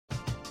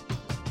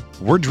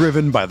We're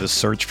driven by the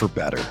search for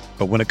better.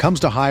 But when it comes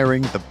to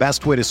hiring, the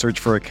best way to search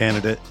for a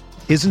candidate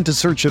isn't to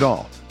search at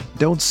all.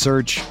 Don't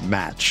search,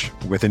 match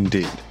with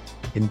Indeed.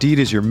 Indeed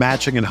is your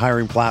matching and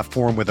hiring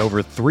platform with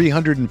over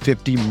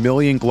 350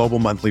 million global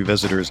monthly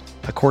visitors,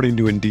 according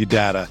to Indeed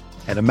data,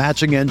 and a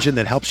matching engine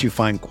that helps you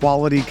find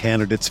quality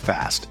candidates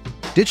fast.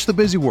 Ditch the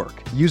busy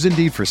work. Use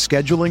Indeed for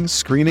scheduling,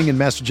 screening, and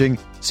messaging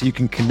so you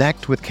can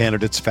connect with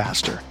candidates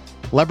faster.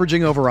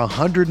 Leveraging over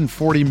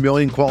 140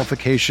 million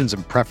qualifications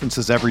and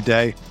preferences every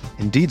day,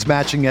 Indeed's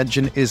matching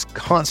engine is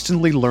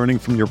constantly learning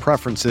from your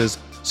preferences,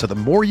 so the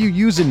more you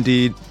use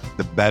Indeed,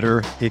 the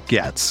better it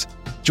gets.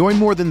 Join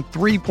more than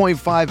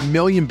 3.5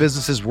 million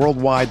businesses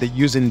worldwide that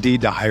use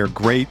Indeed to hire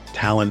great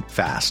talent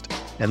fast.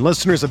 And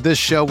listeners of this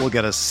show will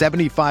get a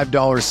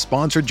 $75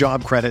 sponsored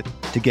job credit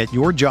to get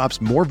your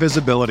jobs more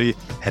visibility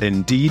at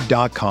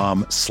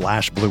Indeed.com/Blue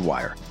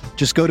Wire.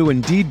 Just go to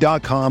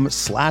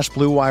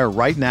Indeed.com/Blue Wire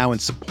right now and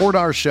support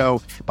our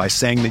show by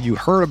saying that you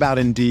heard about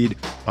Indeed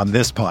on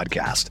this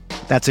podcast.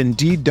 That's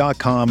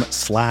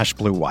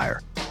Indeed.com/Blue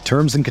Wire.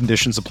 Terms and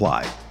conditions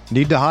apply.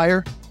 Need to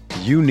hire?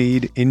 You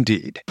need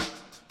Indeed.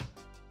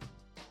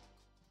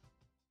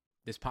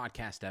 This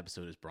podcast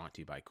episode is brought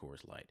to you by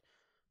Coors Light.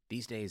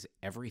 These days,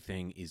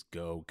 everything is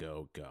go,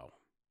 go, go.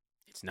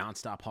 It's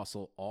nonstop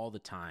hustle all the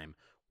time.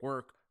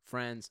 Work,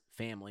 friends,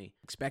 family,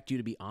 expect you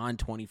to be on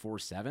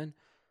 24/7.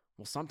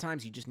 Well,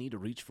 sometimes you just need to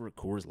reach for a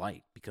Coors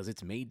Light because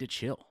it's made to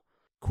chill.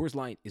 Coors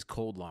Light is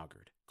cold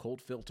lagered,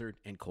 cold filtered,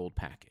 and cold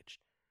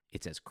packaged.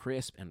 It's as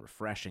crisp and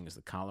refreshing as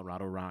the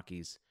Colorado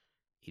Rockies.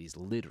 It is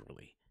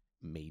literally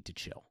made to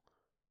chill.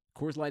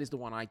 Coors Light is the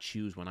one I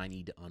choose when I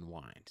need to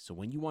unwind. So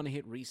when you want to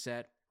hit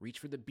reset, reach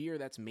for the beer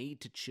that's made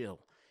to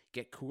chill.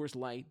 Get Coors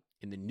Light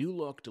in the new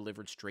look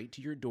delivered straight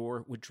to your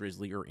door with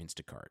Drizzly or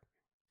Instacart.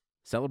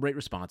 Celebrate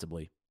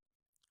responsibly.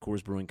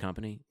 Coors Brewing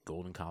Company,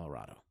 Golden,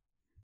 Colorado.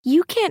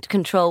 You can't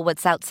control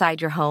what's outside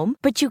your home,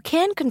 but you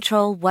can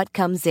control what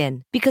comes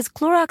in. Because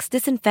Clorox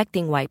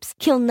disinfecting wipes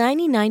kill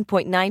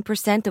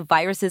 99.9% of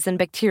viruses and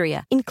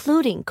bacteria,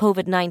 including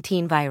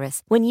COVID-19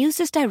 virus, when used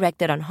as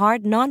directed on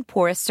hard,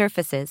 non-porous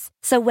surfaces.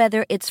 So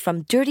whether it's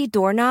from dirty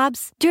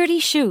doorknobs,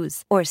 dirty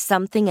shoes, or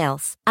something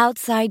else,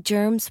 outside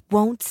germs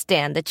won't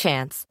stand a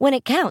chance. When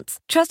it counts,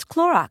 trust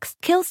Clorox.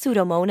 Kill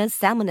Pseudomonas,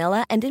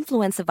 Salmonella, and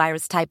influenza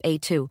virus type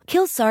A2.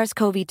 Kill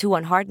SARS-CoV-2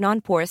 on hard,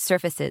 non-porous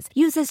surfaces.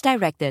 Use as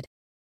directed.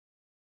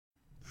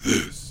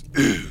 This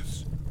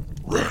is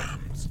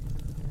Rams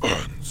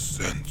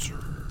Uncensored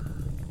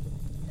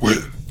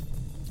with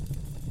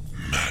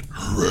Matt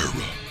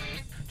Herrera.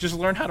 Just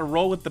learn how to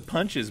roll with the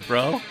punches,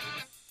 bro.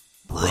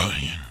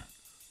 Brian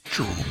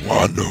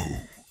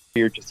Geruano.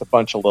 You're just a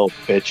bunch of little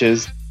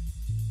bitches.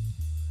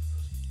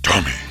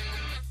 Tommy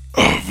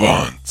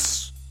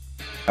Avance.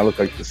 I look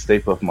like the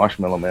staple of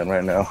Marshmallow Man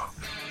right now.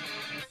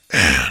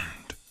 And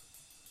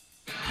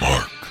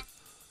Mark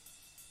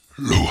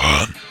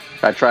Lujan.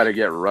 I tried to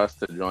get Russ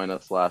to join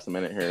us last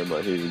minute here,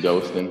 but he's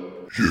ghosting.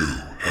 You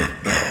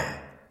have now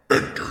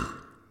entered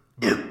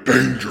the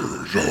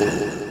danger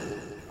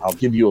zone. I'll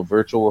give you a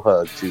virtual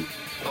hug, too.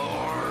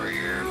 Are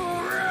you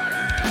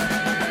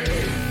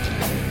ready?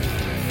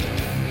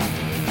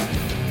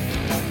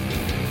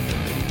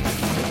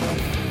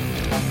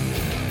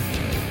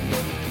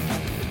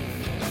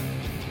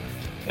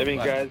 I mean,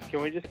 guys,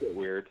 can we just get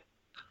weird?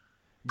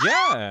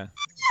 Yeah.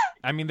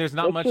 I mean, there's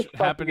not Let's much just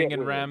fucking happening get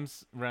in weird.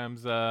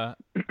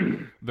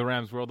 the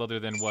Rams world other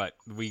than what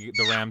the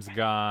Rams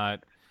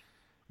got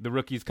the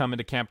rookies coming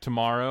to camp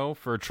tomorrow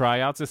for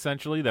tryouts.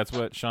 Essentially, that's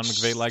what Sean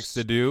McVay likes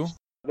to do.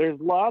 There's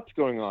lots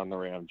going on in the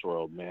Rams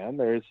world, man.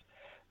 There's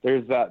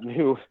that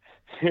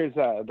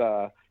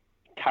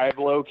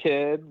Kyblo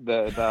kid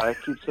that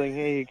keeps saying,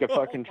 "Hey, he can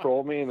fucking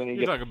troll me," and then he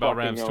You're gets talking about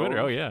Rams fucking Twitter.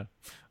 owned. Oh yeah.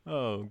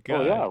 Oh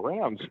god. Oh yeah,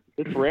 Rams.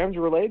 It's Rams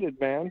related,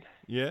 man.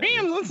 Yeah. I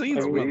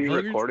mean,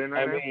 recording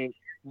right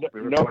now?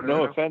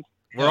 No offense.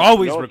 We're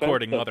always no offense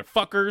recording, to-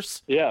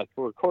 motherfuckers. Yeah,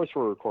 of course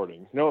we're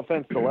recording. No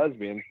offense to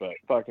lesbians, but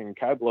fucking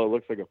Kyblo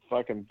looks like a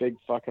fucking big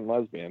fucking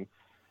lesbian.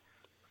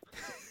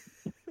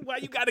 Why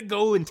you gotta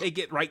go and take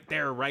it right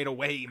there, right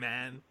away,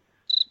 man?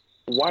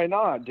 Why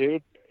not,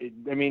 dude?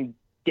 I mean,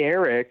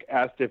 Derek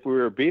asked if we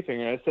were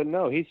beefing, and I said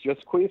no. He's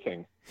just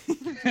queefing.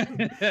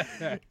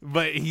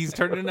 But he's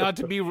turning out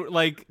to be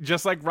like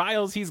just like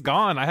Riles. He's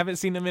gone. I haven't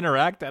seen him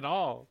interact at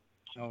all.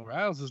 Oh,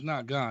 Riles is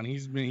not gone.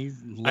 He's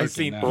I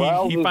seen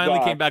now. he finally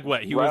back. came back.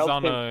 What he Riles was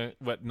on came-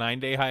 a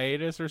 9-day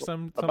hiatus or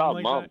something About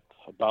like a month.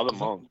 that. About a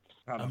month.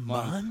 About A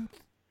month?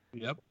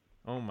 Yep.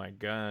 Oh my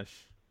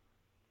gosh.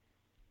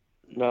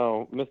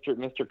 No, Mr.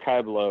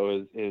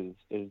 Kyblo is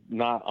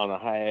not on a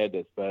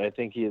hiatus, but I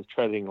think he is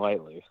treading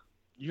lightly.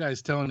 You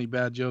guys tell any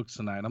bad jokes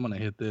tonight, I'm gonna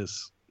hit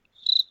this.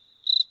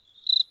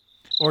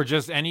 Or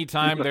just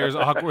anytime there's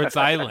awkward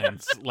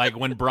silence, like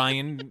when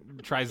Brian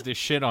tries to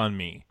shit on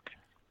me.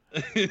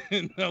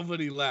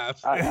 Nobody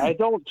laughs. I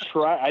don't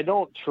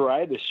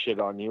try to shit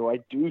on you. I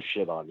do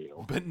shit on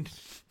you. But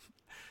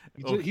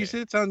He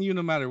sits on you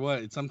no matter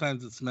what.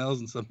 Sometimes it smells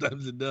and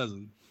sometimes it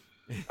doesn't.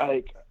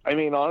 I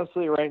mean,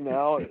 honestly, right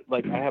now,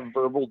 like I have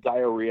verbal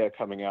diarrhea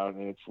coming out,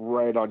 and it's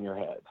right on your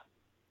head.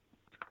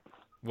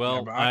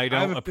 Well, Yeah, I have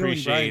don't a feeling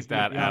appreciate Brian's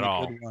gonna that be at on a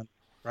all. good one.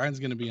 Brian's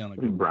going to be on a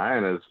good one.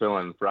 Brian is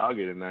feeling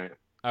froggy tonight.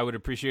 I would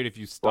appreciate if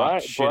you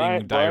stopped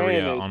Brian shitting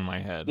diarrhea is on my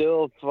head.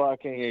 Still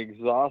fucking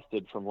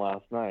exhausted from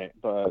last night,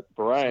 but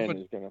Brian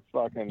Somebody- is gonna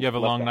fucking. You have a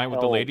let long night with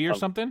the hell lady or come-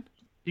 something?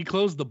 He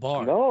closed the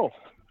bar. No,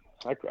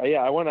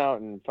 I went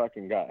out and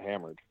fucking got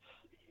hammered.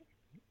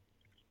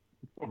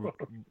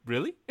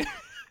 Really?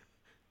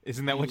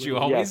 Isn't that what you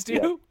always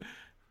Yes, do?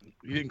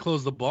 He didn't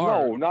close the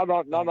bar. No, not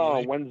on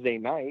a Wednesday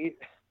night.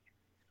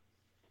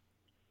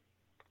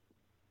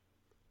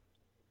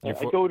 I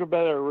go to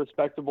bed at a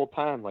respectable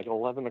time, like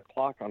 11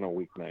 o'clock on a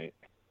weeknight.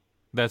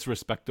 That's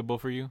respectable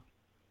for you?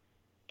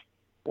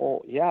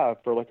 Well, yeah,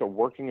 for like a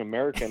working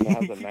American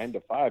that has a 9 to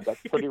 5, that's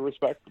pretty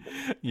respectable.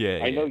 Yeah.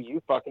 I know you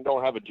fucking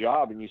don't have a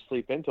job and you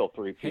sleep until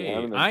 3 p.m. Hey,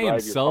 and then I am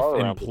drive your car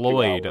around for 2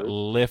 self-employed hours.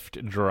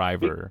 Lyft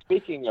driver.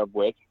 Speaking of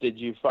which, did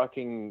you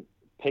fucking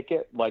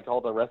picket like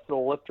all the rest of the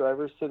Lyft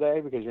drivers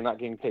today because you're not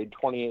getting paid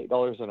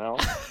 $28 an hour?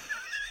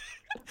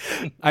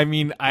 I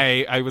mean,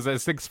 I was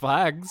at Six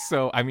Flags,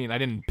 so I mean, I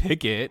didn't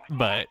pick it,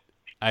 but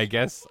I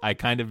guess I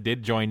kind of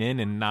did join in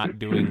and not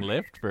doing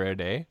Lyft for a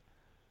day.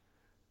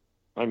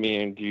 I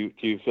mean, do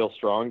you feel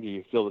strong? Do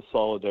you feel the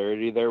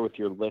solidarity there with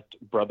your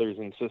Lyft brothers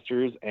and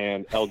sisters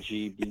and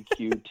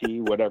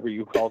LGBTQT, whatever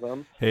you call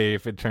them? Hey,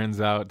 if it turns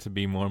out to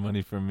be more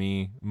money for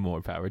me,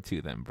 more power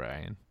to them,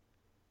 Brian.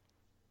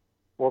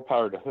 More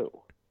power to who?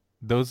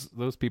 Those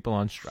people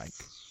on strike.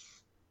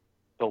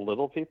 The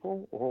little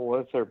people? Well,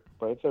 what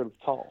if they're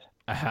tall?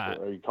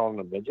 Are you calling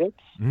them midgets?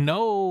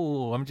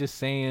 No, I'm just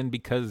saying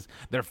because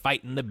they're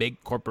fighting the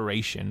big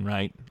corporation,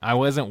 right? I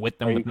wasn't with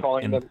them.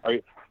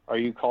 Are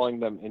you calling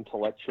them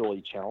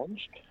intellectually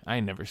challenged? I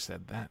never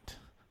said that.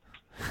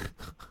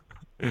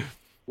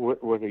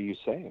 What are you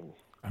saying?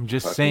 I'm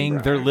just saying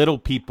they're little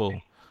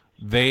people.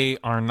 They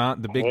are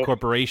not the big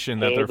corporation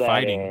that they're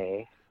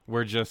fighting.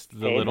 We're just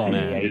the little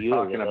man. Are you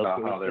talking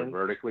about how they're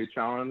vertically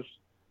challenged?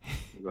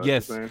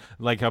 Yes,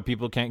 like how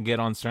people can't get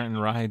on certain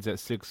rides at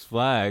Six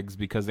Flags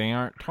because they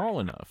aren't tall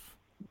enough.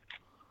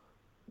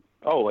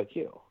 Oh, like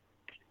you.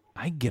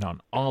 I get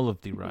on all of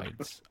the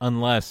rides,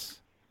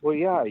 unless well,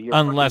 yeah,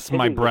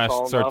 my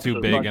breasts are too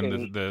big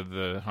and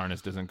the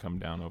harness doesn't come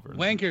down over.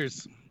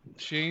 Wankers.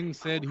 Shane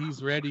said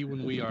he's ready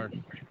when we are.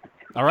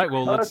 All right,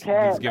 well, let's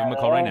give him a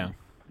call right now.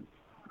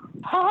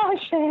 Hi,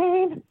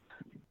 Shane.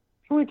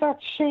 Can we talk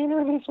to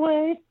Shaner this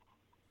way?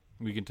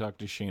 We can talk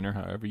to Shaner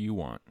however you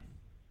want.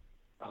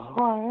 Oh,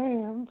 I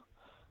am.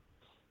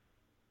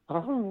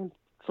 I'm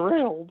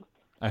thrilled.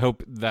 I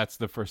hope that's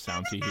the first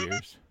sounds he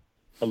hears.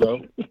 Hello?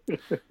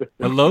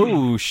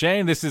 Hello,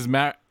 Shane. This is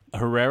Matt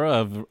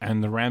Herrera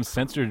and the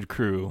Uncensored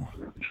crew.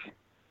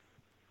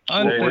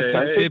 We're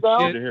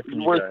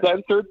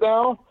censored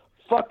now?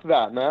 Fuck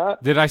that,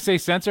 Matt. Did I say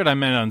censored? I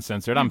meant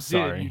uncensored. I'm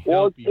sorry.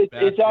 Well,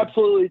 it's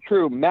absolutely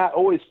true. Matt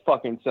always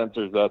fucking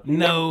censors us. He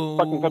No.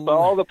 fucking cuts out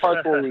all the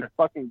parts where we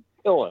fucking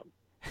kill him.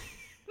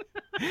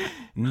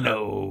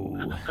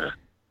 No.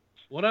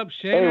 What up,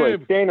 Shane? Anyway,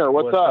 Shaner,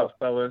 what's up?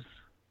 fellas?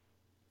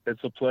 It's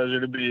a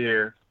pleasure to be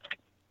here.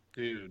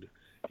 Dude,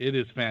 it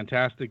is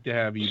fantastic to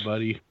have you,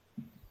 buddy.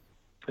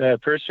 Yeah,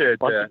 appreciate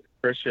that.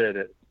 Appreciate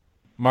it.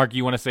 Mark,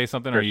 you want to say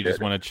something, or you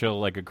just want to chill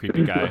like a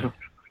creepy guy?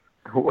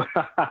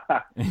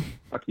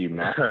 Fuck you,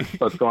 Matt.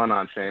 What's going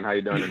on, Shane? How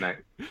you doing tonight?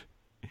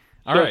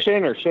 All right.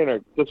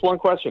 Shaner, just one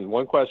question.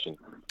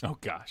 Oh,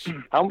 gosh.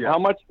 How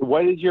much?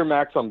 What is your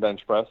max on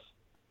bench press?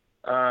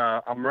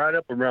 I'm right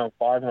up around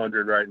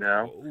 500 right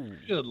now.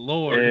 Good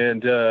Lord.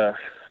 And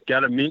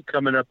got a meet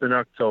coming up in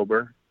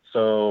October.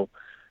 So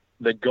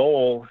the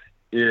goal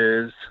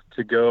is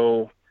to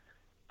go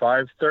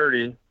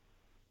 530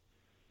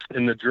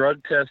 in the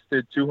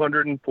drug-tested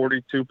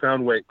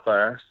 242-pound weight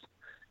class.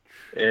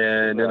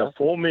 And in a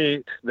full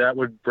meet, that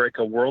would break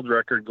a world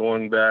record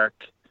going back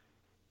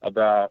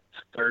about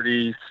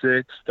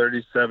 36,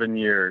 37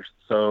 years.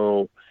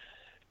 So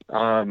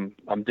I'm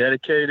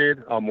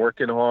dedicated. I'm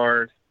working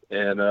hard.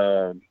 And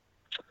I'm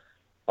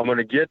going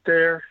to get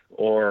there,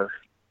 or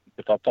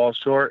if I fall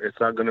short, it's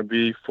not going to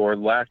be for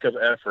lack of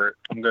effort.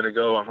 I'm going to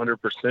go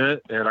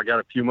 100%, and I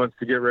got a few months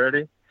to get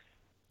ready.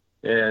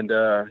 And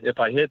if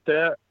I hit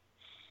that,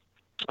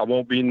 I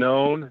won't be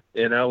known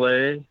in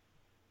L.A.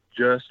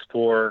 just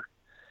for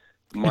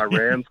my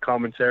Rams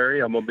commentary.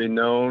 I'm going to be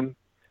known.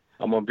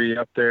 I'm going to be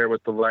up there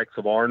with the likes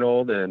of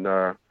Arnold and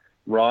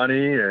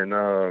Ronnie and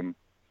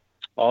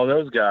all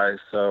those guys.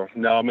 So,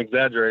 no, I'm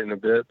exaggerating a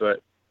bit,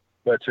 but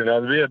you know,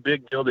 it'll be a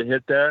big deal to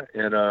hit that,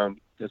 and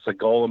it's a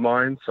goal of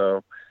mine.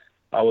 So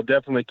I will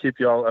definitely keep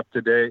you all up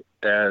to date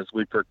as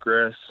we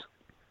progress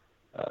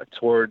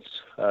towards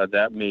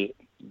that meet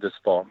this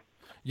fall.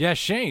 Yeah,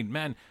 Shane,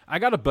 man, I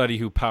got a buddy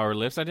who power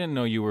lifts. I didn't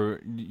know you were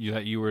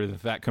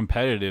that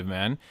competitive,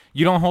 man.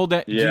 You don't hold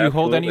that? Yeah, do you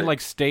hold absolutely. any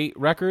like state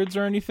records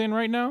or anything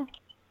right now?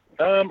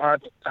 I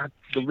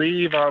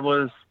believe I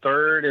was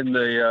third in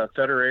the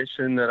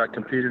federation that I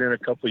competed in a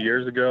couple of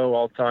years ago,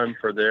 all time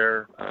for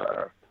their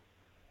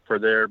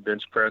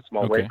bench press,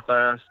 my weight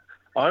class.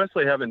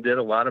 Honestly, haven't did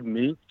a lot of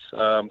meets.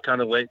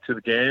 Kind of late to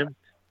the game,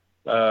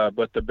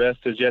 but the best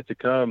is yet to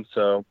come.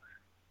 So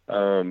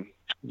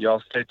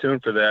y'all stay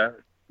tuned for that.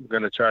 I'm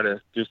going to try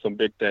to do some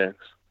big things.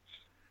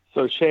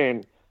 So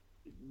Shane,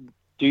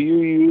 do you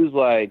use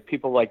like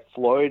people like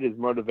Floyd as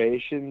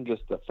motivation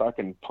just to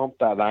fucking pump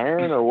that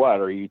iron, or what?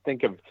 Or you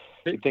think of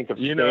Stan, you think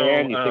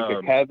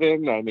of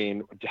Kevin? I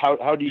mean,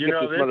 how do you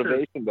get this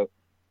motivation to?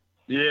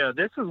 Yeah,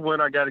 this is when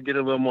I got to get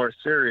a little more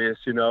serious.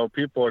 You know,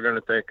 people are going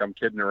to think I'm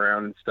kidding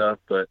around and stuff,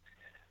 but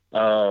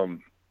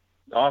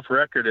off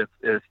record,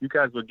 if you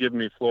guys would give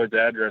me Floyd's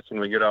address when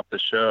we get off the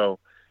show,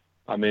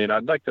 I mean,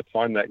 I'd like to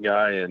find that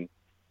guy and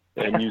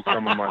use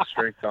some of my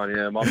strength on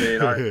him. I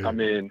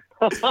mean,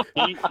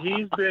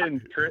 he's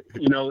been,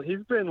 you know,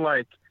 he's been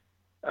like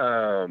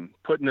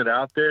putting it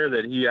out there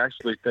that he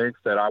actually thinks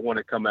that I want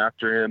to come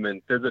after him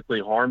and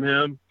physically harm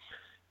him.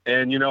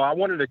 And, you know, I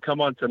wanted to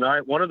come on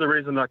tonight. One of the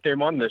reasons I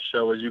came on this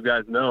show, as you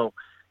guys know,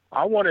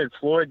 I wanted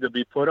Floyd to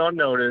be put on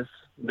notice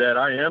that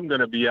I am going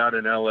to be out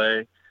in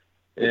LA,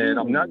 and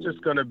I'm not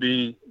just going to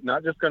be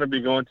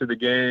going to the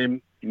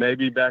game,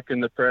 maybe back in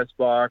the press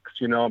box.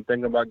 You know, I'm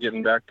thinking about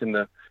getting back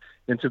into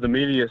the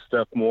media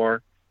stuff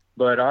more,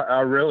 but I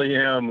really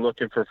am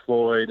looking for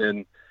Floyd,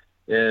 and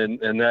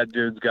that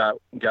dude's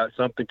got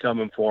something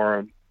coming for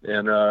him.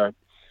 And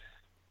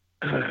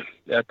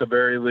at the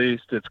very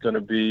least, it's going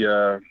to be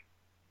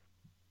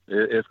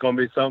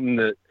something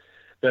that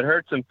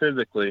hurts him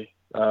physically.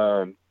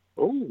 And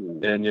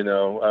you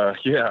know,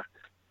 yeah.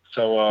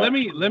 So let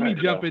me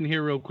jump in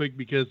here real quick,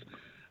 because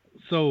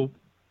this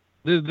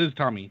is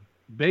Tommy.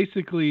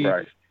 Basically,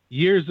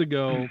 years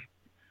ago,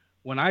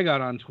 when I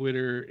got on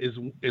Twitter is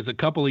a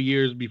couple of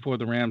years before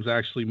the Rams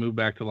actually moved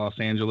back to Los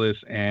Angeles,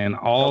 and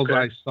all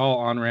I saw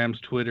on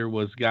Rams Twitter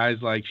was guys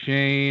like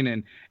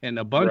Shane and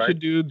a bunch of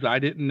dudes I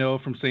didn't know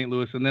from St.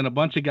 Louis, and then a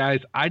bunch of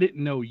guys I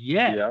didn't know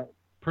yet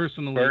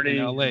personally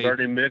in LA.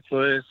 Bernie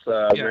Mitchell,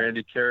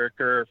 Randy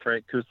Carricker,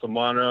 Frank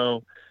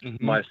Cusimano,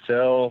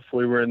 myself.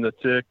 We were in the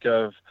thick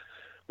of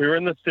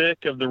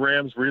the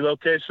Rams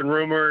relocation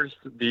rumors,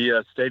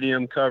 the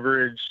stadium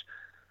coverage.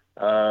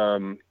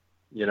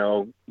 You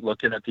know,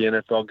 looking at the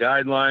NFL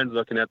guidelines,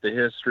 looking at the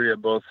history of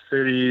both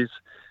cities.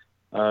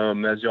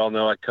 As y'all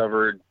know, I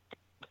covered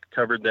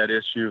that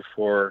issue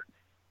for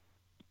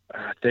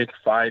I think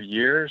 5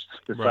 years.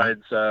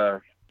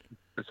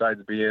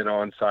 Besides being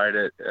on site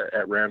at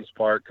Rams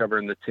Park,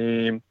 covering the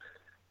team,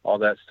 all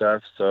that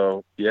stuff.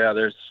 So yeah,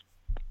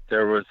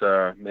 there was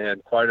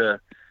quite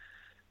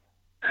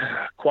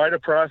a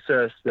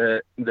process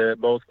that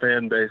both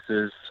fan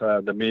bases,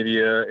 the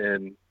media,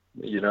 and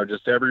you know,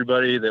 just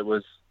everybody that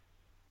was,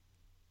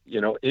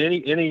 you know,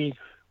 any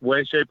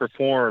way, shape, or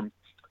form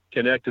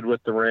connected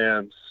with the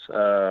Rams,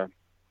 that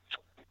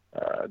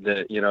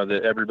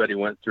everybody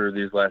went through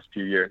these last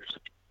few years.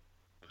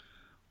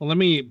 Well, let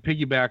me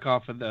piggyback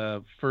off of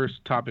the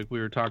first topic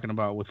we were talking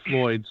about with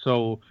Floyd.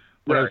 So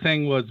what I was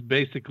saying was,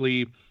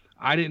 basically,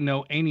 I didn't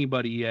know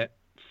anybody yet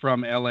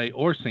from LA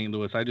or St.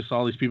 Louis. I just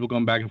saw these people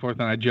going back and forth,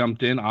 and I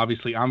jumped in.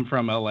 Obviously, I'm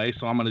from LA,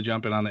 so I'm going to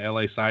jump in on the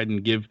LA side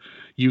and give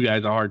you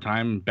guys a hard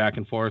time back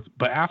and forth.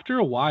 But after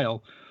a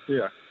while,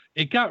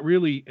 it got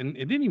really, and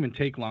it didn't even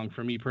take long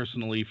for me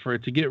personally for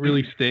it to get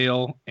really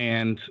stale,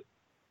 and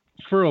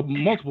for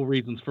multiple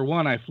reasons. For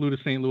one, I flew to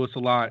St. Louis a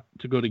lot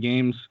to go to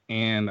games,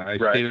 and I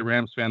stayed a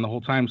Rams fan the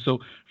whole time. So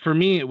for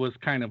me, it was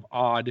kind of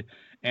odd,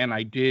 and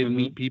I did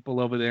meet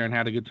people over there and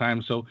had a good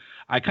time. So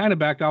I kind of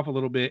backed off a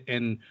little bit,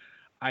 and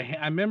I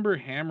remember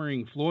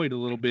hammering Floyd a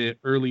little bit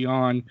early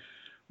on,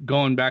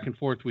 going back and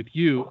forth with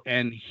you,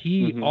 and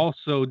he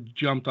also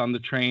jumped on the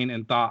train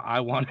and thought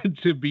I wanted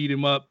to beat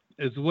him up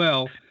as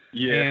well.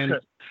 Yeah. And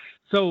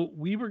so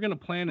we were going to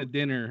plan a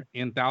dinner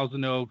in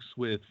Thousand Oaks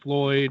with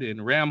Floyd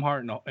and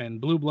Ramhart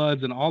and Blue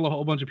Bloods and a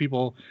whole bunch of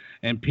people,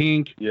 and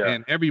Pink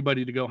and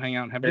everybody to go hang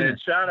out and have dinner. And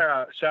shout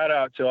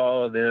out to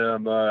all of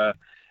them.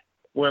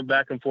 Went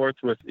back and forth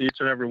with each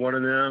and every one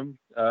of them.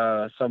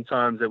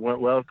 Sometimes it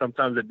went well,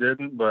 sometimes it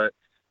didn't, but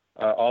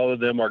all of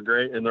them are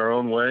great in their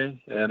own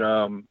way,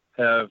 and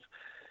have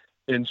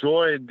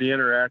enjoyed the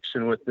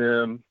interaction with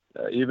them,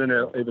 even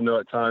though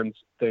at times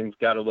things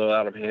got a little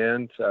out of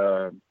hand.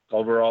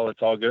 Overall,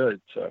 it's all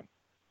good. So,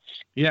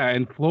 yeah,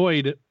 and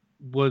Floyd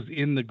was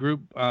in the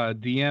group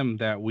DM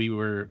that we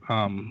were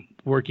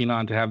working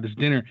on to have this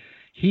dinner.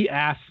 He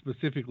asked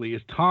specifically,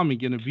 "Is Tommy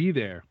going to be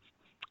there?"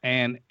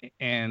 And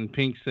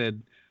Pink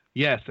said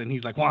yes, and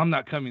he's like, "Well, I'm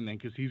not coming then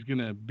because he's going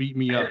to beat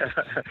me up."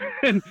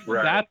 And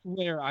that's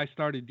where I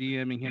started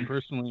DMing him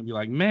personally and be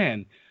like,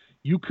 "Man,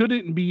 you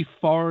couldn't be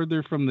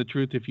farther from the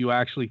truth if you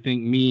actually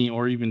think me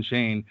or even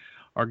Shane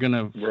are going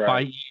to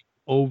fight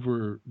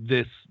over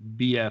this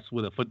BS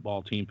with a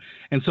football team."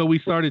 And so we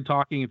started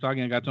talking.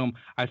 I got to him.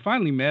 I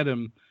finally met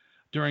him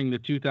during the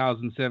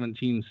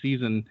 2017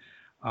 season.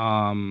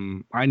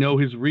 I know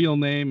his real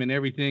name and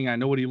everything. I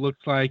know what he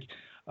looks like.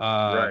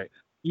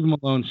 Leave him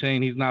alone,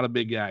 Shane. He's not a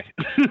big guy.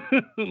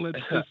 Let's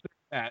just say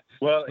that.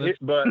 Well,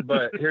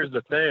 but here's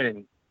the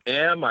thing.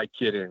 Am I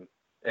kidding?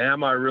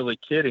 Am I really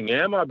kidding?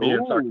 Am I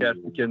being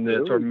sarcastic in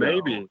this? Or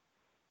maybe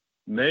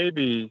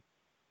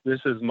this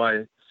is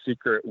my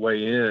secret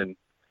way in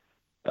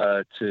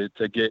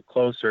to get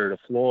closer to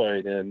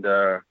Floyd. And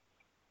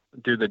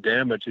do the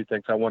damage he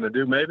thinks I want to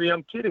do. Maybe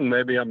I'm kidding.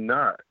 Maybe I'm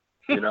not.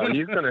 He's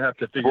going to have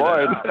to figure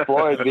that out.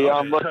 Floyd, be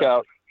on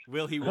lookout.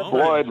 Will he? Won't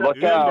Floyd, he?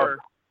 look out.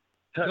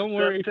 Don't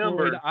worry,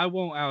 Floyd. I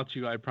won't out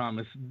you. I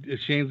promise.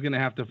 Shane's going to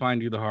have to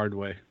find you the hard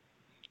way.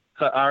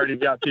 I already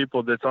got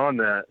people that's on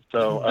that.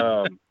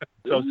 So,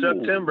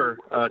 September,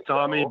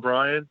 Tommy,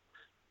 Brian,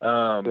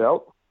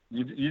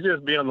 you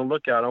just be on the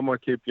lookout. I'm going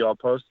to keep you all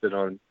posted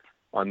on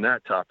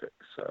that topic.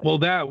 So,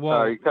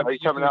 are you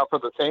coming out for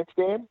the Saints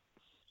game?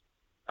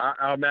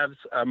 I'm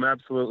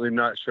absolutely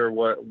not sure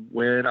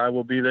when I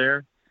will be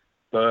there,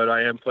 but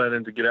I am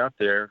planning to get out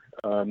there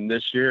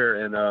this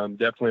year, and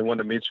definitely want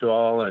to meet you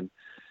all, and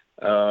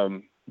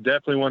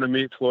definitely want to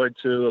meet Floyd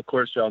too. Of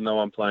course, y'all know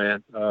I'm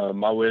playing.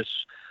 I wish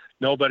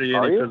nobody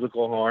any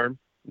physical harm.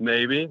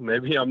 Maybe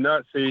I'm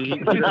not. See, he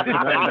doesn't know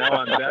now.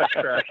 I'm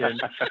backtracking,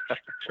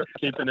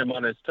 keeping him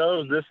on his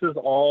toes. This is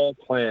all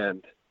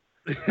planned.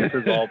 It's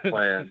going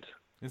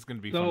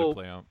to be fun to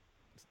play out.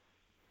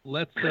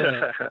 Let's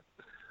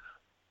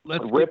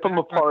rip them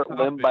apart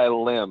limb by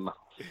limb.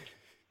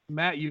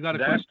 Matt, you got a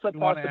question? That's a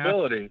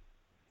possibility.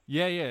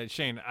 Yeah,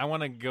 Shane, I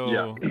want to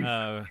go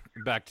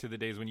back to the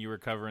days when you were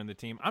covering the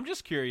team. I'm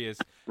just curious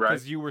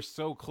because you were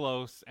so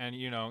close, and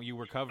you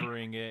were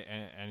covering it,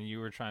 and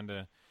you were trying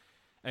to.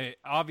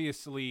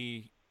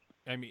 Obviously,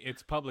 I mean,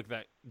 it's public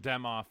that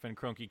Demoff and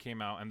Kroenke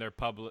came out, and their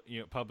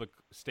public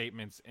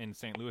statements in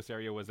St. Louis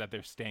area was that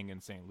they're staying in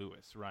St.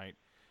 Louis, right?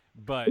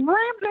 But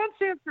Rams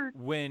Uncensored.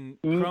 When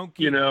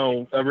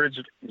Kroenke,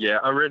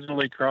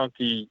 originally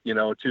Kroenke,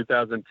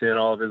 2010,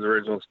 all of his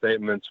original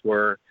statements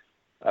were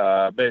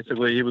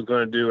basically he was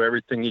going to do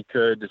everything he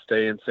could to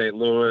stay in St.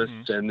 Louis,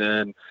 and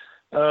then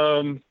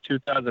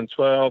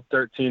 2012,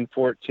 13,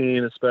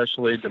 14,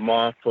 especially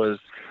Demoff was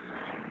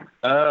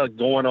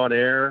going on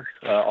air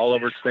all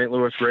over St.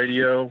 Louis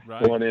radio,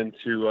 going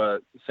into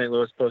St.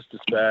 Louis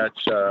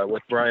Post-Dispatch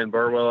with Brian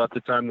Burwell at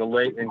the time, the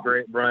late and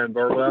great Brian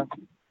Burwell.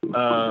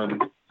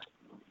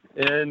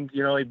 And,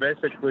 he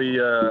basically,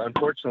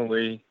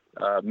 unfortunately,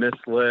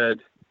 misled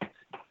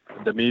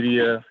the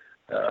media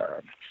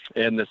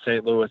and the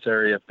St. Louis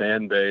area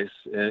fan base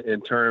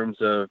in terms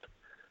of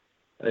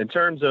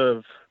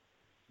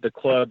the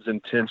club's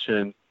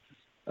intention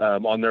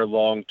on their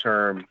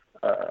long-term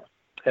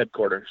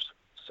headquarters.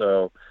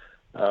 So,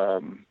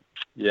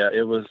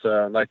 it was,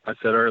 like I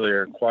said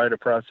earlier, quite a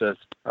process.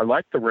 I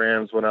liked the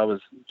Rams when I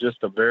was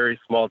just a very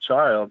small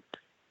child.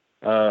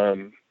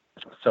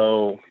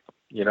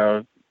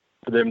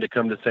 For them to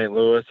come to St.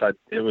 Louis,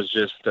 it was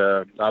just,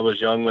 I was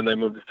young when they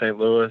moved to St.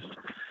 Louis.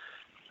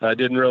 I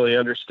didn't really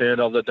understand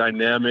all the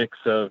dynamics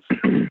of,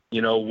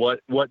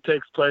 what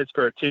takes place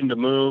for a team to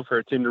move, for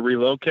a team to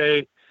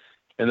relocate.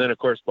 And then, of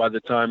course, by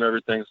the time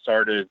everything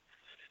started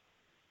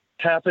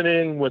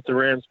happening with the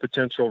Rams'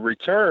 potential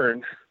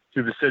return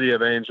to the City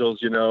of Angels,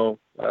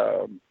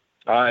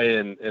 I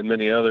and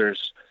many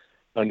others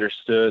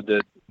understood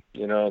that,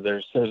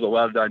 there's a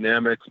lot of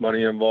dynamics,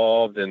 money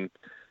involved, and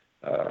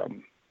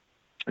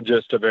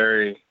just a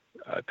very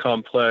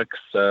complex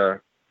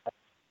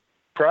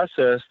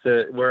process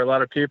where a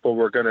lot of people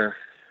were gonna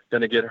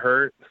get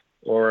hurt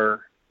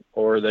or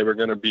they were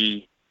gonna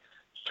be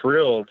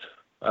thrilled,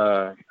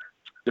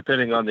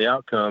 depending on the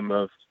outcome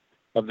of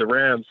the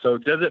Rams. So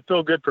does it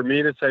feel good for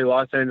me to say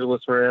Los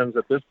Angeles Rams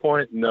at this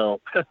point?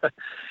 No.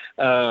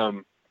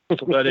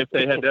 But if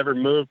they had ever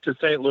moved to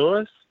St.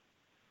 Louis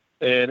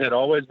and had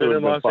always been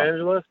in Los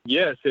Angeles,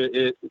 yes,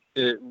 it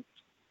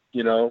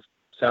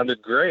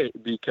sounded great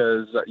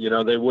because,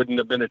 they wouldn't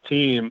have been a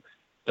team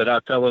that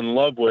I fell in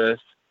love with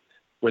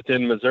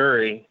within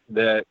Missouri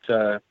that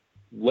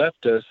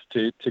left us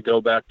to go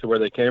back to where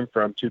they came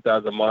from,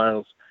 2,000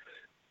 miles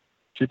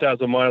to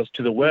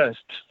the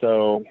west.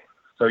 So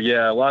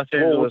Los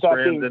Angeles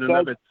Rams in and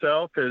of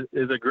itself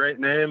is a great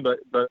name,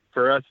 but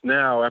for us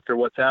now, after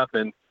what's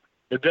happened,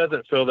 it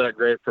doesn't feel that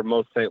great for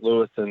most St.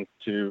 Louisans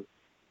to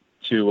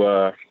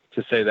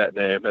say that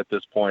name at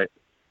this point.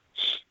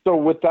 So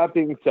with that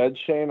being said,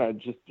 Shane, I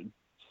just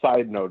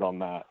side note on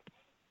that.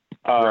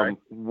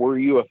 Were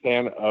you a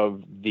fan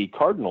of the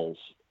Cardinals,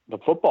 the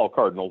football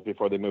Cardinals,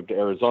 before they moved to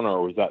Arizona,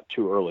 or was that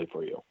too early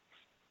for you?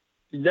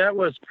 That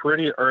was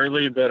pretty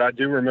early, but I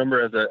do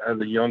remember as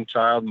a young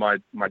child, my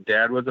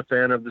dad was a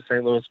fan of the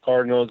St. Louis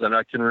Cardinals, and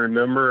I can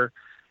remember,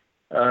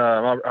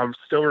 I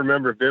still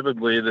remember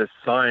vividly this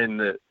sign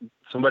that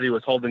somebody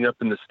was holding up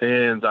in the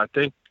stands. I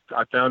think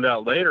I found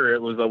out later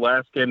it was the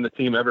last game the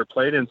team ever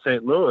played in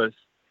St. Louis,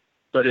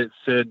 but it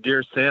said,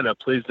 "Dear Santa,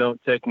 please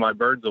don't take my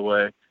birds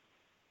away."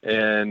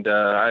 And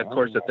of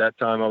course, at that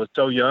time, I was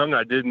so young,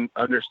 I didn't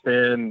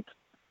understand.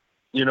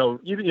 You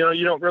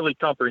don't really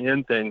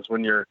comprehend things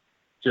when you're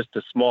just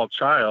a small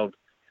child.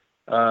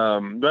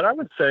 But I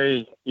would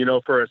say,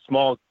 for a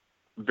small,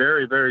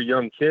 very, very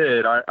young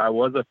kid, I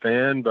was a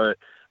fan, but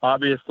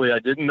obviously I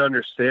didn't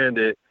understand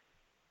it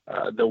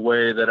the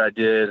way that I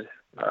did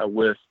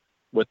with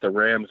the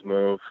Rams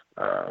move.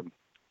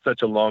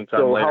 Such a long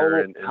time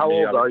later. How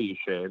old are you,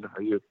 Shane?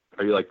 Are you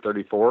like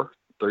 34,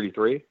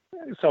 33?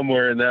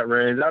 Somewhere in that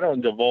range. I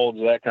don't divulge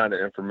that kind of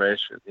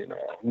information,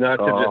 not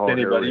to just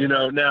anybody.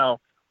 Really? Now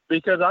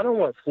because I don't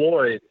want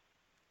Floyd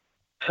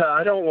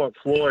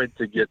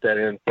to get that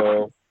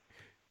info,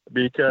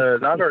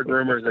 because I've heard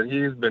rumors that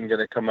he's been going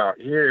to come out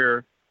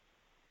here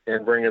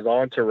and bring his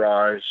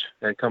entourage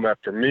and come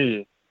after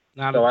me.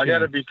 So I got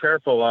to be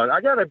careful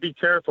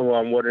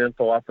on what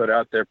info I put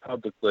out there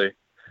publicly.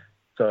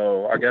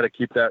 So I got to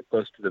keep that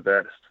close to the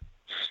vest.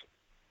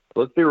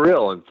 Let's be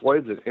real, and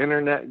Floyd's an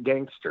internet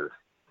gangster.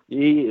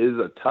 He is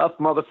a tough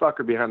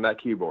motherfucker behind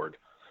that keyboard.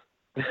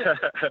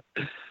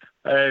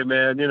 Hey,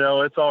 man,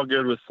 it's all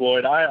good with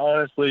Floyd. I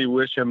honestly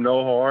wish him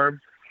no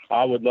harm.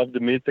 I would love to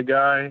meet the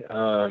guy.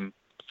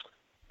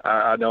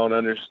 I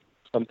don't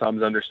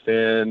sometimes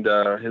understand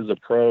his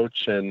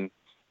approach and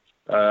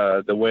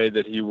the way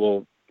that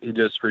he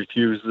just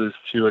refuses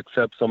to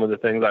accept some of the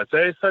things I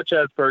say, such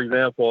as, for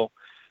example,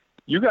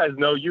 you guys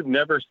know you've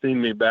never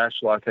seen me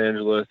bash Los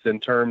Angeles in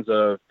terms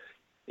of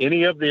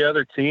any of the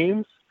other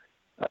teams,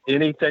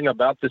 anything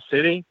about the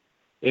city,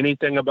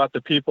 anything about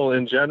the people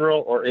in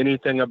general, or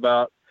anything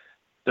about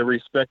the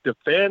respective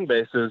fan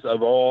bases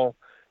of all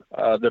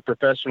the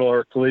professional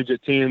or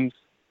collegiate teams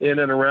in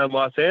and around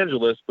Los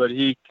Angeles. But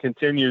he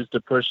continues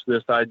to push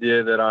this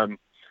idea that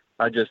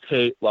I just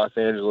hate Los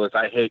Angeles.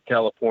 I hate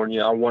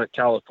California. I want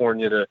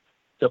California to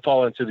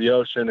fall into the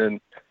ocean. And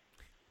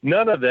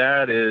none of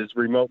that is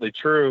remotely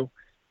true.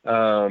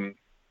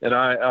 And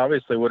I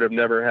obviously would have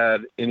never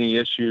had any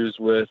issues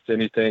with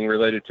anything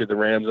related to the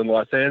Rams in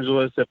Los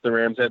Angeles if the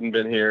Rams hadn't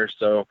been here.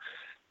 So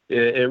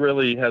it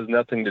really has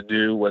nothing to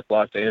do with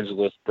Los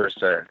Angeles per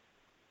se.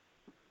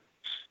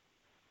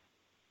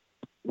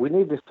 We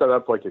need to set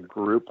up like a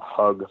group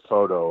hug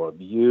photo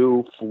of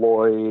you,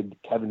 Floyd,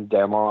 Kevin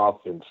Demoff,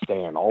 and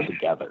Stan all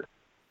together.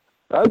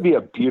 That would be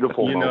a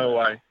beautiful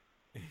moment.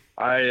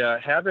 I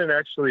haven't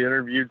actually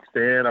interviewed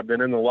Stan. I've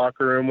been in the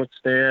locker room with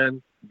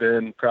Stan,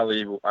 been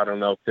probably,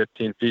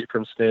 15 feet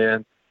from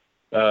Stan.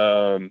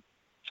 Been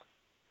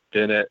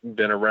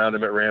around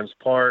him at Rams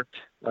Park.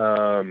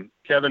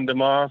 Kevin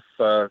Demoff,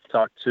 I've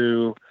talked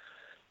to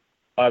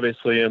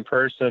obviously in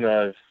person.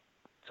 I've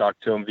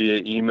talked to him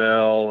via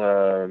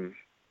email.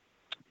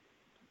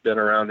 Been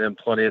around him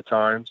plenty of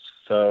times.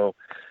 So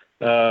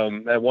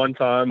at one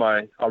time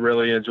I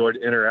really enjoyed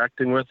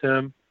interacting with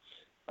him.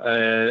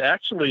 And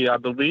actually, I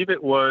believe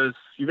it was,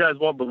 you guys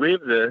won't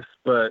believe this,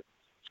 but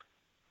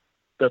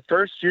the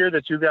first year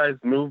that you guys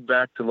moved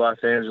back to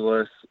Los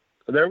Angeles,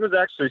 there was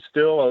actually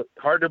still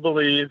hard to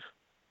believe.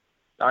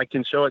 I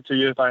can show it to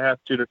you if I have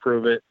to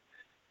prove it.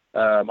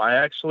 I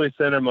actually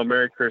sent him a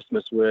Merry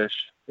Christmas wish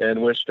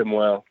and wished him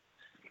well.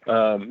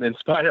 In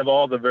spite of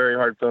all the very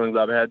hard feelings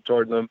I've had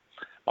towards him,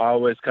 I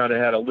always kind of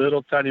had a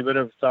little tiny bit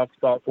of a soft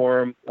spot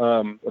for him,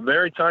 a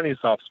very tiny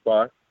soft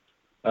spot.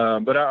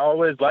 But I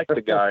always liked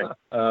the guy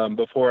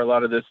before a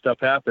lot of this stuff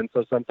happened.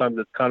 So sometimes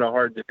it's kind of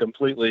hard to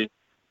completely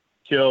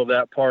kill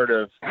that part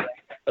of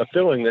a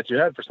feeling that you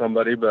had for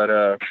somebody.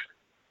 But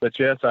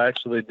yes, I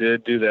actually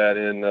did do that.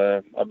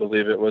 And I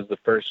believe it was the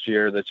first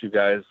year that you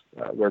guys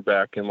were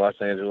back in Los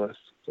Angeles.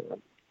 So.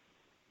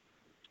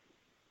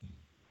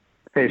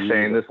 Hey,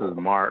 Shane, this is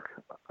Mark.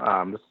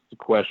 This is a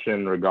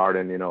question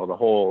regarding, the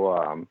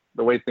whole,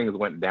 the way things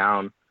went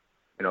down,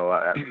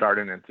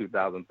 starting in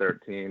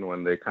 2013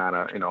 when they kind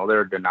of, they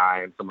were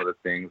denying some of the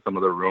things, some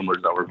of the rumors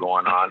that were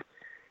going on.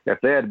 If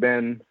they had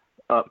been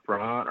up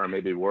front or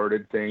maybe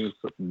worded things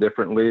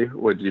differently,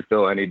 would you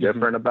feel any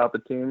different about the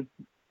team?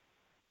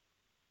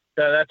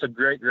 Yeah, that's a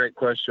great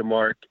question,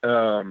 Mark.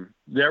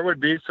 There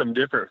would be some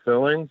different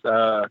feelings,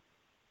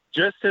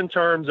 just in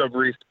terms of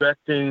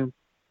respecting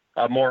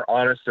a more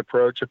honest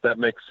approach, if that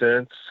makes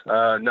sense,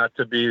 not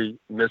to be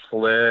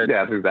misled.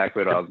 Yeah, that's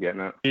exactly what I was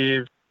getting at.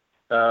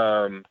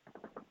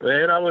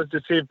 And I was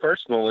deceived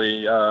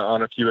personally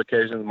on a few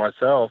occasions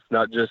myself,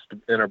 not just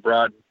in a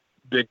broad,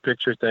 big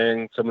picture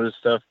thing, some of the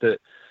stuff that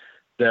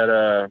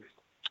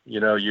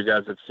you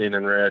guys have seen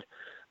and read.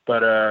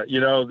 But,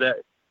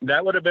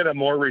 that would have been a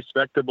more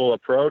respectable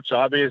approach.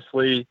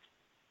 Obviously,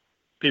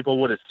 people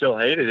would have still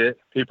hated it.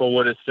 People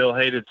would have still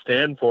hated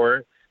Stan for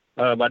it.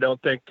 I don't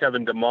think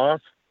Kevin Demoff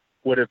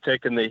would have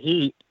taken the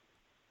heat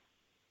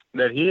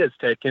that he has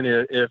taken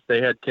if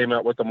they had came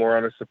out with a more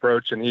honest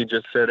approach and he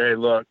just said, hey,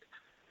 look,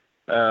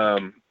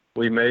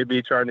 we may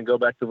be trying to go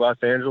back to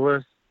Los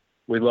Angeles.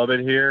 We love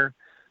it here,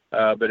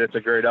 but it's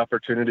a great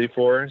opportunity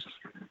for us.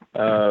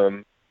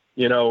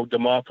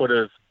 Demoff would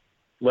have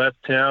left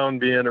town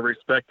being a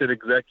respected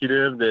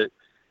executive that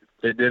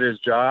did his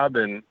job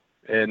and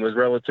was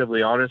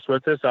relatively honest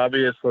with us.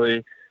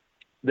 Obviously,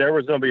 there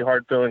was going to be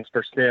hard feelings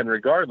for Stan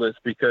regardless,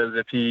 because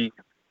if he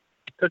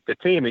took the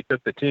team, he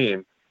took the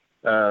team.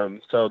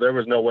 So there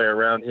was no way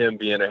around him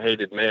being a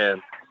hated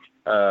man.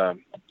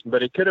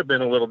 But it could have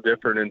been a little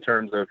different in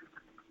terms of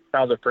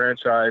how the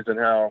franchise and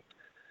how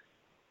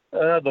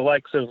the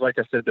likes of, like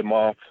I said,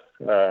 Demoff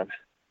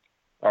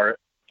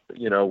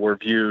were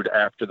viewed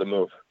after the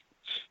move.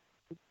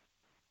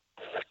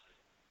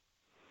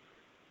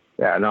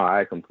 Yeah, no,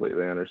 I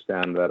completely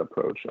understand that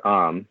approach.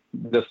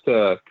 Just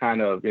to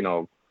kind of,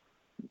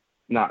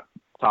 not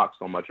talk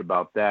so much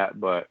about that,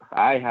 but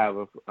I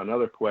have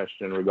another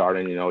question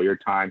regarding, your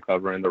time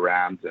covering the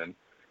Rams and,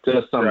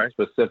 just some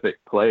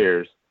specific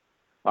players.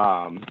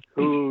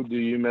 Who do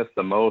you miss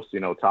the most,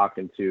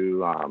 talking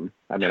to?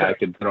 I mean, I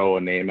could throw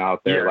a name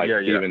out there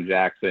Steven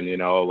Jackson,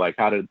 like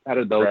how did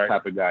those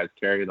type of guys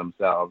carry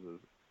themselves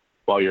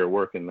while you're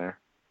working there?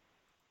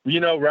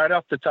 Right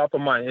off the top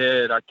of my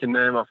head, I can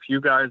name a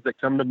few guys that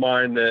come to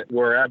mind that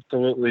were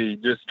absolutely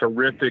just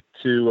terrific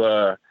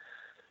to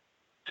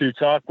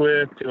talk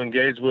with, to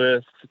engage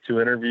with, to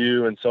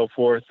interview, and so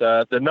forth.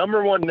 The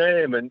number one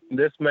name, and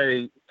this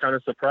may kind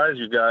of surprise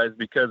you guys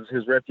because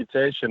his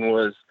reputation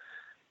was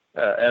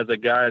as a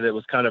guy that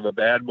was kind of a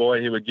bad boy.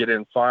 He would get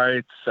in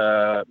fights,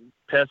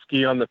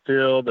 pesky on the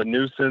field, a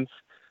nuisance.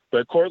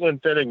 But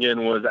Cortland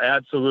Finnegan was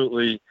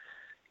absolutely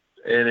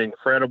an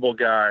incredible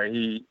guy.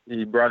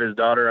 He brought his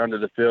daughter onto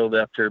the field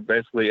after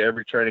basically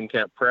every training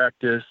camp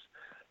practice.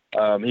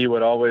 He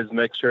would always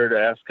make sure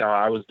to ask how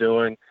I was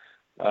doing.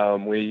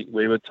 We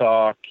would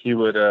talk. He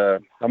would. I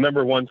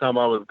remember one time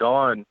I was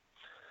gone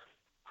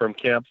from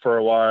camp for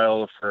a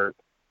while for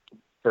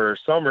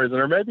some reason,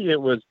 or maybe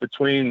it was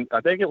between.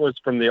 I think it was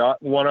from the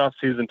one off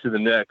season to the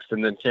next,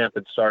 and then camp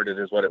had started,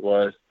 is what it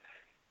was.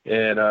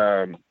 And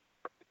I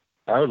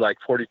was like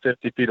 40,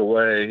 50 feet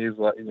away. He's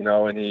like,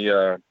 and he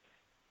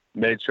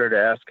made sure to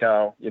ask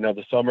how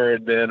the summer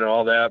had been and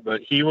all that.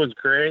 But he was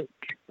great.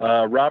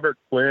 Robert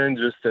Quinn,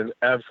 just an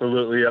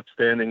absolutely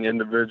upstanding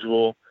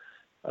individual.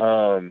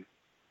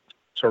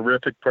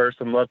 Terrific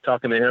person. Loved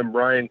talking to him.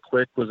 Brian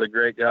Quick was a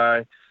great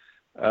guy.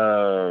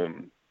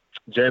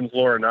 James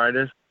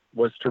Laurinaitis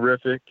was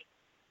terrific.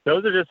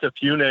 Those are just a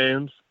few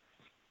names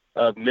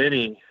of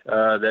many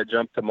that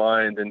jump to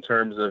mind in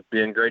terms of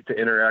being great to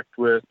interact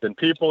with, and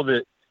people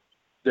that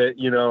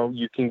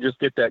you can just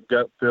get that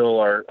gut feel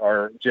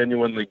are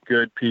genuinely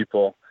good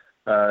people,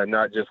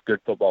 not just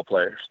good football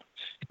players.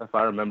 If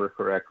I remember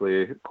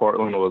correctly,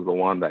 Cortland was the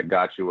one that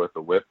got you with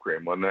the whipped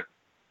cream, wasn't it?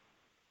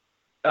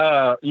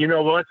 You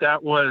know what?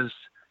 That was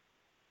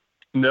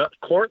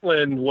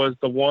Cortland was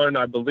the one,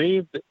 I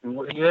believe.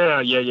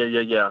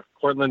 Yeah.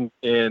 Cortland,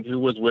 and who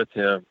was with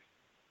him?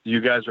 Do you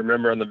guys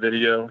remember on the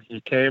video?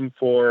 He came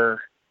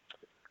for.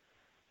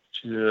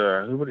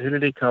 Who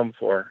did he come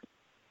for?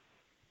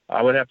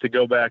 I would have to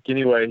go back.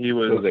 Anyway, he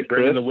was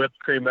bringing the whipped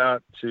cream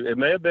out to. It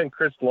may have been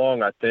Chris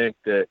Long, I think,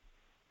 that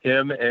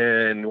him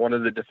and one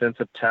of the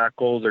defensive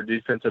tackles or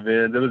defensive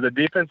ends. It was a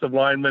defensive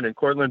lineman, and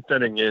Cortland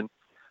Finnegan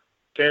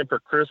came for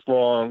Chris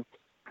Long,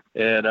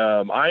 and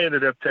I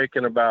ended up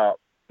taking about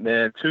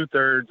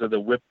 2/3 of the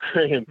whipped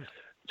cream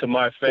to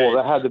my face. Well,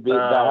 that had to be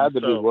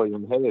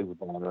William Hayes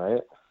then,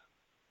 right?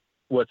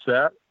 What's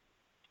that?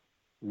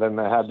 Then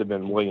that had to have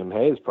been William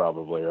Hayes,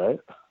 probably, right?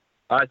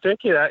 I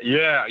think you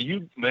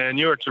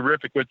are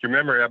terrific with your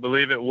memory. I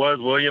believe it was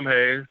William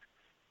Hayes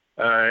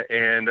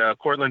and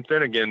Cortland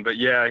Finnegan. But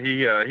yeah,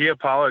 he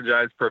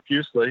apologized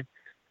profusely,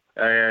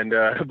 and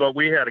but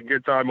we had a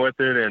good time with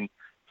it, and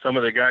some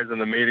of the guys in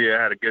the media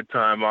had a good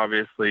time,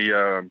 obviously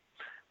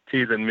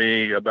teasing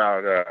me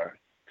about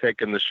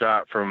taking the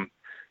shot from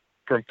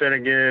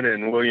Finnegan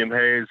and William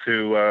Hayes,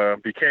 who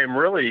became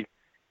really,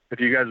 if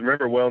you guys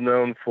remember, well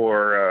known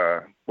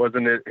for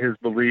wasn't it his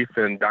belief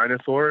in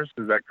dinosaurs?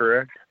 Is that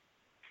correct?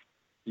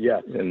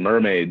 Yes, and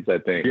mermaids, I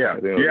think. Yeah,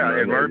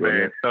 and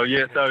mermaids. So he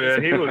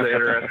was an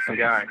interesting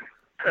guy.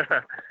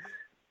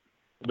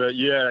 But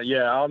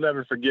yeah, I'll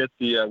never forget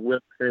the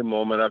whipped cream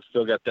moment. I've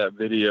still got that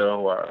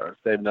video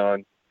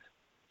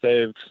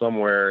saved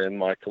somewhere in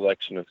my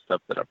collection of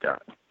stuff that I've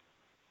got.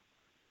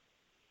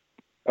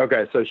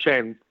 Okay, so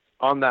Shane,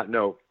 on that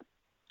note,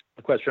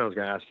 the question I was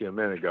going to ask you a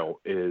minute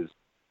ago is,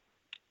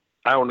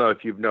 I don't know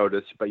if you've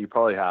noticed, but you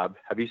probably have.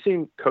 Have you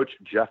seen Coach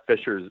Jeff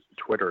Fisher's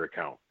Twitter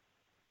account?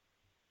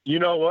 You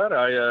know what?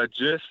 I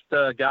just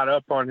got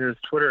up on his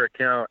Twitter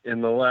account in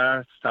the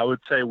last, I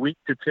would say, week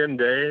to 10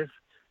 days.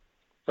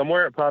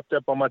 Somewhere it popped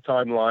up on my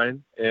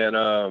timeline.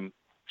 And,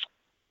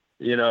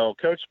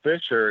 Coach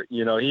Fisher,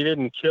 he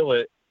didn't kill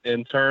it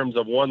in terms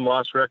of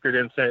one-loss record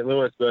in St.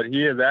 Louis, but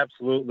he is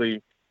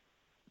absolutely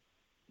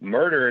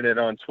murdering it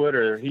on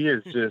Twitter. He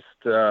is just,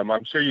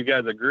 I'm sure you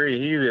guys agree,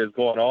 he is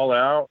going all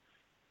out.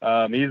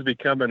 He's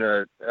becoming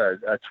a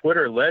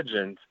Twitter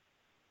legend.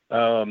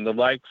 The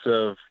likes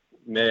of,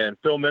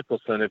 Phil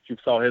Mickelson, if you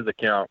saw his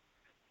account,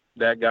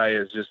 that guy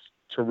is just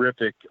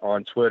terrific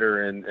on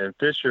Twitter. And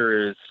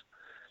Fisher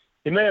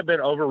he may have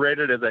been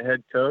overrated as a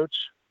head coach,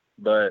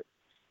 but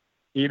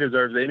he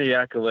deserves any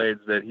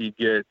accolades that he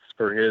gets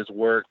for his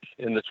work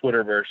in the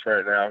Twitterverse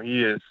right now.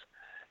 He is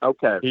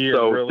okay.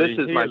 This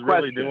is my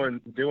question.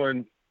 Really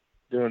doing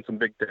some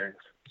big things.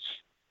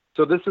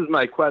 So this is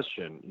my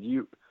question.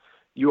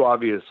 You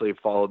obviously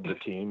followed the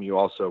team. You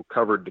also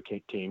covered the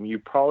team. You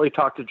probably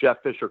talked to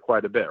Jeff Fisher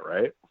quite a bit,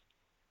 right?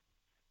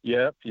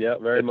 Yeah,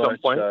 very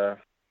much.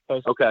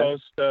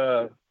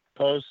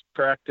 Post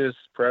practice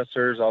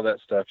pressers, all that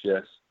stuff.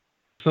 Yes.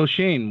 So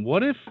Shane,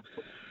 what if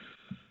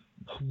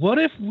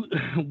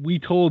we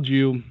told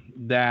you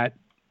that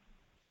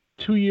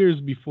 2 years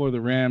before the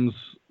Rams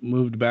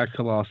moved back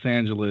to Los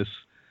Angeles,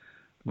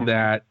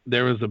 that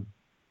there was a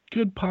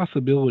good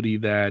possibility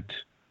that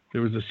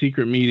there was a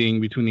secret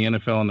meeting between the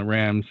NFL and the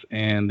Rams,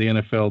 and the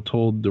NFL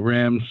told the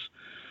Rams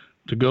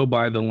to go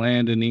buy the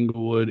land in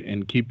Inglewood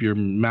and keep your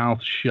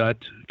mouth shut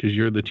because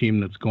you're the team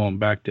that's going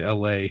back to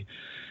LA.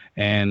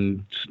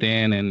 And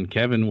Stan and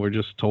Kevin were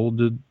just told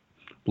to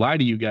lie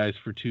to you guys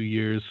for 2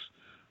 years,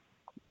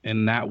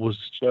 and that was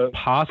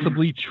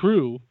possibly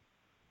true.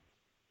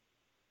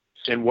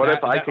 And what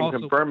if I can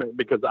confirm it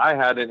because I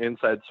had an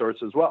inside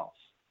source as well?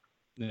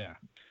 Yeah.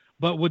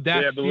 But would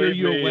that steer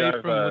you away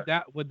from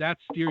would that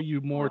steer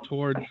you more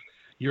towards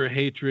your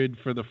hatred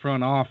for the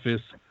front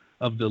office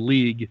of the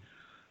league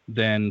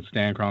than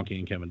Stan Kroenke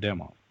and Kevin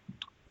Demoff?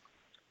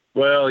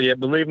 Well, yeah,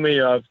 believe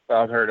me, I've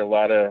heard a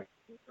lot of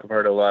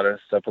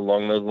stuff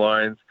along those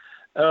lines.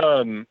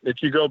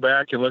 If you go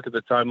back and look at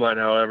the timeline,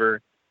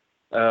 however,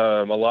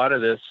 a lot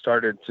of this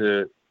started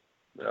to,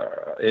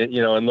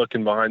 and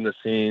looking behind the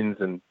scenes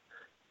and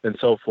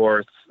so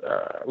forth,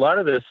 a lot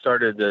of this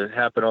started to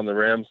happen on the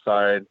Rams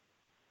side,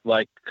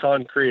 like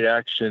concrete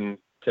action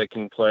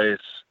taking place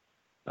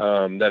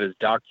that is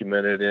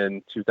documented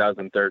in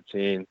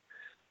 2013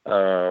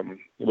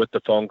 with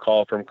the phone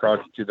call from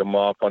Kroenke to the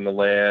mop on the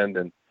land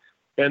and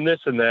this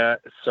and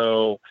that.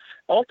 So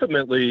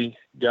ultimately,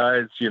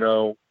 guys,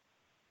 the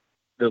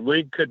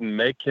league couldn't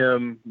make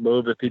him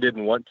move if he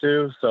didn't want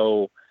to.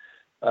 So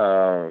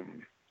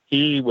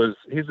he's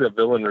a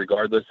villain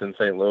regardless in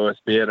St. Louis,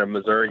 being a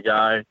Missouri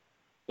guy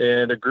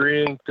and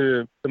agreeing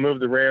to move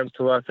the Rams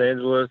to Los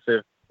Angeles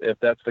if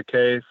that's the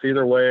case.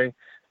 Either way,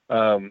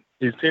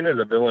 he's seen as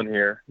a villain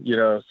here,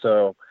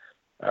 so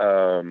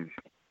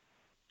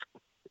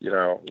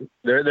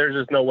there's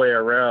just no way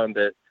around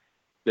that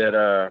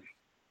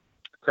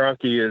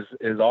Kroenke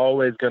is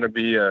always going to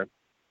be a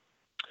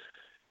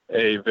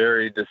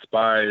very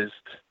despised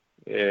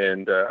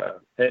and I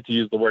hate to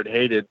use the word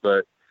hated,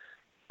 but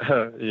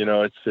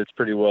it's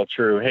pretty well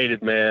true.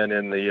 Hated man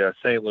in the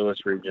St. Louis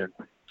region.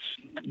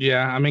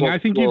 Yeah, I mean, I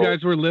think you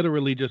guys were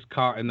literally just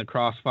caught in the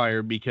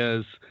crossfire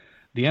because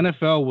the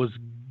NFL was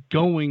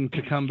going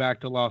to come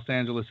back to Los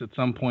Angeles at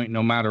some point,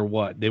 no matter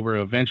what. They were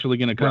eventually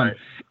going to come, right.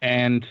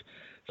 And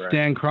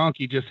Stan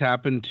Kroenke just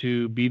happened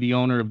to be the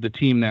owner of the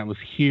team that was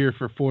here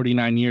for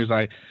 49 years.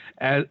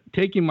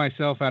 Taking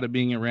myself out of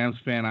being a Rams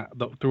fan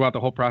throughout the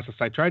whole process,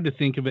 I tried to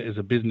think of it as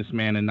a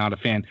businessman and not a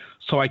fan,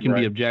 so I can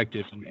be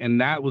objective.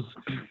 And that was,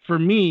 for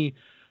me,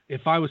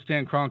 if I was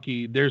Stan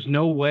Kroenke, there's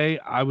no way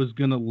I was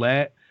going to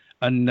let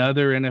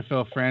another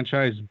NFL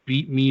franchise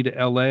beat me to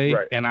LA.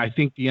 Right. And I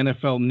think the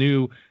NFL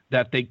knew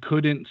that they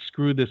couldn't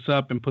screw this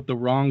up and put the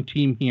wrong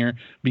team here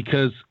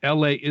because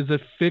LA is a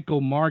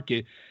fickle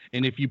market.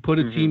 And if you put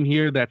a team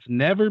here that's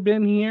never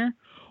been here,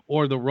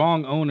 or the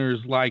wrong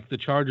owners like the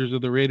Chargers or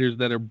the Raiders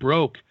that are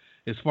broke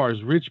as far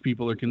as rich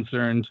people are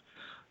concerned,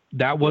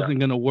 that wasn't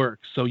going to work.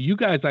 So you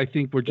guys, I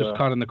think, were just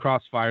caught in the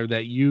crossfire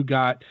that you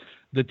got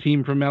the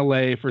team from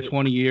LA for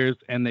 20 years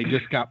and they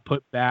just got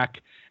put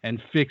back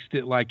and fixed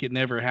it like it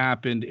never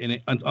happened. And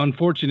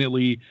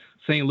unfortunately,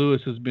 St.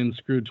 Louis has been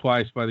screwed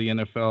twice by the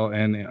NFL.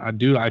 And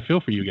I feel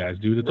for you guys,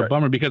 dude. It's a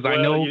bummer because I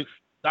know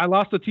I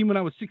lost a team when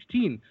I was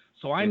 16.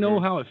 So I know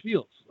how it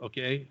feels.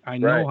 Okay. I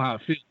know how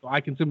it feels. So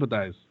I can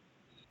sympathize.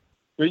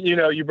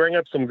 You bring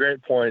up some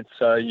great points.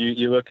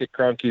 You look at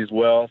Kroenke's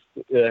wealth,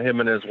 him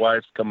and his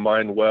wife's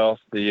combined wealth,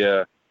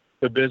 the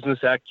business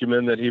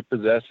acumen that he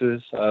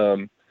possesses.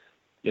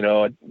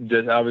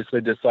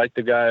 Obviously dislike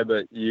the guy,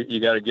 but you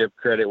got to give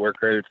credit where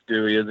credit's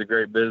due. He is a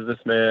great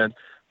businessman.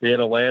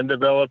 Being a land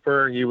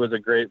developer, he was a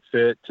great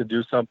fit to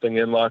do something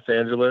in Los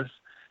Angeles.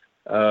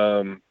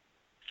 The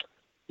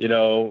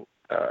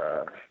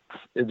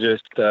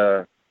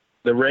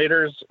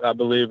Raiders, I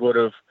believe, would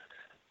have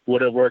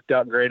worked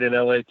out great in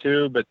LA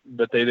too, but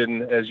they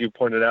didn't, as you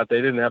pointed out,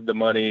 they didn't have the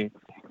money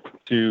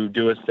to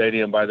do a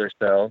stadium by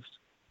themselves.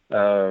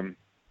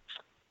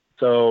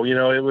 So,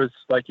 it was,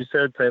 like you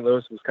said, St.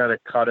 Louis was kind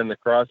of caught in the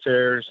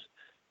crosshairs.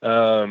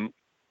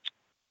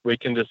 We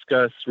can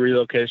discuss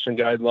relocation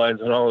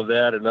guidelines and all of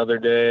that another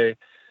day.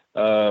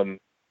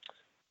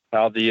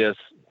 How the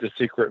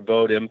secret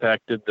vote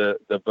impacted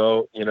the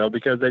vote,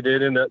 because they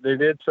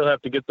did still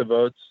have to get the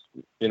votes,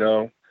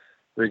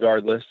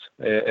 regardless,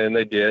 and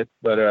they did.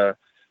 But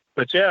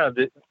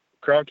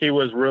Kroenke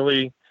was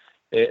really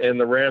in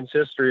the Rams'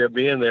 history of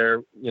being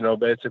there,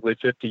 basically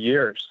 50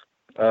 years.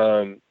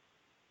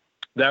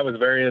 That was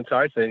very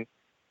enticing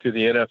to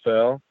the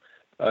NFL,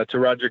 to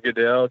Roger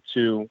Goodell,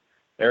 to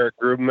Eric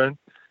Grubman,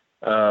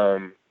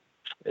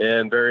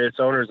 and various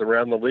owners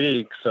around the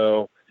league.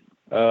 So,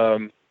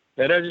 and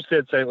as you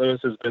said, St. Louis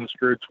has been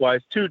screwed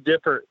twice. Two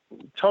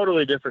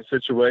totally different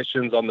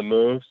situations on the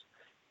moves,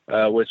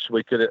 which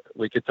we could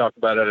talk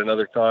about at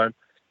another time.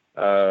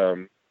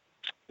 The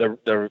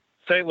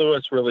St.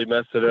 Louis really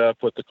messed it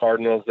up with the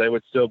Cardinals. They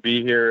would still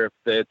be here if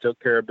they had took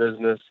care of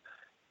business.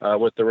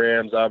 With the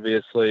Rams,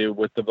 obviously,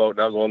 with the vote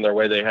not going their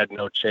way, they had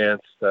no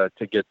chance to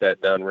get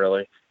that done,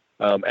 really.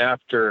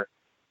 After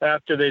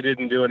they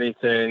didn't do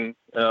anything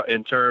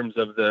in terms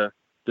of the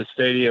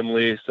stadium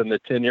lease and the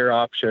 10-year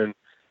option,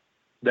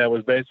 that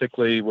was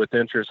basically with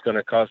interest going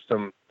to cost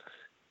them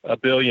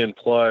 $1 billion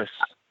plus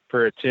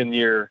for a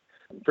 10-year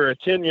for a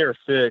 10-year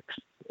fix,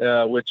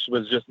 which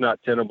was just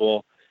not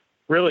tenable,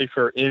 really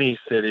for any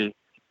city,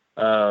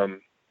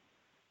 and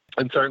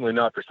certainly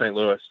not for St.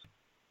 Louis.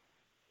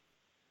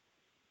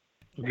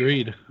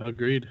 Agreed.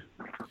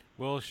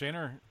 Well,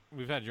 Shaner,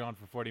 we've had you on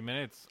for 40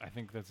 minutes. I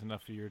think that's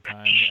enough of your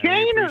time.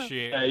 Hey,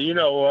 you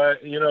know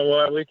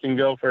what? We can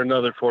go for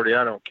another 40.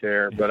 I don't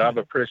care, but I've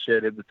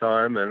appreciated the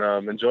time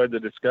and enjoyed the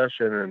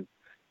discussion.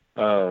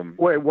 And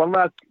wait, one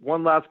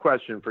last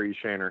question for you,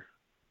 Shaner.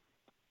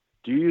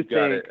 Do you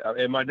think?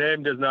 And my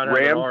name does not have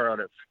an R on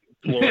it,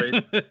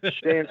 Floyd.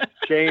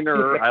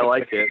 Shaner, I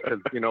like it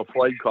because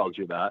Floyd calls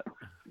you that.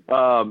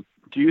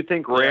 Do you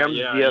think Rams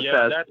DFS?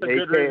 Yeah, that's a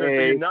good reason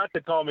for you not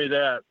to call me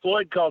that.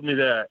 Floyd called me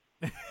that.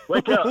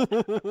 Wake up!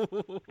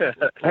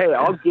 Hey,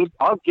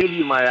 I'll give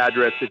you my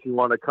address if you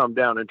want to come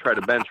down and try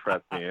to bench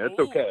press me. It's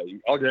okay.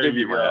 I'll give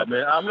you my address.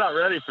 Man. I'm not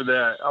ready for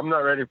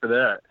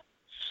that.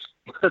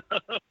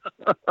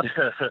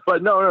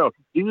 But no.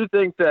 Do you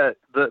think that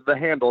the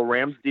handle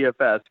Rams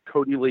DFS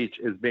Cody Leach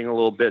is being a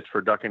little bitch for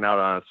ducking out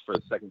on us for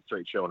the second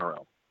straight show in a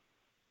row?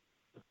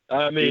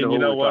 I mean, you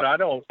know what? I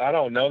don't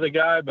know the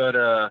guy,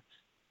 but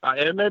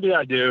and maybe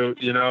I do.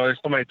 There's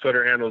so many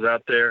Twitter handles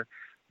out there.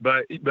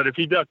 But if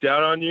he ducked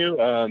out on you,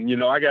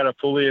 I got to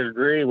fully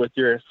agree with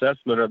your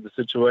assessment of the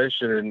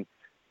situation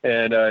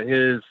and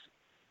his,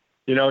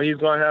 he's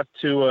going to have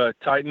to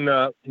tighten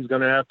up. He's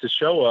going to have to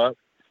show up,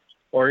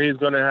 or he's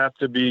going to have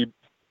to be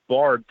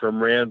barred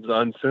from Rams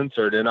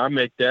Uncensored. And I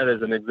make that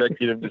as an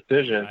executive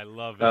decision. I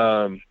love it.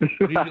 I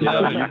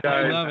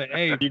love it.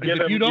 Hey, if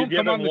you don't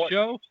come on the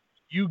show,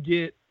 you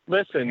get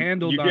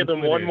handled. You give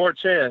him one more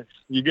chance.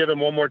 And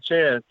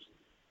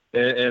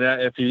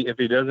if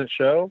he doesn't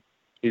show,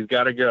 he's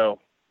got to go.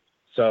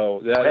 So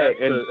by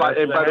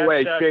the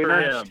way,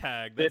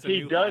 Shaner, if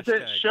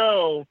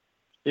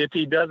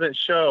he doesn't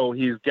show,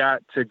 he's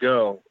got to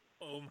go.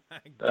 Oh my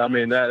God. I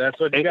mean that's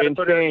what you got to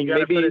put in. You got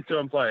to put it to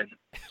him plain.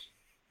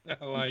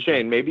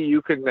 Shane, maybe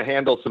you can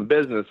handle some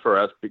business for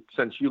us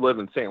since you live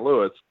in St.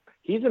 Louis.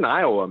 He's in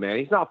Iowa, man.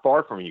 He's not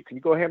far from you. Can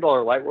you go handle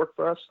our light work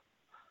for us?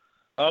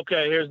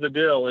 Okay, here's the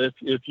deal.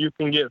 If you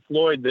can get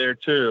Floyd there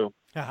too,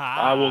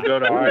 I will go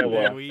to Iowa.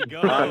 There we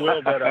go. I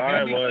will go to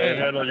Iowa and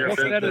handle your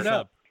business. Set it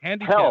up.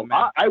 Hell,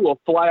 I will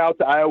fly out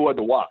to Iowa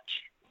to watch.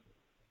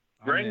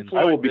 Bring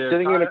I will be Floyd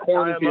sitting in a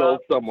cornfield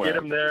somewhere.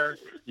 Get him there.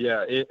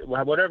 Yeah,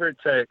 whatever it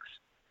takes.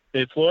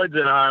 If Floyd's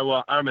in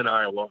Iowa, I'm in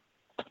Iowa.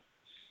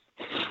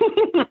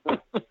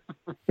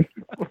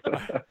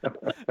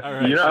 All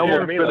right. I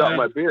almost spit out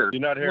my beer.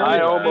 You're not hearing I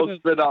me, almost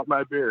spit out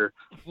my beer.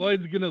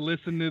 Floyd's gonna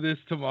listen to this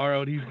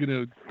tomorrow, and he's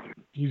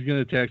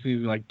gonna text me.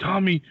 He's like,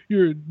 "Tommy,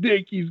 you're a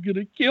dick. He's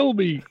gonna kill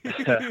me."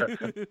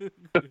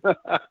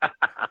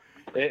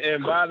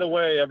 And by the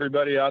way,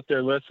 everybody out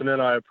there listening,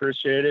 I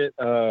appreciate it.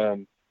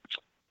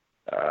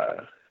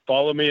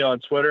 Follow me on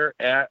Twitter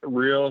at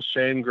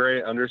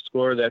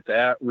 @RealShaneGray_. That's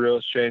at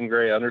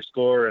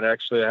 @RealShaneGray_. And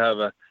actually, I have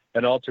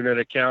an alternate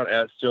account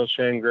at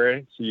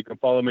 @StillShaneGray, so you can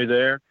follow me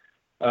there.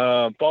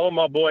 Follow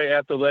my boy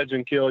at The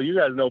Legend Kill. You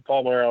guys know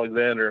Palmer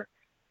Alexander.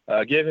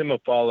 Give him a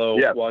follow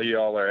while you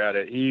all are at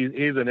it.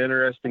 He's an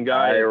interesting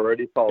guy. I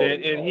already followed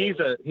him. And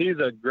he's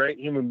a great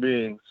human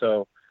being.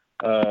 So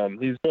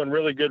he's doing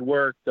really good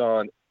work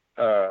on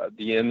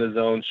the In the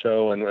Zone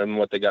show and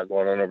what they got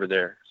going on over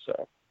there.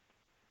 So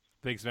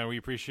thanks, man. We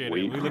appreciate it.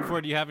 We look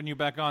forward to having you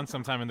back on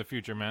sometime in the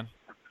future, man.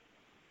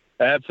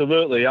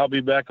 Absolutely. I'll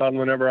be back on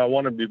whenever I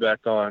want to be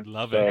back on.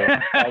 Love it.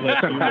 I'll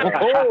let you know.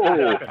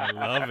 I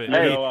love it.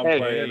 I'm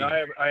playing.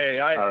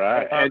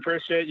 I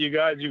appreciate you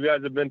guys. You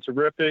guys have been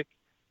terrific.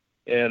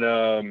 And,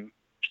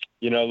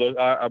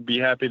 I'll be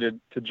happy to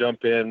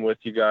jump in with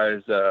you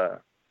guys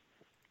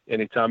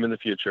anytime in the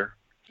future.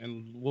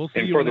 And we'll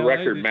see. And you for in the LA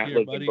record, this Matt year,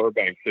 lives buddy. in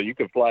Burbank, so you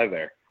can fly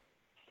there.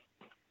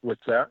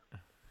 What's that?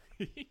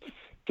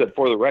 Said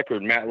for the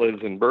record, Matt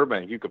lives in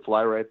Burbank. You could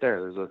fly right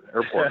there. There's an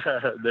airport.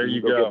 There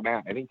you go. Get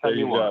Matt anytime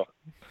you want.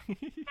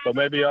 So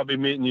maybe I'll be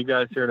meeting you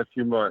guys here in a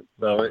few months.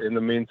 So in the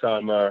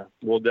meantime,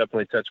 we'll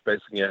definitely touch base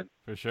again.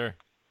 For sure.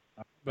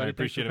 Buddy, I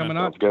appreciate it, coming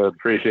man. on. Good.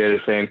 Appreciate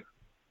it, Shane.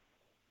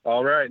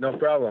 All right. No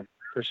problem.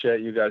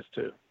 Appreciate you guys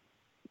too.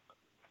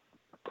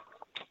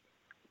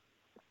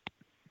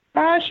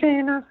 Bye,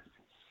 Shana.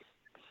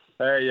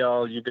 Hey,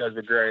 y'all. You guys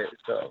are great.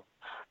 So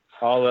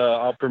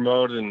I'll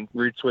promote and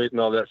retweet and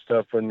all that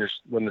stuff when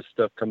the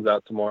stuff comes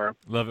out tomorrow.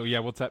 Love it. Yeah,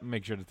 we'll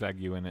make sure to tag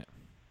you in it.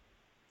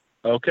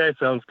 Okay,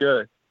 sounds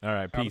good. All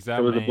right, peace out.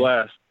 It was man. a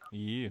blast.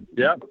 Yeah.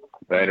 Yep.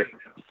 Later.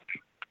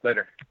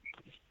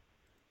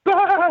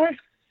 Bye.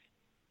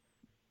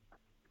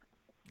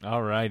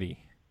 All righty.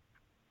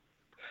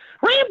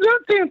 Rams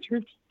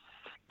Uncensored.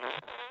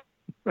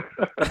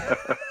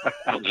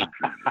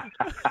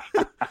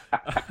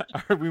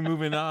 Are we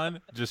moving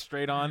on? Just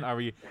straight on? Are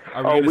we?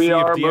 We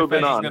are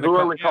moving on. Who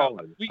are we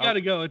calling? We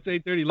gotta go. It's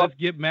 8:30. Let's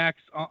get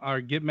Max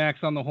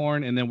on the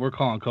horn, and then we're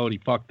calling Cody.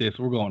 Fuck this.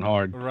 We're going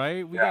hard.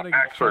 Right? We gotta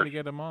try to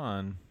get him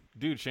on.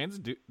 Dude, Shane's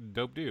a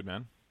dope dude,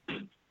 man.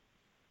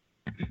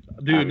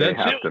 Dude, I may that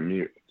have shit, to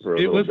mute for a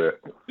little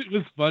bit. it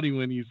was funny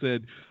when you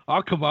said,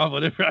 "I'll come on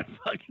whenever I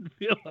fucking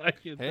feel like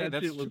it." Hey,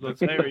 that shit was that's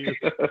hilarious.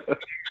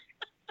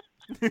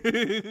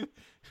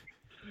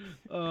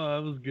 Oh,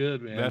 that was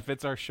good, man. That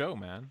fits our show,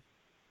 man.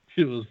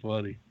 It was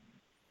funny.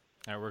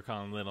 All right, we're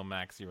calling little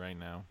Maxie right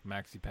now.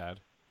 Maxie Pad.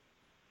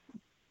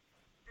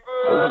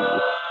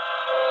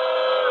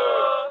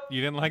 You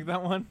didn't like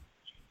that one?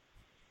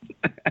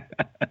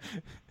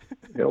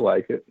 He'll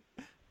like it.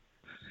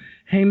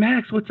 Hey,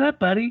 Max, what's up,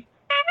 buddy?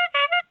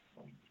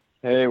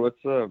 Hey,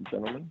 what's up,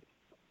 gentlemen?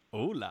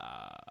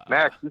 Hola.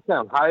 Max, you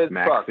sound high as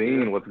fuck.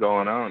 Maxine, what's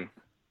going on?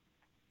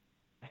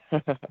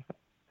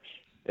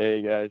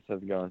 Hey, guys.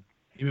 How's it going?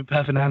 You been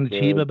puffing on the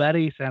Chiba,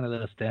 buddy? You sound a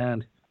little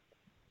stoned.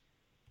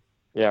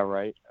 Yeah,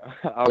 right.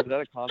 I was at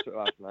a concert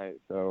last night,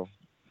 so...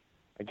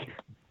 It's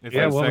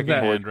Yeah, that what was second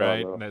that? hand,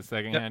 right? Yep. That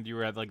second hand, you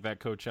were at like that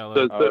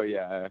Coachella. Oh,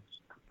 yeah.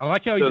 I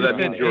like how So you that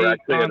said means you were a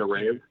actually at a concert.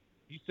 rave?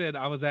 You said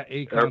I was at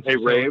a Or concert.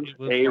 a rave?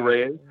 So A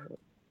rave?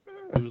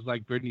 It was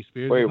like Britney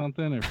Spears Wait. or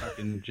something, or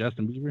fucking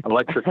Justin Bieber.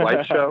 Electric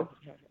Light Show?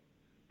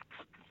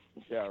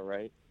 Yeah,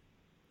 right.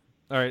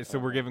 All right, so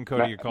we're giving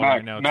Cody a call Max,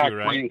 right now Max, too, were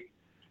right?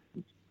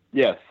 you-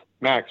 Yes.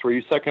 Max, were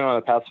you second on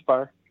a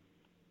pacifier?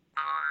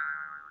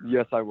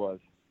 Yes, I was.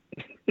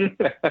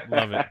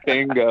 Love it.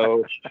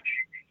 Bingo.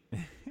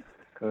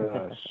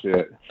 Oh,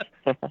 shit.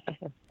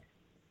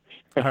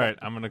 All right,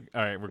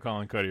 we're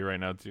calling Cody right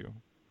now too.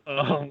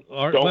 All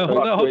right, Don't well,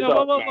 hold on, wake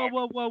up,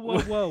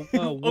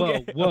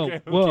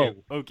 whoa.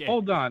 Okay.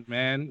 Hold on,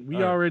 man.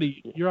 You're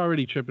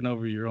already tripping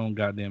over your own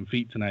goddamn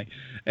feet tonight.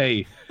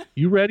 Hey,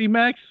 you ready,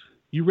 Max?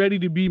 You ready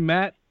to be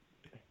Matt?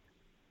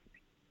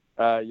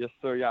 Yes,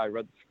 sir. Yeah, I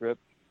read the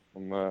script.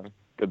 I'm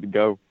good to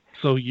go.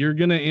 So you're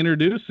gonna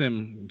introduce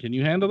him. Can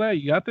you handle that?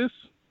 You got this?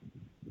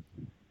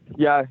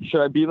 Yeah,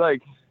 should I be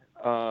like,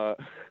 hey,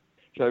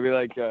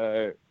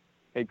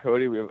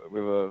 Cody, we have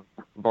a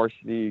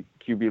varsity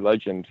QB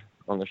legend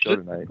on the show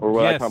tonight, or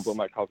will I Yes. kind of blow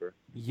my cover?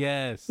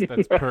 Yes,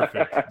 that's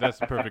perfect. That's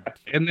perfect.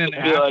 And then Be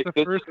ask like, the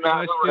this first is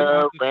Matt question.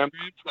 Moreau, on the Rams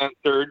script.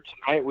 Uncensored.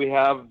 Tonight we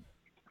have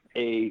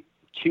a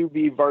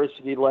QB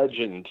varsity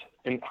legend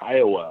in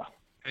Iowa.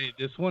 Hey,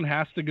 this one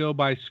has to go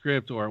by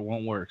script or it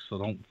won't work. So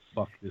don't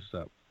fuck this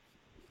up.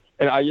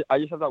 And I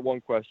just have that one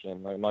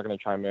question. I'm not going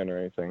to chime in or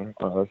anything.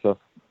 So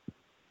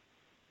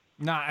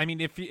Nah, I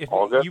mean, if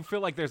All good? you feel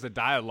like there's a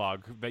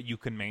dialogue that you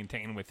can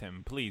maintain with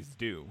him, please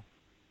do.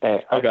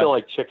 Hey, I Okay. feel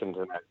like chicken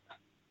tonight.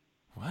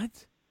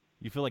 What?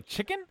 You feel like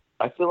chicken?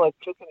 I feel like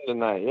chicken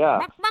tonight, yeah.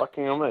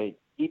 Fucking, I'm going to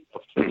eat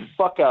the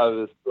fuck out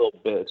of this little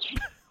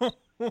bitch.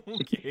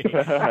 Okay.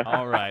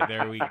 All right,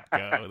 there we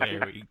go.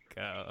 There we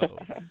go. All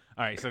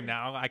right, so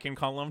now I can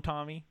call him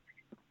Tommy.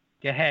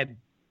 Go ahead.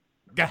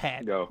 Go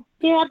ahead. Go.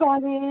 Yeah,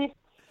 buddy.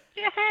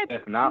 Go ahead.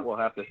 If not, we'll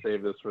have to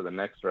save this for the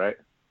next, right?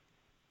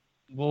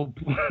 Well,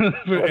 for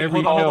Okay,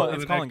 every hold on, show hold on. for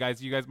It's the calling, next-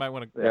 guys. You guys might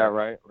want to. yeah,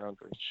 right. Round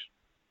 3.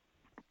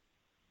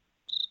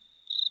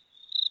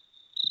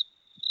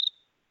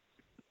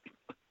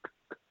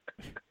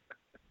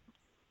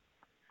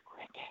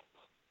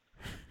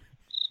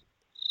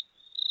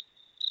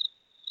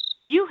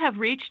 You have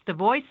reached the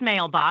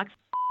voicemail box.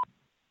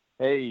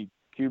 Hey,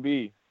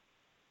 QB,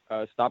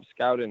 stop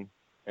scouting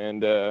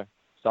and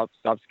stop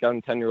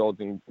scouting 10-year-olds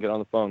and get on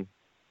the phone.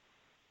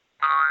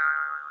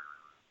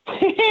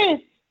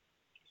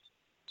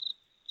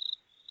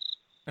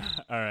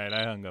 All right,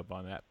 I hung up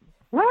on that.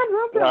 All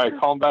right,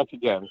 call him back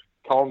again.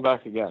 Call him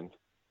back again.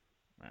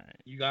 All right.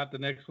 You got the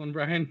next one,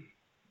 Brian?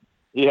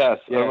 Yes,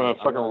 Yeah, I'm going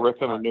to fucking rip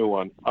him a new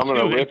one. I'm going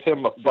Do to it. rip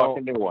him a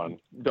fucking new one.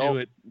 Do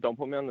it. Don't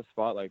put me on the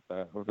spot like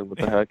that. What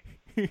the heck?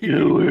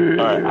 Do it.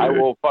 All right, I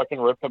will fucking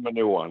rip him a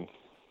new one.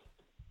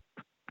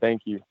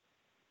 Thank you.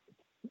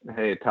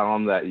 Hey, tell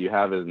him that you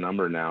have his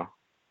number now.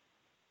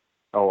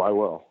 Oh, I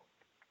will.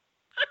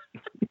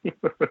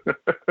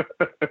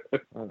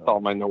 Tell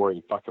him I know where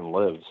he fucking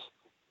lives.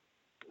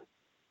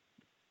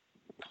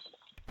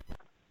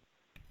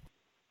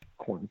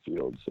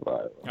 Cornfield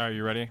survival. All right,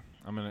 you ready?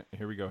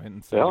 Here we go.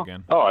 Hitting send Yeah?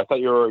 again. Oh, I thought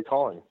you were already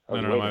calling. I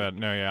was No, my waiting. bad.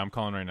 No, yeah, I'm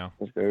calling right now.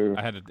 Let's go.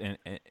 I had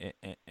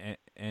to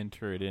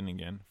enter it in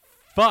again.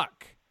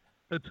 Fuck.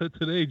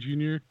 Today,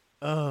 Junior.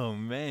 Oh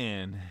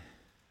man.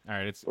 All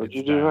right, What'd it's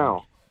you do dialing.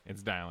 now?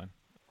 It's dialing.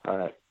 All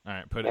right. All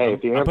right, put Hey, it.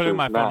 if the I'm putting answer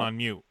my is phone Matt. on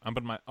mute. I'm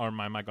putting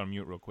my mic on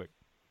mute real quick.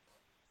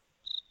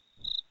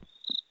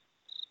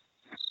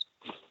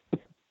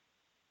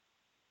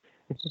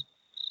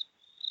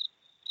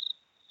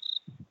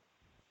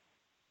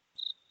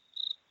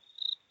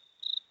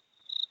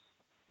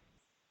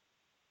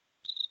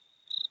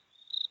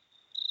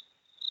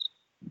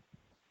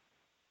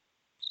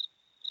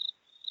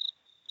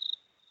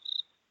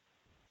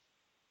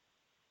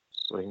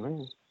 What do you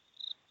mean?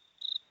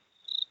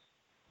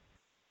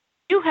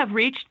 You have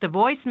reached the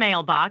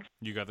voicemail box.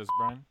 You got this,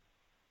 Brian?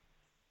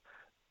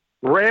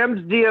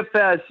 Rams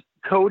DFS,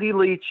 Cody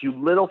Leach, you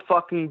little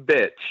fucking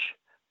bitch.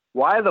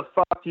 Why the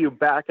fuck do you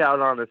back out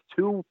on us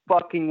 2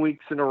 fucking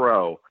weeks in a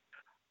row?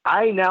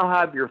 I now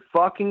have your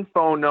fucking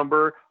phone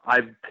number.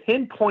 I've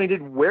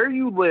pinpointed where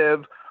you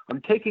live.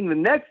 I'm taking the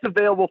next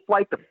available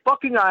flight to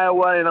fucking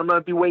Iowa, and I'm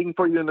going to be waiting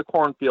for you in the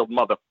cornfield,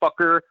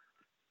 motherfucker.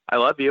 I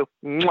love you.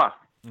 Mwah.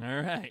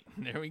 All right,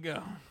 there we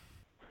go.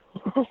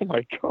 Oh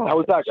my god. How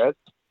was that, guys?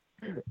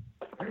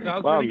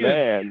 My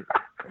man.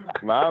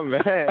 My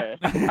man.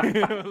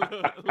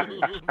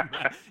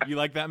 You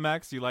like that,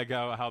 Max? You like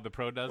how the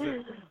pro does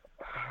it?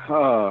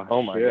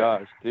 Oh my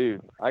gosh, dude.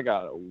 I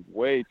got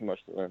way too much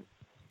to learn.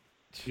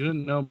 You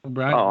didn't know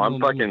Brian? I'm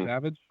fucking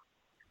savage.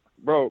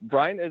 Bro,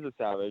 Brian is a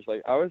savage.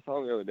 Like I was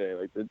telling the other day,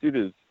 like the dude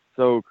is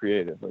so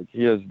creative. Like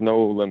he has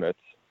no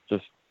limits.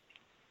 Just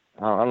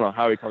I don't know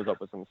how he comes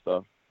up with some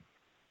stuff.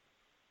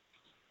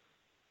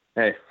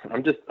 Hey,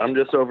 I'm just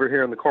over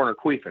here in the corner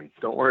queefing.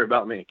 Don't worry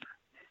about me.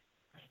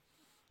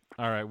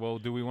 All right. Well,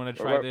 do we want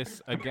to try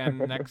this again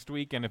next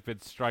week? And if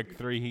it's strike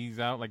 3, he's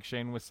out, like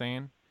Shane was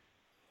saying.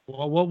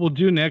 Well, what we'll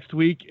do next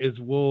week is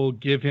we'll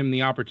give him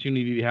the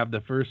opportunity to have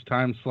the first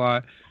time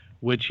slot,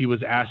 which he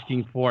was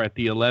asking for at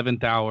the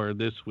 11th hour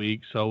this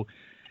week. So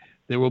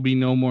there will be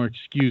no more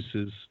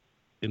excuses,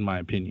 in my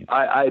opinion.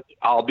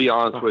 I'll be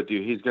honest with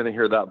you. He's going to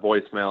hear that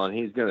voicemail, and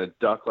he's going to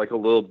duck like a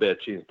little bitch.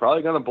 He's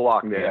probably going to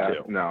block me,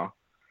 too.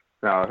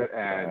 No,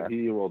 and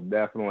he will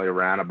definitely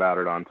rant about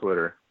it on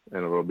Twitter,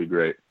 and it'll be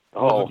great.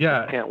 Oh,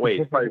 yeah. Can't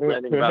wait. Probably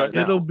ranting about it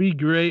now. It'll be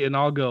great, and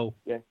I'll go.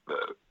 Yeah.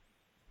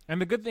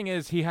 And the good thing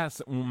is he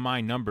has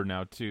my number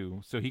now,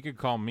 too, so he could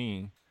call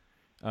me.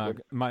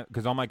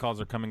 Because all my calls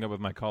are coming up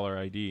with my caller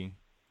ID.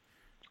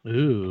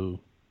 Ooh.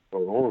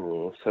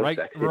 Oh, so right,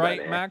 sexy,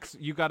 right, Max.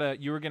 You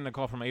were getting a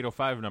call from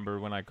 805 number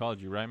when I called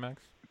you, right,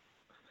 Max?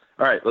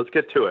 All right, let's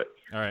get to it.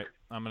 All right,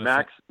 I'm gonna.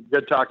 Max,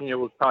 good talking to you.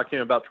 We'll talk to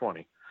you in about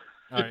 20.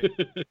 All right.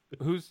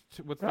 What's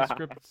the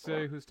script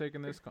say? Who's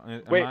taking this call?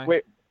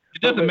 Wait.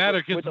 It doesn't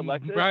matter because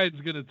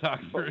Brian's gonna talk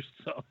first.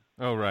 So.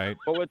 Oh right.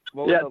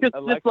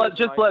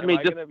 Just let me.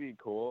 Gonna be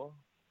cool.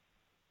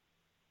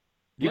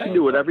 You can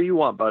do whatever you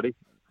want, buddy.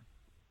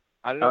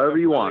 I don't know. However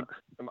you want.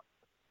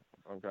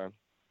 Okay.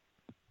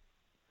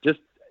 Just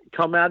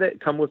come at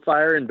it, come with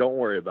fire, and don't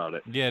worry about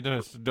it. Yeah,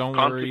 don't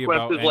worry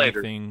about anything.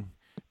 Later.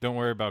 Don't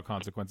worry about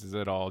consequences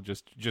at all.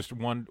 Just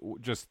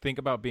think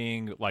about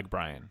being like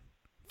Brian.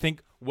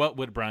 Think, what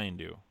would Brian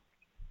do?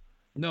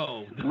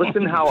 No.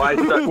 Listen how I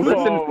start.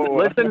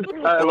 Listen.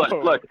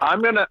 Look.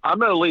 I'm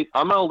gonna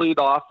lead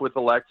off with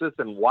Alexis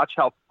and watch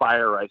how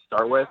fire I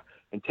start with,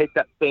 and take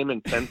that same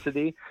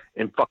intensity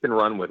and fucking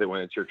run with it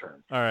when it's your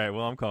turn. All right.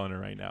 Well, I'm calling her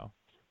right now.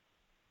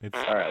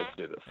 All right. Let's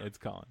do this. It's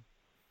calling.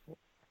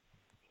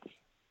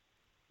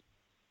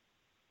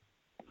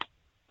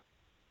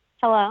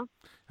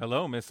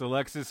 Hello, Miss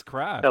Alexis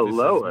Kraft. Hello,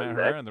 this is Matt Alexis.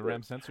 Herrera and the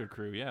Uncensored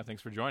crew. Yeah,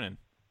 thanks for joining.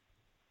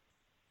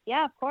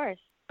 Yeah, of course.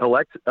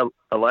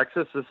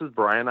 Alexis, this is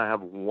Brian. I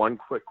have one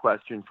quick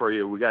question for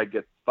you. We gotta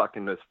get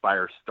fucking this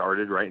fire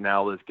started right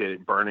now. Let's get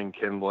it burning,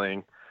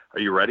 kindling. Are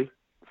you ready?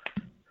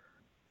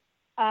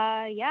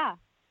 Yeah.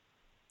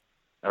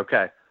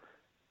 Okay.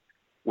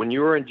 When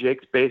you were in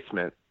Jake's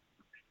basement,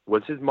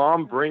 was his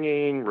mom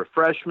bringing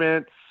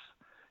refreshments?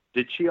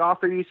 Did she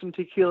offer you some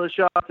tequila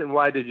shots, and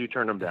why did you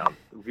turn them down?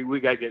 We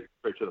got to get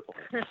straight to the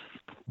point.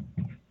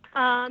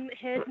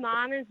 His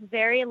mom is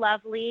very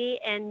lovely,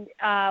 and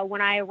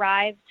when I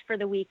arrived for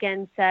the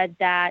weekend, said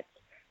that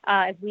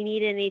if we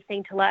needed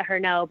anything to let her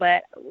know,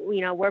 but,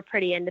 we're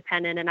pretty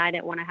independent, and I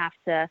didn't want to have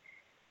to,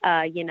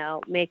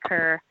 make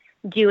her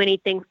do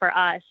anything for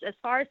us. As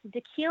far as the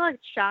tequila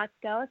shots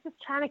go, I was just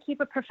trying to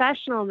keep it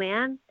professional,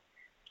 man.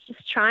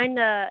 Just trying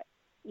to,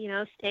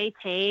 stay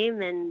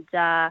tame and,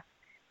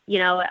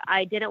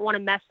 I didn't want to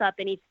mess up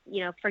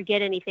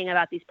forget anything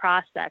about these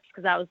prospects,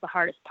 because that was the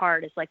hardest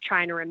part, is like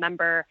trying to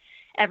remember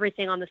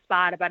everything on the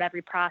spot about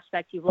every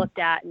prospect you've looked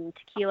at, and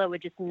tequila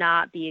would just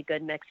not be a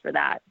good mix for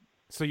that.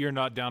 So you're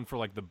not down for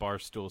like the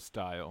Barstool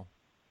style?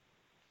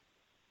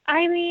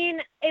 I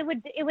mean, it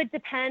would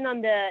depend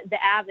on the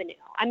avenue.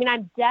 I mean,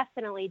 I'm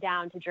definitely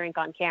down to drink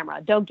on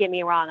camera. Don't get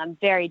me wrong. I'm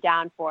very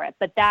down for it.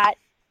 But that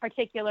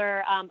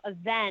particular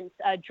event,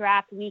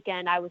 draft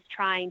weekend, I was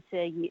trying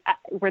to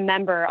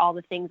remember all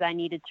the things I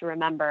needed to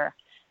remember.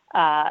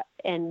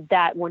 And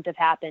that wouldn't have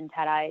happened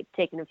had I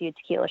taken a few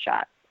tequila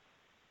shots.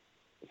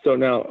 So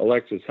now,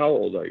 Alexis, how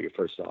old are you,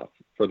 first off,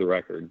 for the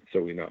record,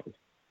 so we know?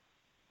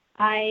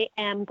 I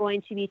am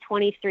going to be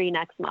 23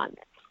 next month.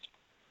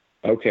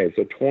 Okay,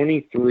 so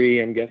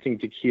 23, I'm guessing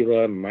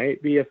tequila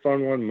might be a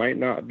fun one, might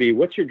not be.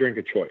 What's your drink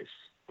of choice?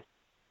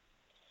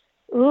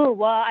 Ooh,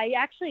 well, I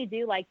actually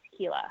do like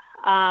tequila.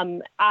 I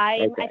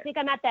think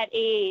I'm at that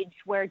age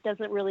where it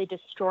doesn't really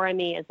destroy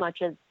me as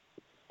much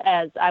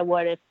as I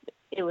would if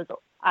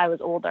I was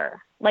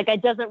older. Like,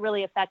 it doesn't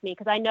really affect me,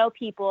 because I know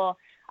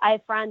I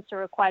have friends who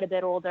are quite a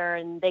bit older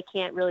and they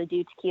can't really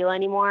do tequila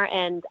anymore.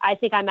 And I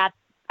think I'm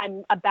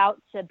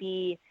about to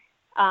be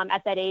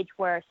at that age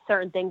where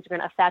certain things are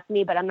going to affect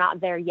me, but I'm not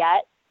there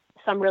yet.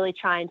 So I'm really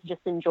trying to just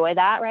enjoy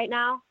that right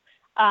now.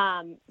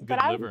 But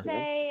I would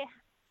say,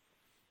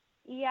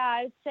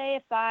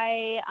 if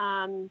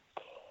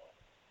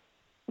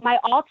my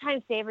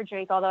all-time favorite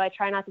drink, although I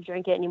try not to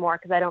drink it anymore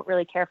because I don't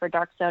really care for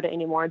dark soda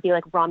anymore, would be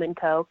like rum and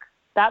Coke.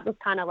 That was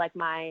kind of like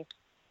my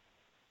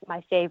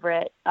my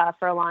favorite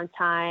for a long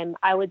time.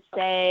 I would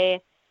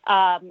say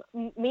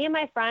me and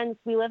my friends,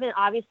 we live in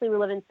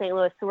St.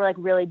 Louis, so we're like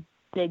really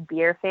big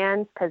beer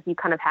fans because you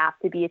kind of have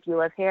to be if you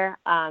live here.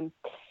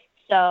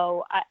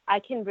 So I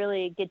can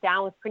really get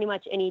down with pretty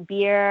much any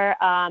beer.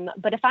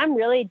 But if I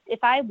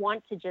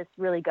want to just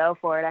really go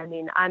for it, I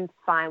mean, I'm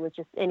fine with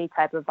just any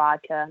type of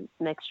vodka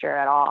mixture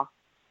at all.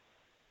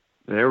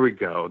 There we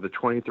go. The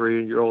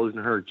 23-year-old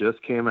in her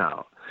just came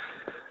out.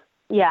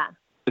 Yeah.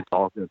 It's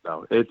all good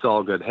though. It's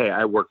all good. Hey,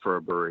 I work for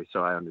a brewery,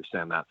 so I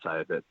understand that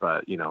side of it.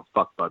 But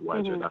fuck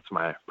Budweiser. Mm-hmm. That's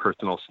my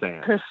personal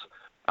stance.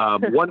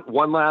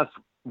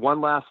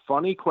 One last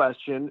funny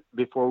question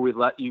before we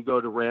let you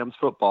go to Rams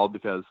football,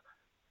 because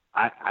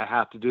I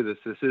have to do this.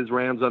 This is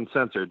Rams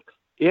Uncensored.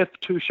 If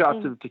 2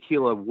 shots of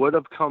tequila would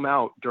have come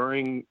out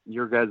during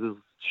your guys'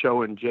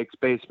 show in Jake's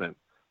basement,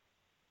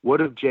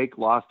 would have Jake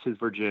lost his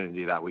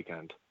virginity that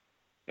weekend?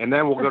 And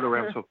then we'll go to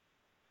Rams football.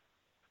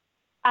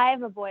 I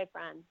have a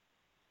boyfriend.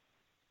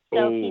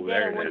 So if he did,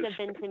 it wouldn't have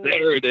been to me.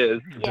 There it is.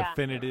 Yeah.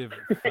 Definitive,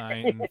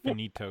 fine,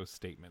 finito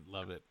statement.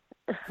 Love it.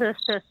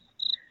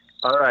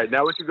 All right,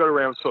 now we can go to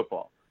Rams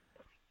football.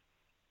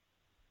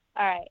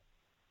 All right.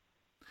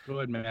 Go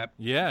ahead, Matt.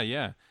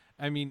 Yeah.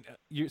 I mean,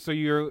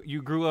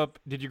 you grew up.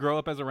 Did you grow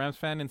up as a Rams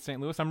fan in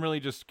St. Louis? I'm really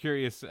just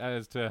curious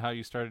as to how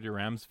you started your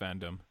Rams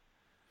fandom.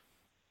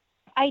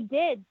 I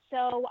did.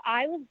 So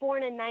I was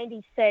born in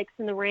 96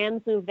 and the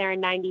Rams moved there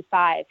in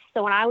 95.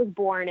 So when I was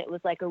born, it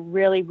was like a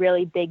really,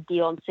 really big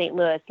deal in St.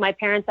 Louis. My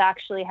parents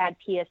actually had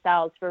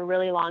PSLs for a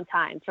really long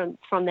time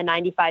from the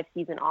 95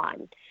 season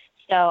on.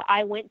 So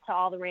I went to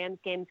all the Rams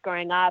games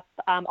growing up.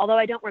 Although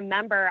I don't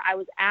remember, I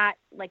was at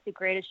like the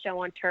Greatest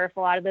Show on Turf, a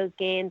lot of those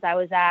games. I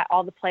was at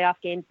all the playoff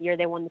games the year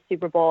they won the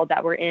Super Bowl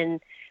that were in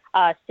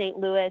St.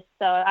 Louis.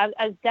 So I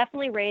was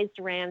definitely raised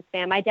a Rams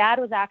fan. My dad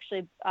was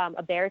actually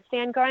a Bears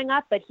fan growing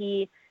up, but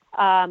he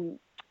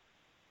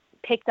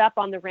picked up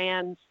on the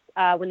Rams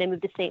when they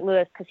moved to St.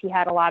 Louis because he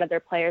had a lot of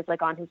their players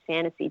like on his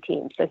fantasy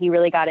team. So he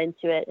really got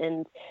into it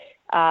and,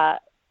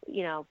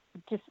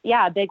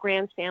 a big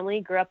Rams family,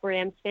 grew up a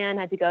Rams fan,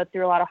 had to go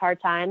through a lot of hard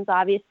times,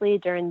 obviously,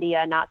 during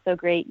the not so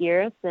great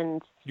years.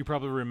 And you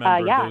probably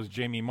remember those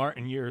Jamie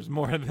Martin years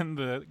more than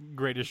the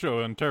Greatest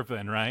Show on Turf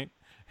then, right?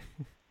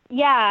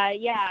 Yeah,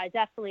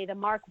 definitely. The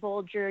Mark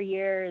Bulger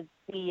years,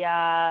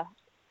 the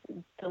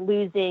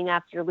losing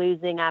after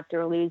losing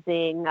after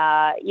losing.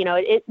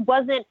 It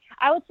wasn't,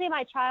 I would say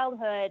my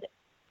childhood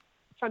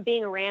from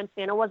being a Rams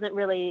fan, it wasn't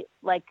really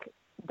like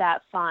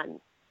that fun.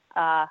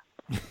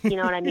 You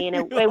know what I mean?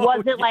 It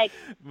wasn't like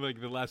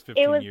the last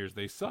 15 years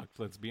they sucked,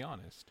 let's be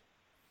honest.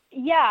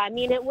 Yeah, I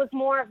mean, it was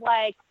more of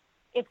like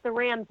if the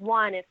Rams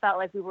won, it felt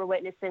like we were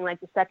witnessing like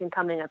the second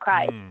coming of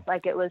Christ.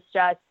 Like it was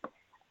just,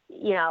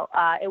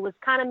 it was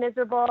kind of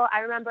miserable. I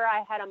remember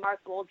I had a Mark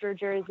Bulger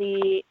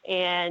jersey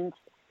and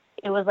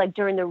it was like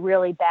during the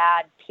really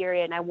bad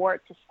period and I wore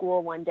it to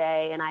school one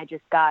day and I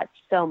just got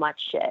so much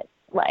shit.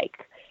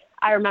 Like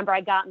I remember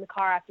I got in the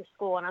car after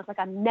school and I was like,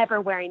 I'm never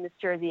wearing this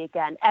jersey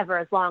again, ever,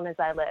 as long as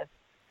I live.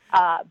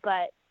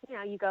 But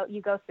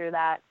you go through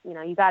that,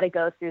 you got to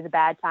go through the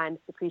bad times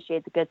to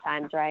appreciate the good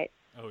times. Right.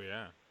 Oh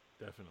yeah,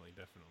 definitely.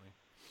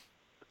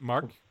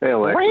 Mark. Hey,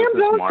 Alexis,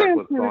 this is Mark.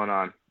 What's going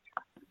on?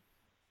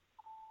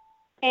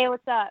 Hey,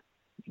 what's up?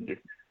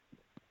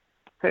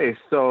 Hey,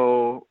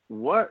 so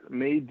what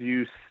made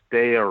you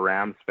stay a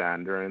Rams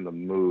fan during the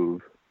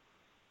move?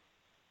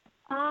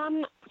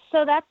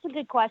 So that's a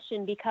good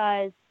question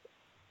because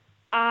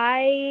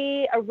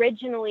when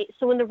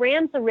the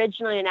Rams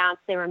originally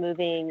announced they were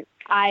moving,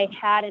 I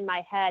had in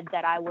my head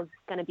that I was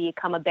going to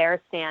become a Bears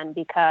fan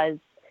because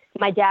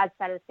my dad's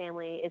side of the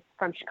family is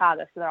from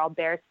Chicago, so they're all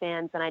Bears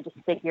fans, and I just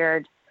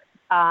figured,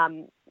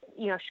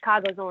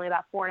 Chicago's only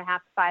about 4.5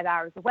 to 5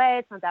 hours away.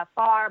 It's not that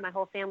far. My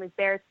whole family's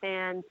Bears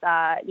fans.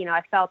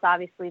 I felt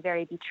obviously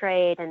very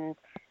betrayed and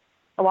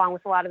along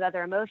with a lot of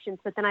other emotions.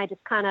 But then I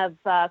just kind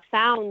of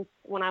found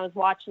when I was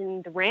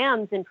watching the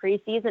Rams in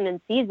preseason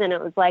and season,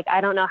 it was like,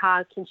 I don't know how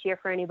I can cheer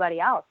for anybody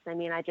else. I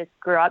mean, I just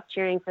grew up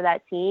cheering for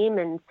that team.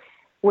 And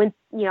when,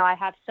 I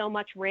have so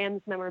much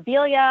Rams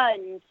memorabilia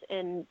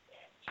and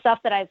stuff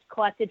that I've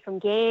collected from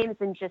games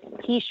and just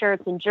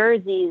T-shirts and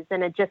jerseys.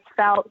 And it just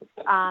felt,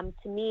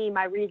 to me,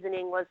 my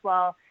reasoning was,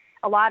 well,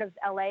 a lot of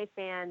LA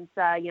fans,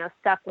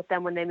 stuck with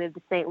them when they moved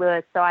to St.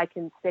 Louis, so I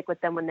can stick with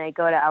them when they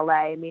go to LA.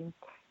 I mean,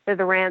 they're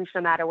the Rams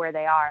no matter where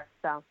they are.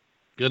 So.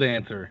 Good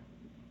answer.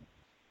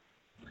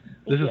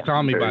 This is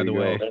Tommy, by the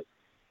way.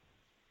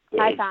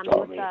 Hi, Tommy.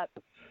 What's up?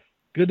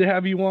 Good to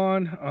have you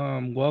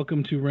on.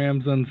 Welcome to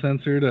Rams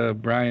Uncensored.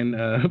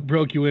 Brian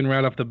broke you in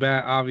right off the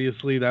bat.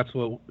 Obviously, that's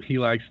what he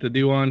likes to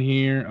do on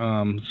here.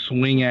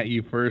 Swing at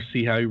you first,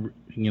 see how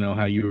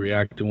you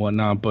react and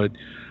whatnot. But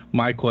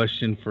my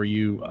question for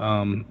you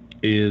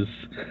is,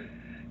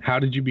 how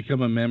did you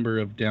become a member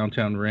of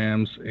Downtown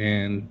Rams,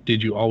 and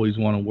did you always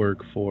want to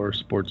work for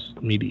sports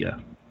media?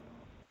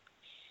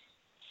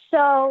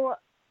 So,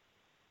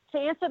 to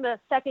answer the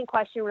second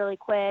question really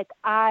quick,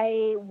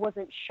 I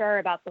wasn't sure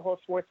about the whole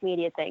sports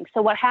media thing.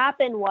 So what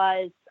happened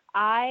was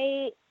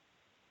I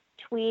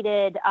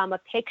tweeted a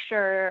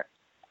picture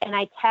and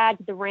I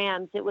tagged the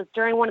Rams. It was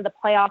during one of the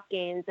playoff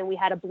games, and we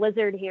had a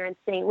blizzard here in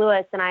St.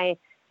 Louis, and I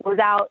was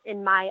out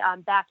in my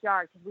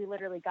backyard because we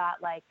literally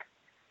got like,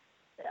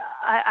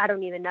 I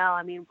don't even know.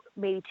 I mean,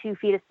 maybe 2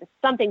 feet of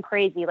something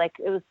crazy. Like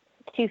it was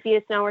 2 feet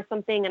of snow or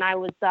something. And I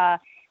was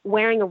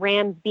wearing a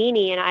Rams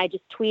beanie, and I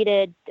just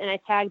tweeted and I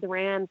tagged the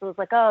Rams. I was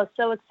like, oh,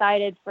 so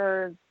excited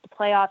for the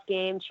playoff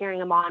game, cheering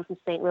them on from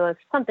St. Louis,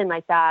 something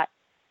like that.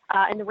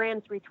 And the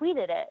Rams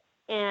retweeted it.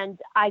 And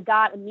I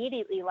got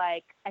immediately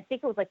I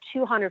think it was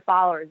 200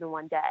 followers in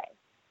one day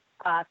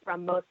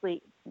from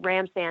mostly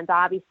Rams fans,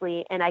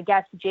 obviously. And I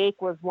guess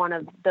Jake was one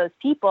of those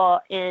people.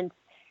 And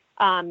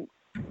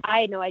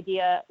I had no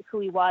idea who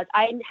he was.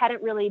 I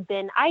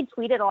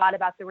tweeted a lot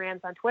about the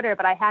Rams on Twitter,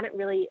 but I hadn't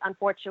really,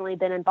 unfortunately,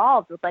 been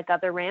involved with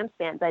other Rams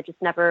fans. I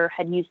just never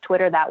had used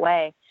Twitter that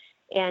way.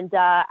 And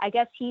I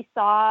guess he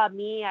saw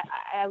me.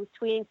 I was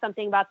tweeting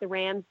something about the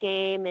Rams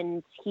game,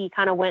 and he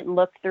kind of went and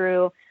looked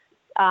through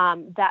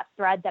that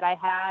thread that I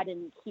had,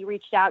 and he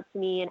reached out to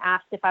me and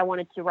asked if I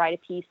wanted to write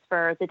a piece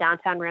for the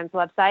Downtown Rams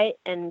website.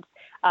 And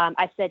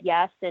I said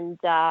yes. And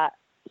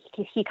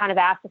he kind of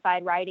asked if I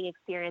had writing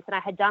experience, and I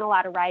had done a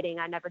lot of writing.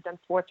 I'd never done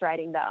sports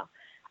writing though.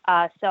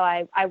 So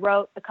I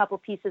wrote a couple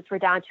pieces for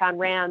Downtown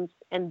Rams,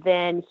 and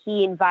then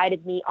he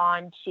invited me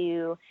on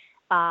to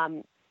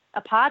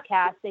a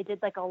podcast. They did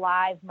a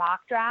live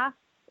mock draft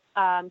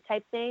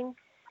type thing.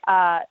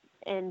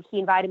 And he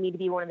invited me to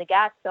be one of the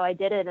guests. So I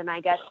did it, and I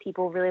guess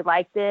people really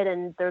liked it,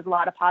 and there's a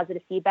lot of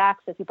positive feedback.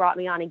 So he brought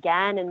me on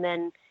again, and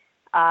then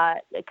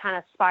it kind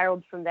of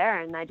spiraled from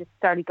there, and I just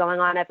started going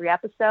on every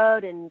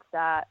episode, and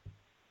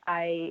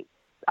I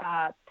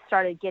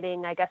started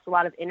getting, I guess, a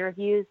lot of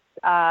interviews.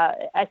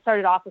 I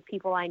started off with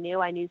people I knew.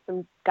 I knew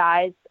some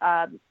guys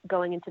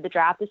going into the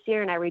draft this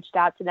year, and I reached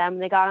out to them,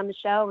 and they got on the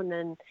show. And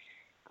then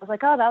I was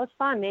like, oh, that was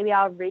fun. Maybe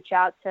I'll reach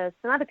out to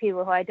some other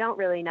people who I don't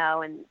really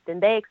know. And then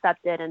they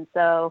accepted. And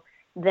so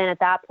then at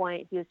that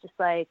point, he was just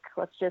like,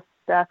 let's just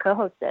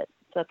co-host it.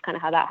 So that's kind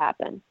of how that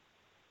happened.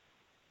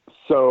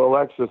 So,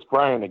 Alexis,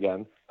 Brian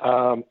again.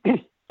 To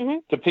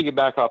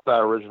piggyback off that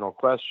original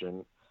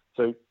question,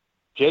 so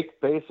Jake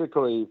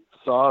basically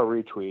saw a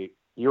retweet.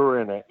 You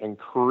were in it and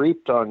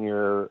creeped on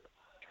your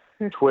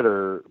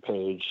Twitter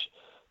page.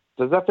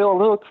 Does that feel a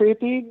little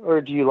creepy,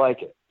 or do you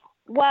like it?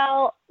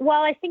 Well,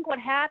 I think what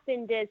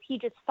happened is he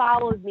just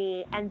followed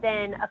me, and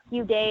then a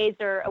few days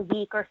or a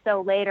week or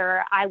so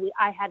later, I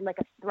had a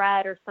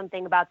thread or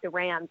something about the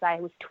Rams.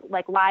 I was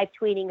live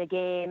tweeting a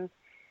game,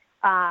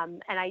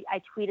 and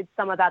I tweeted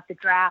some about the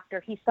draft, or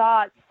he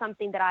saw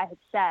something that I had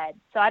said.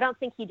 So I don't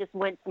think he just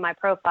went to my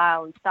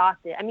profile and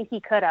stalked it. I mean, he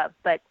could have,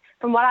 but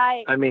from what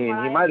he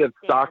might have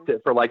stalked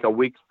it for a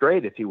week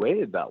straight if he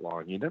waited that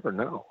long. You never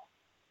know.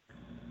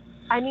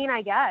 I mean,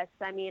 I guess.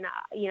 I mean,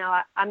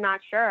 I'm not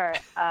sure,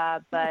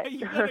 but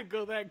You gotta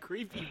go that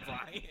creepy,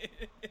 Brian.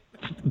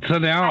 So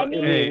now,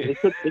 it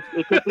could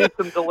be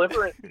some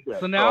deliverance.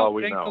 So now,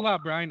 thanks a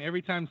lot, Brian.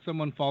 Every time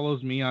someone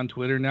follows me on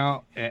Twitter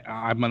now,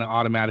 I'm gonna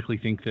automatically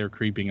think they're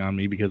creeping on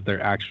me because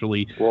they're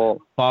actually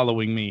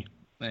following me.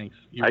 Thanks.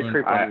 I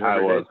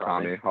was,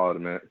 Tommy. I'll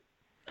admit.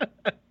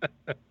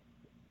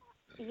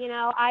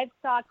 I've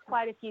stalked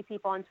quite a few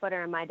people on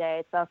Twitter in my day.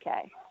 It's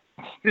okay.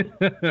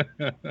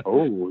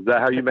 Oh, is that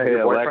how you met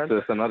your boyfriend?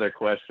 Alexis, another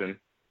question.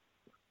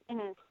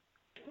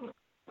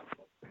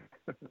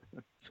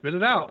 Spit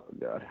it out. Oh,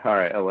 God. All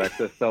right,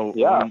 Alexis. So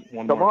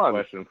one more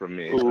question from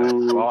me.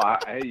 Ooh. Well,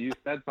 you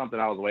said something.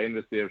 I was waiting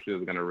to see if she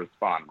was going to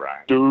respond,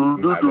 Brian.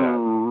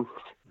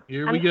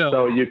 Here we go.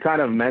 So you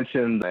kind of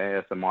mentioned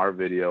the ASMR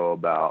video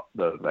about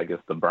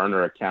the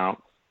burner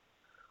accounts.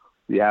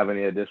 Do you have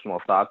any additional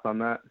thoughts on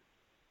that?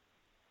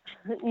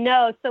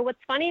 No. So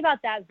what's funny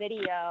about that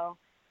video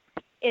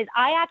is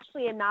I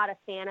actually am not a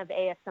fan of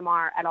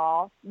ASMR at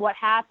all. What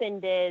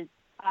happened is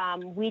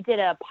we did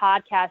a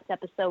podcast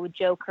episode with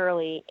Joe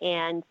Curley,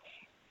 and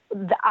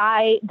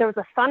there was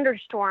a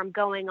thunderstorm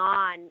going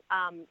on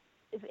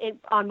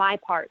on my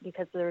part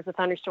because there was a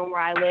thunderstorm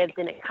where I lived,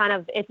 and it kind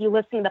of, if you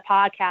listen to the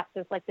podcast,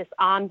 there's this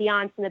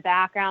ambiance in the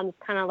background. It's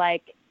kind of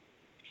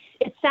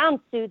it sounds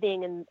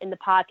soothing in the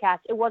podcast.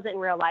 It wasn't in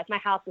real life. My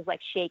house was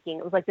shaking.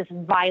 It was this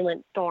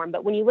violent storm.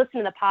 But when you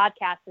listen to the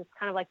podcast, it's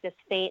kind of this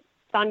faint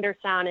thunder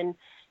sound. And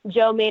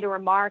Joe made a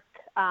remark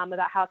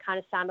about how it kind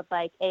of sounded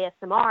like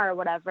ASMR or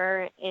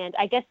whatever. And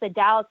I guess the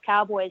Dallas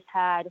Cowboys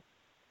had,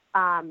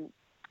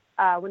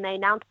 when they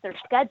announced their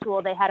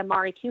schedule, they had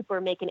Amari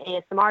Cooper make an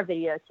ASMR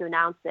video to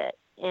announce it.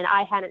 And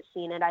I hadn't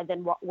seen it. I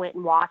then went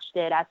and watched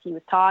it as he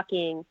was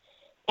talking.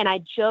 And I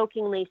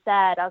jokingly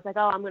said, I was like,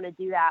 oh, I'm going to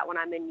do that when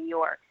I'm in New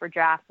York for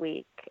draft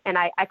week. And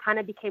I kind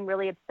of became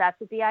really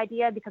obsessed with the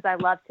idea because I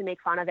love to make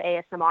fun of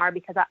ASMR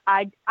because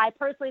I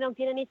personally don't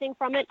get anything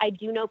from it. I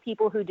do know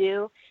people who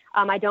do.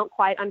 I don't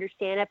quite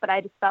understand it, but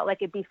I just felt like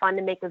it'd be fun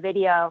to make a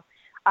video.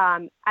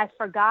 I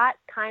forgot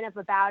kind of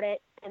about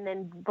it. And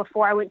then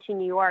before I went to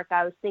New York,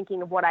 I was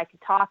thinking of what I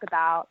could talk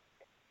about.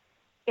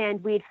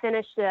 and we'd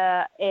finished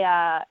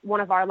one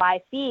of our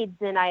live feeds,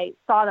 and I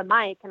saw the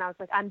mic, and I was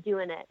like, I'm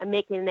doing it. I'm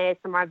making an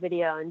ASMR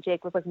video. And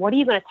Jake was like, what are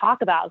you going to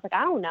talk about? I was like,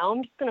 I don't know.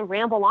 I'm just going to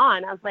ramble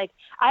on. I was like,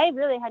 I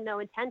really had no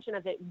intention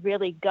of it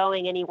really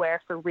going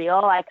anywhere for real.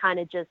 I kind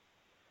of just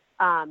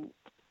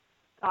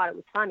thought it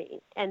was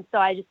funny. And so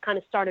I just kind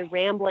of started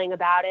rambling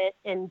about it.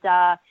 And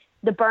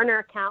the burner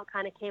account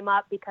kind of came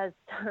up because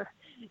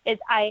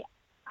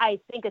I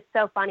think it's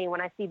so funny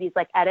when I see these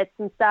like edits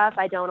and stuff.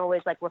 I don't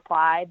always like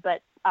reply,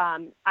 but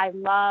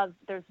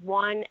there's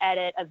one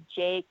edit of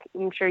Jake,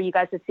 I'm sure you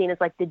guys have seen,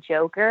 it's like the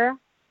Joker.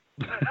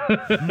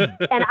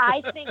 And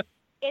I think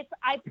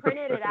I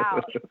printed it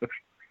out.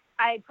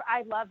 I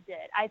loved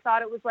it. I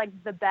thought it was like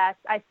the best.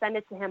 I send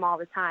it to him all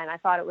the time. I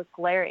thought it was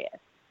hilarious.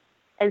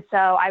 And so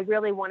I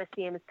really want to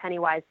see him as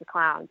Pennywise the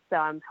Clown. So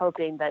I'm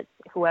hoping that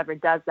whoever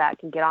does that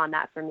can get on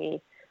that for me.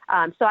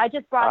 So I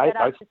just brought that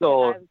up because I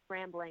was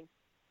rambling.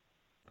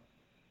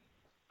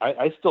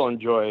 I still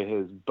enjoy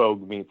his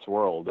Bogue Meets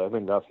World. I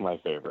think that's my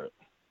favorite.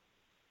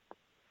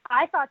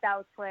 I thought that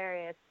was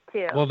hilarious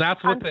too. Well,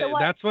 that's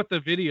what the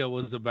video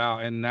was about,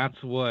 and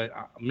that's what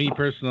me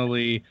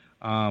personally,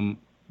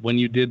 when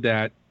you did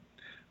that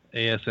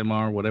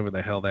ASMR, whatever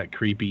the hell that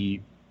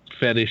creepy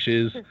fetish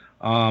is,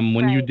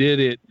 when you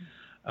did it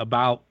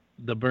about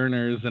the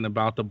burners and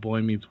about the Boy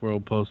Meets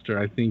World poster,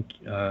 I think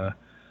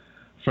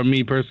from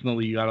me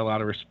personally, you got a lot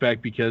of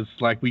respect because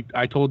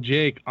I told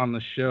Jake on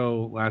the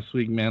show last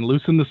week, man,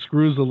 loosen the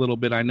screws a little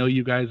bit. I know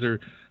you guys are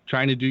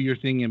trying to do your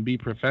thing and be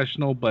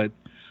professional, but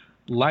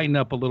lighten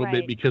up a little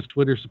bit because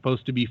Twitter's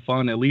supposed to be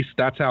fun. At least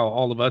that's how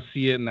all of us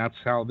see it. And that's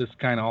how this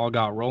kind of all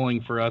got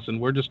rolling for us.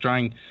 And we're just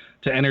trying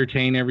to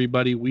entertain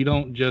everybody. We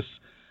don't just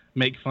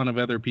make fun of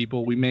other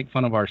people. We make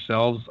fun of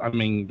ourselves. I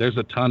mean, there's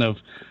a ton of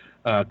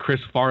Chris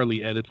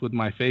Farley edits with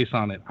my face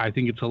on it. I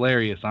think it's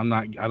hilarious. I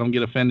don't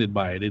get offended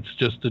by it. It's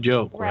just a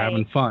joke. We're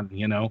having fun,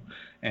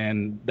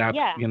 and that's,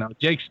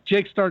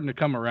 Jake's starting to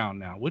come around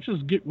now, which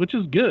is good.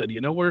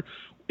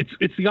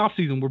 It's the off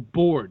season. We're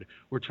bored.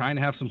 We're trying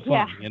to have some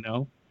fun,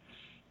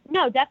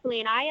 No,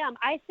 definitely. And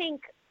I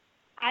think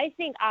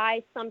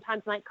I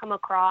sometimes might come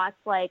across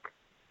like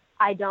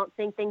I don't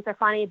think things are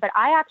funny, but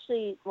I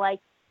actually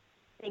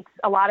think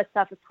a lot of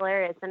stuff is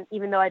hilarious, and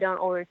even though I don't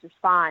always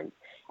respond.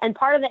 And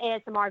part of the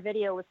ASMR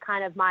video was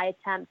kind of my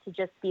attempt to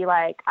just be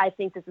like, I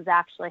think this is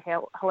actually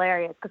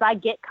hilarious, because I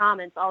get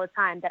comments all the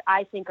time that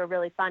I think are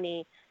really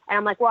funny, and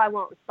I'm like, well, I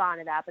won't respond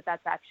to that, but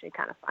that's actually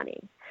kind of funny.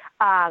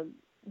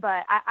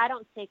 But I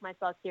don't take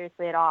myself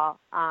seriously at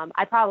all.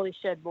 I probably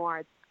should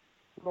more,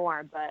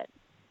 but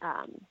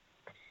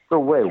so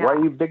wait, why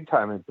are you big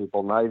timing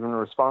people, not even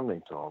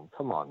responding to them?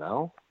 Come on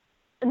now.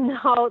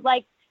 No,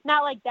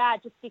 not like that,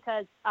 just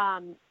because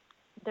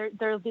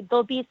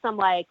there'll be some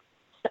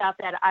stuff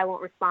that I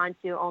won't respond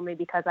to only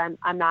because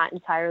I'm not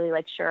entirely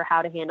sure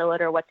how to handle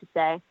it or what to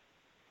say.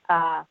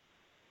 But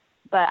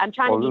I'm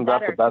trying to be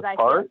better. Isn't that the best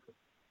part?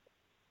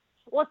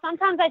 Well,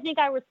 sometimes I think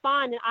I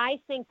respond and I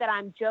think that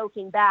I'm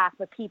joking back,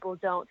 but people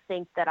don't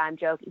think that I'm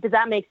joking. Does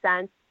that make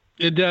sense?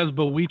 It does,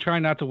 but we try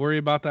not to worry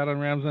about that on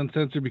Rams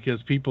Uncensored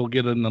because people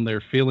get in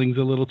their feelings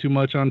a little too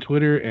much on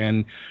Twitter,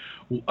 and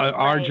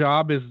our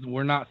job is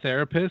we're not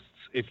therapists.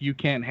 If you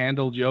can't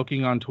handle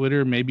joking on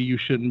Twitter, maybe you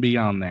shouldn't be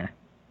on there.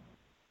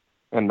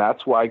 And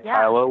that's why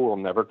Kylo will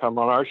never come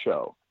on our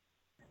show.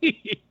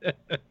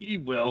 He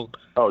will.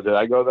 Oh, did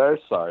I go there?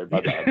 Sorry,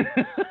 my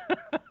bad.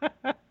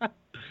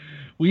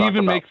 We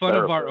even make fun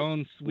of our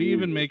own. We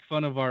even make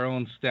fun of our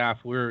own staff.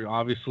 We're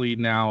obviously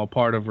now a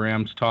part of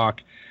Rams Talk,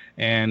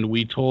 and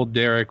we told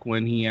Derek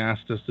when he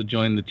asked us to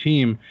join the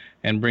team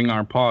and bring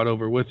our pod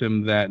over with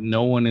him that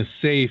no one is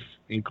safe,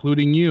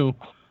 including you.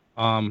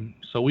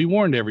 So we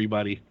warned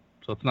everybody.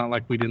 So it's not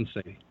like we didn't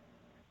say.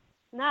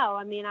 No,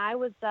 I mean, I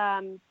was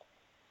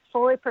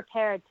fully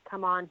prepared to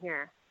come on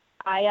here.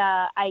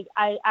 I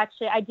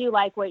actually do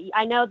like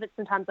I know that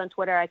sometimes on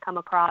Twitter I come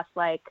across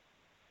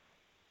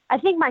I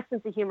think my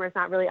sense of humor is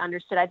not really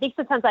understood. I think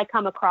sometimes I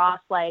come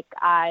across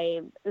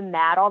I'm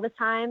mad all the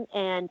time,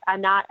 and I'm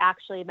not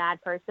actually a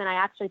mad person. I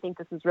actually think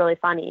this is really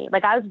funny.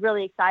 I was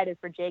really excited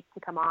for Jake to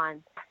come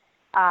on.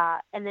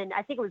 And then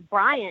I think it was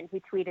Brian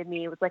who tweeted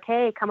me. It was like,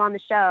 hey, come on the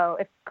show.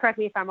 Correct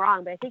me if I'm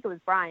wrong, but I think it was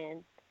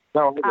Brian.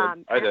 No,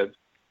 I did.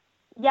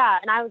 Yeah,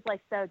 and I was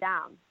so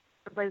down.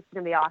 I was like, this is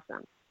going to be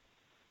awesome.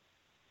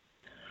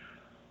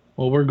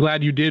 Well, we're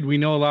glad you did. We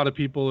know a lot of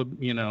people,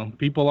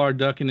 people are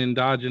ducking and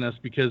dodging us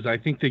because I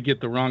think they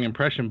get the wrong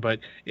impression. But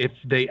if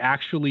they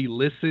actually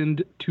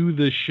listened to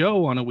the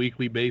show on a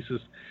weekly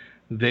basis,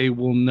 they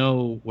will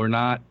know we're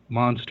not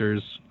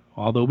monsters,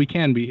 although we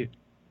can be.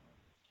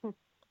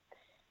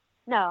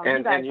 No,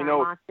 you guys are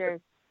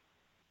monsters.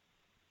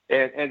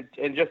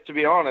 And just to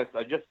be honest,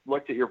 I just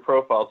looked at your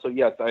profile. So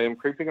yes, I am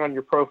creeping on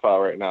your profile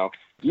right now.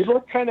 You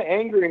look kind of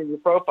angry in your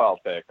profile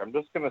pic. I'm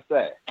just gonna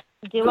say.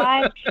 Do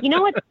I? You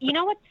know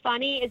what's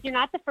funny is you're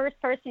not the first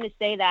person to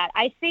say that.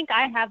 I think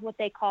I have what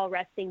they call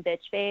resting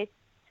bitch face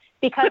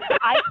because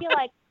I feel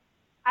like.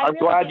 I'm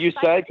glad you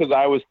said because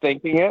I was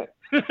thinking it.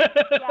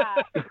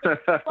 Yeah.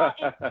 Well,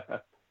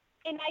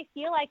 and I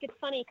feel like, it's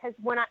funny because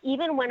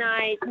even when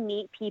I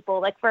meet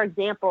people, like, for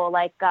example,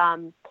 like,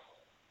 well,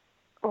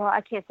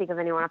 I can't think of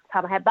anyone off the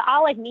top of my head, but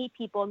I'll like meet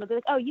people and they'll be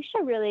like, oh, you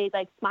should really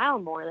like smile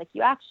more. Like,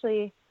 you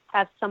actually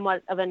have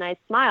somewhat of a nice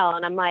smile.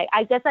 And I'm like,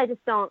 I guess I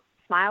just don't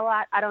smile a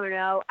lot. I don't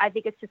know. I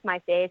think it's just my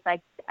face.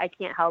 I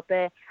can't help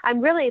it.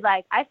 I'm really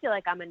like, I feel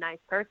like I'm a nice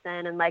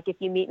person. And like, if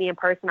you meet me in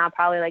person, I'll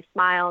probably like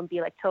smile and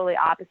be like totally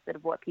opposite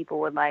of what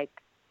people would like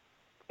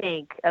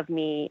think of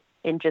me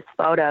in just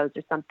photos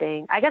or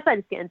something. I guess I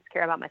just get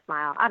insecure about my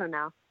smile. I don't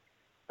know.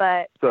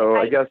 But so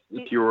I guess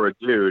if you were a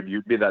dude,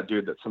 you'd be that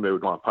dude that somebody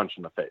would want to punch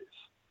in the face.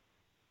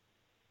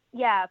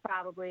 Yeah,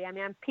 probably. I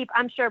mean,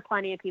 I'm sure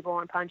plenty of people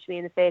want to punch me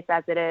in the face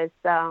as it is.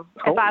 So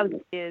if I was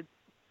a dude,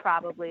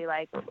 probably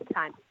like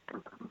time.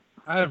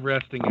 I have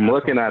resting. I'm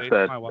looking at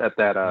that. I'm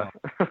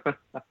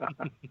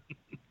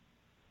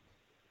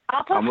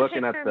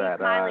looking at that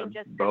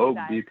Vogue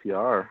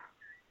DTR.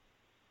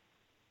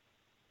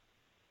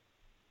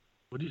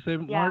 What did you say,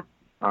 Mark?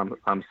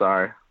 I'm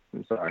sorry.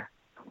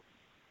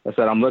 I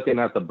said I'm looking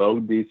at the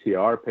Vogue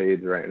DTR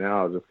page right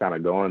now, just kind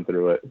of going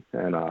through it,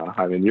 and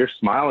I mean, you're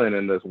smiling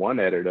in this one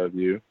edit of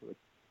you.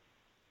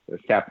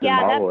 There's Captain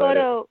Marvel. That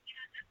photo. Edit.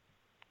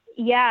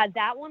 Yeah,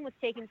 that one was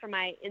taken from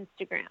my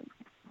Instagram.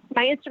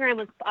 My Instagram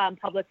was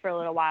public for a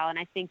little while, and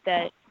I think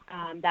that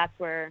that's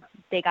where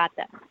they got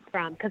that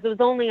from, because it was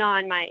only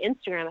on my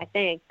Instagram, I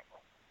think.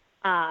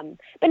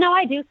 But no,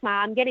 I do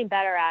smile. I'm getting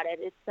better at it.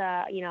 It's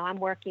I'm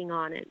working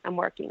on it.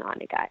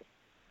 Guys.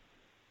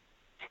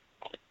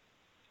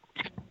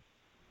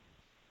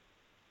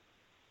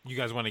 You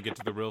guys want to get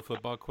to the real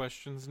football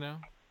questions now?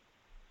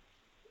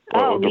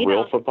 Oh, the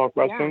real football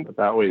question? Yeah.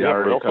 That we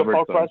already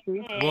covered some.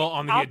 Well,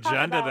 on the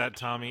agenda that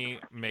Tommy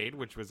made,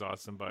 which was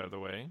awesome, by the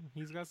way,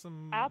 he's got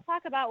some. I'll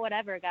talk about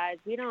whatever, guys.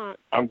 We don't.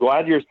 I'm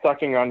glad you're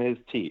sucking on his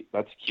teeth.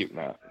 That's cute,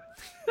 Matt.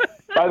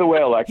 By the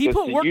way, Alexis, he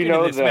put work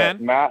into this,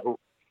 man.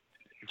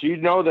 Do you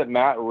know that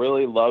Matt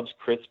really loves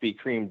Krispy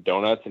Kreme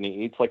donuts and he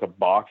eats like a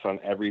box on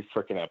every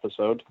freaking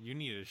episode? You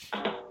need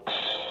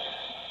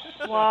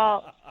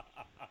Well,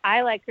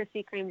 I like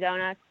Krispy Kreme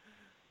donuts,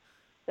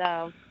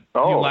 so. Do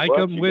you like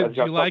them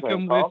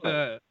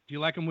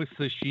with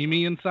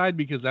sashimi inside?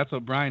 Because that's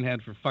what Brian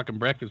had for fucking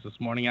breakfast this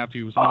morning after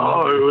he was home.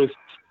 Oh, it was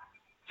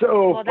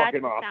so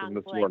fucking awesome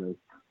this morning.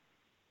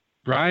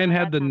 Brian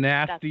had the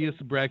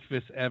nastiest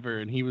breakfast ever,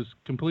 and he was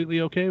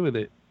completely okay with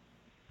it.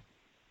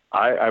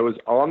 I was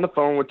on the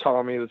phone with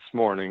Tommy this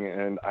morning,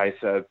 and I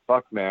said,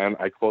 fuck, man,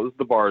 I closed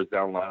the bars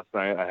down last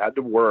night. I had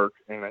to work,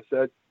 and I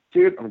said,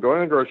 dude, I'm going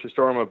to the grocery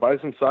store. I'm going to buy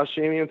some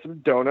sashimi and some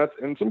donuts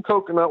and some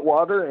coconut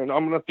water, and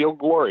I'm going to feel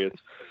glorious.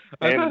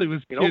 I thought he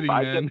was kidding,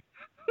 man.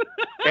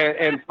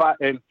 and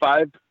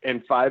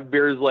five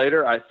beers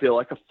later, I feel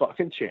like a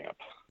fucking champ.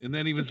 And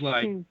then he was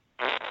like...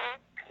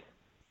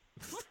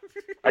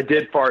 I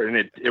did fart, and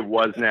it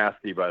was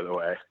nasty, by the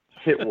way.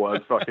 It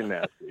was fucking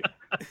nasty.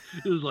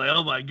 It was like,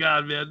 oh my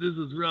god, man, this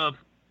is rough.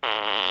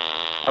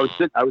 I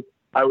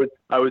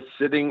was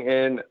sitting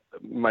in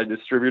my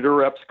distributor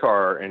rep's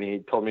car, and he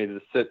told me to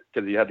sit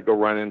because he had to go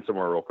run in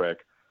somewhere real quick.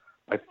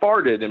 I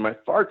farted, and my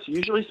farts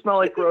usually smell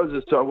like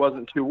roses, so I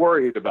wasn't too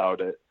worried about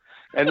it.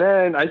 And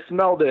then I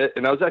smelled it,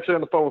 and I was actually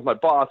on the phone with my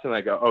boss, and I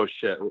go, oh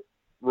shit,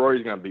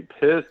 Rory's gonna be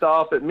pissed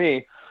off at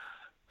me.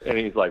 And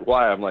he's like,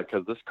 why? I'm like,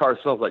 because this car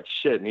smells like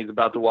shit, and he's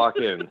about to walk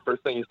in.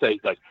 First thing you say,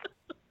 he's like,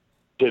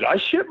 did I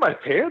shit my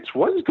pants?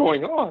 What is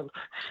going on?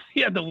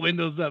 He had the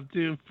windows up,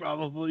 too,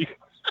 probably.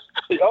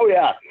 Oh,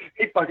 yeah.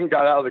 He fucking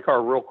got out of the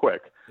car real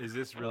quick. Is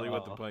this really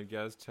what the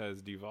podcast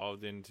has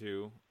devolved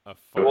into? A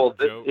fart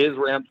joke? This is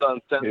Rams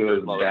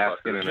Uncensored,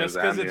 motherfucker. Just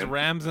because it's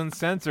Rams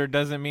Uncensored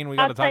doesn't mean we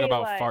got to talk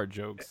about fart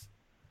jokes.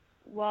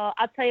 Well,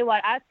 I'll tell you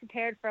what. I was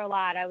prepared for a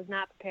lot. I was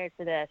not prepared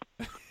for this.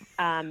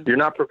 You're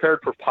not prepared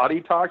for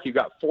potty talk? You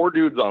got 4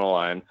 dudes on the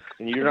line,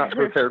 and you're not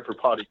prepared for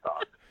potty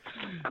talk.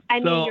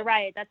 I mean, you're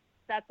right.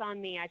 That's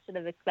on me. I should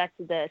have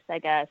expected this, I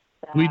guess.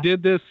 We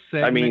did this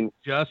segment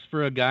just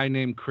for a guy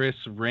named Chris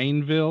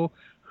Rainville,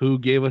 who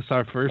gave us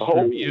our first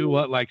review,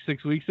 like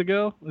 6 weeks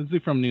ago? Was he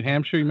from New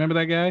Hampshire? You remember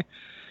that guy?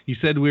 He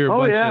said we were a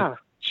bunch of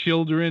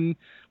children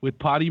with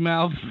potty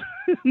mouths.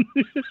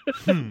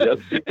 Yes,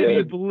 and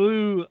he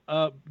blew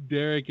up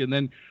Derek, and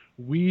then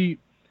we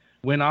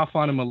went off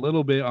on him a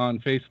little bit on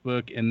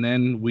Facebook, and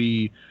then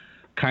we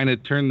kind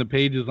of turned the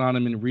pages on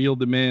him and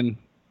reeled him in,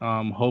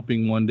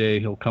 hoping one day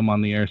he'll come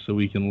on the air so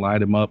we can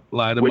light him up.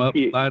 Which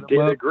he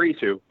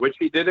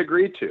did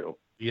agree to.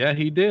 Yeah,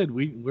 he did.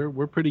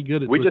 We're pretty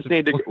good at. We just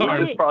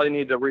probably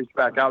need to reach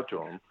back out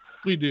to him.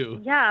 We do.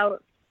 Yeah.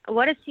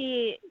 What if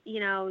he?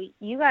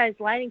 You guys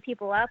lighting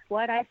people up?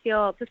 What I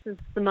feel this is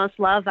the most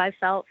love I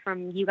felt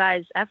from you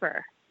guys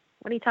ever.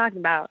 What are you talking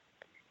about?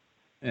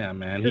 Yeah,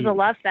 man. This is a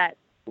love fest.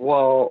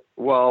 Well,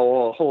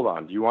 hold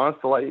on. Do you want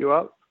us to light you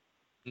up?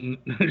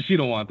 She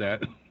don't want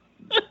that.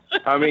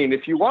 I mean,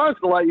 if you want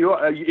us to light you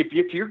up,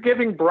 if you're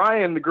giving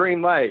Brian the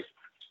green light,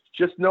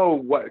 just know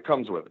what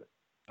comes with it.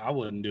 I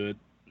wouldn't do it.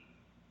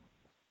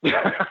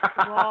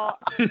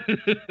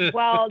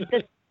 Well,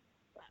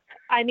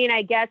 I mean,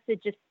 I guess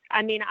it just.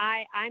 I mean,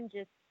 I'm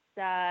just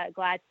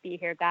glad to be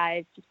here,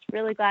 guys. Just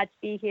really glad to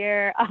be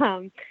here.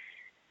 I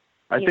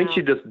think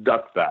she just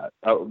ducked that.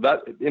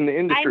 That in the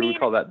industry we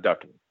call that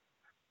ducking.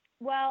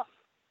 Well,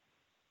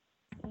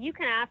 you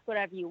can ask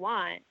whatever you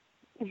want,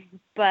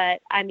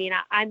 but I mean,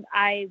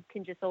 I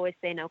can just always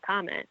say no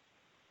comment.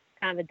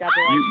 Kind of a double.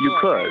 You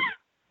could.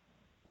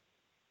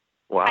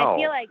 Wow. I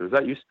feel like, is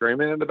that you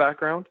screaming in the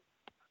background?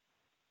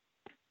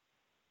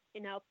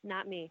 Nope,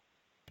 not me.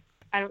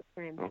 I don't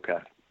scream. Okay.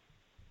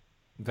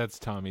 That's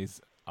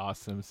Tommy's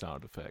awesome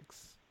sound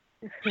effects.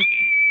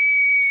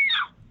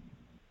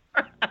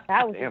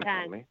 That was Damn,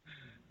 intense. Tommy.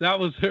 That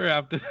was her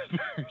after the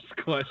first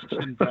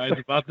question, guys,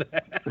 about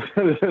that.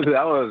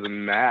 That was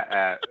Matt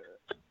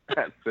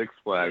at Six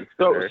Flags.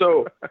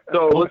 So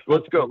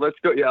let's go.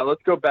 Yeah,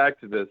 let's go back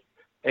to this.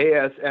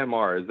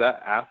 ASMR, is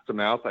that ass to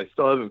mouth? I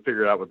still haven't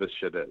figured out what this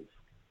shit is.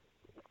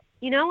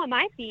 You know, it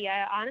might be.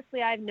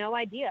 Honestly, I have no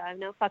idea. I have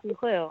no fucking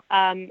clue.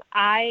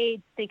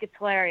 I think it's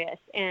hilarious,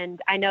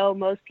 and I know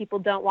most people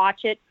don't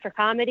watch it for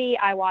comedy.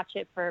 I watch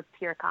it for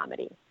pure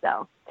comedy.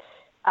 So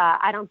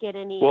I don't get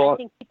any. Well, I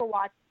think people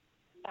watch.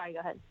 Sorry, go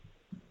ahead.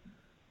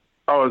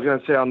 I was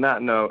gonna say on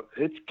that note,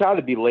 it's got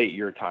to be late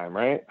your time,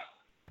 right?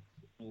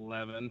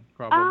 11,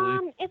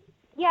 probably. It's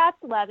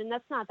 11.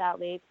 That's not that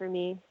late for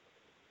me.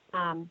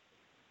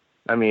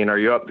 I mean, are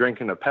you up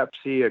drinking a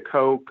Pepsi, a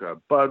Coke, a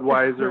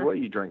Budweiser? What are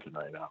you drinking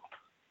right now?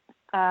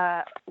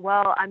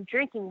 Well, I'm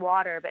drinking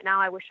water, but now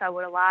I wish I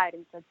would have lied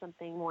and said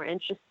something more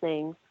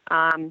interesting.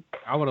 I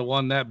would have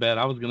won that bet.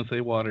 I was going to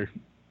say water.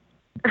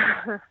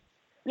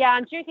 Yeah,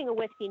 I'm drinking a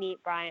whiskey neat,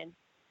 Brian.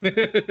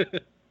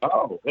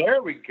 Oh,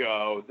 there we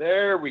go.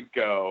 There we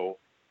go.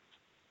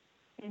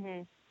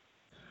 Mhm.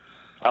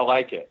 I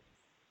like it.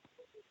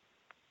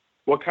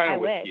 What kind I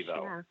of whiskey, wish,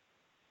 though?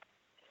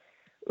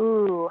 Yeah.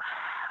 Ooh.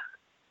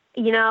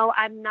 You know,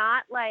 I'm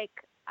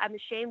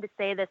ashamed to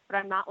say this, but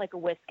I'm not like a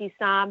whiskey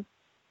snob.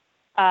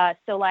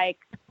 So like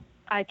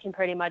I think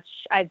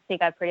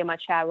I've pretty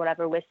much had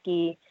whatever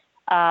whiskey.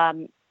 I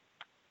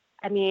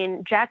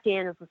mean, Jack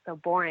Daniels was so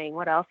boring.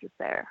 What else is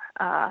there?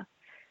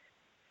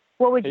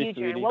 What would you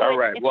drink? All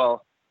right.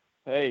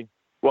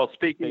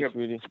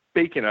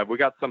 Speaking of, we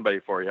got somebody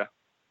for you.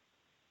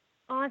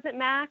 Oh, is it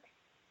Max?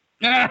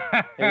 Hey,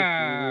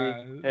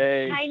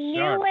 I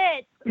knew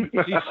it.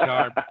 She's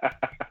sharp.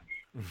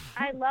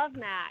 I love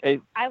Max. Hey,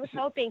 I was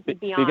hoping he'd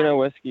be on. Speaking of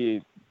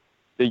whiskey,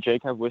 did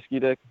Jake have whiskey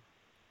dick?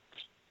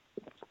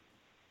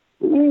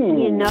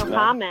 Ooh, no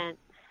comment.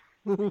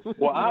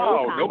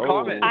 Wow, no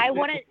comment. I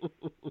wouldn't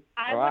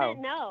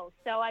know,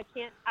 so I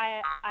can't.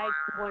 I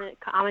wouldn't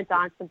comment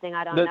on something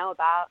I don't know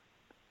about.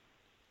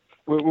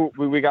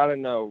 We gotta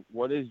know,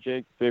 what is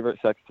Jake's favorite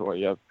sex toy?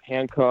 You have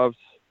handcuffs,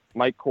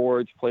 mic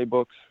cords,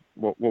 playbooks.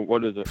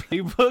 What is it?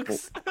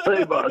 Playbooks.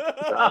 Playbooks.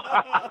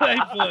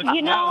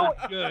 You know,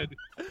 that was good.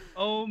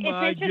 Oh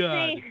my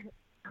god.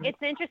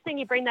 It's interesting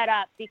you bring that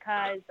up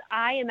because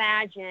I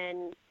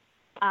imagine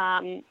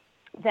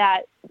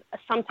that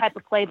some type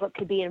of playbook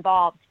could be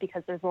involved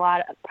because there's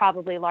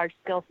probably a large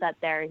skill set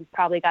there. He's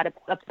probably got a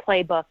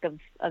playbook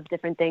of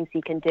different things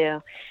he can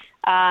do.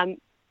 I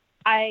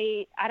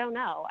don't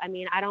know. I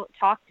mean, I don't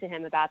talk to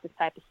him about this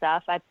type of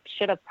stuff. I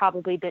should have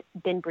probably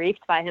been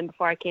briefed by him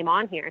before I came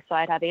on here, so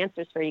I'd have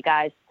answers for you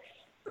guys.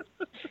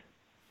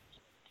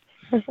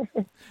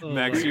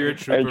 Max, you're a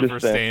trooper for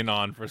staying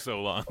on for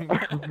so long.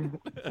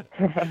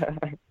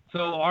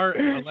 So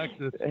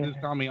Alexis, just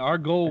tell me, our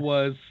goal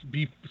was,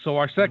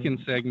 our second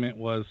segment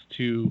was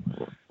to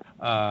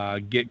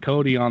get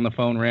Cody on the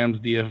phone, Rams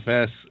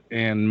DFS,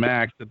 and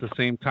Max at the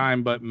same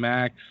time, but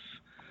Max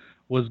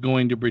was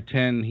going to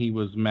pretend he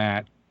was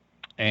Matt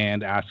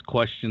and ask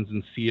questions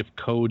and see if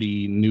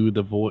Cody knew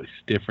the voice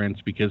difference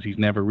because he's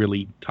never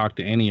really talked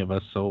to any of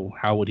us, so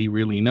how would he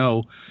really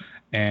know?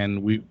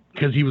 And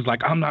because he was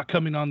like, I'm not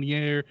coming on the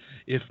air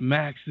if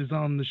Max is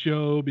on the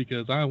show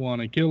because I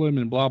want to kill him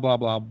and blah, blah,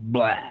 blah,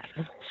 blah.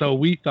 So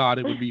we thought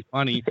it would be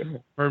funny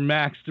for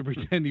Max to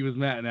pretend he was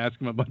Matt and ask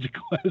him a bunch of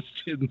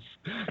questions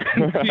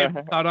and see if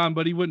he caught on,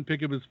 but he wouldn't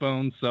pick up his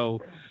phone,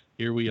 so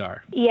here we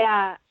are.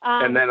 Yeah.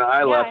 And then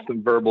I left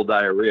some verbal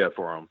diarrhea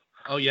for him.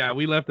 Oh, yeah,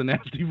 we left a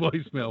nasty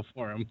voicemail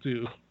for him,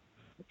 too.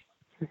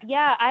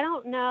 Yeah, I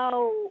don't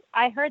know.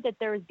 I heard that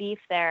there was beef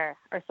there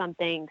or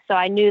something, so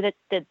I knew that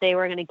they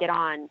were going to get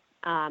on.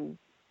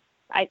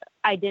 I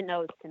didn't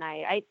know it was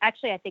tonight. I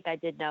think I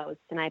did know it was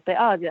tonight, but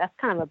that's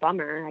kind of a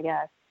bummer, I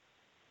guess.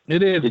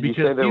 It is. Did because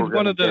you say they he's were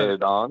going to get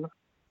it on?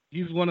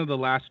 He's one of the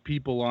last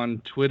people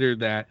on Twitter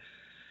that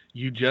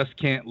you just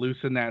can't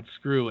loosen that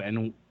screw,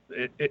 and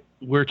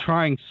we're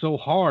trying so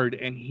hard,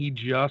 and he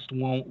just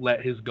won't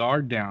let his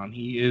guard down.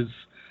 He is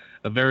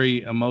a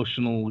very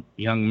emotional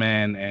young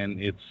man,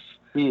 and it's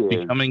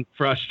becoming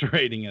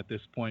frustrating at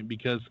this point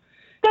because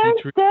he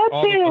treats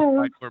all of us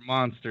like we're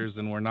monsters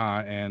and we're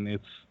not, and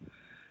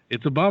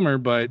it's a bummer.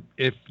 But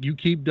if you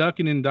keep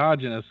ducking and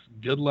dodging us,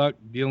 good luck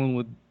dealing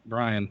with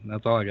Brian.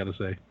 That's all I got to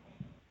say.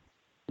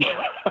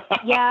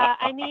 Yeah,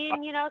 I mean,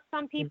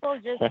 some people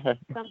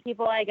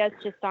I guess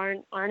just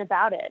aren't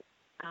about it,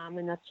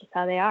 and that's just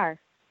how they are.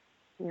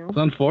 It's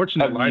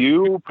unfortunate. Have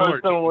you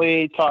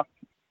personally talked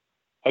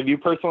Have you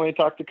personally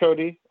talked to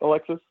Cody,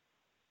 Alexis?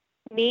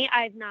 Me,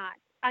 I've not.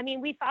 I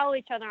mean, we follow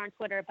each other on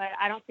Twitter, but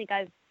I don't think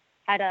I've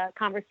had a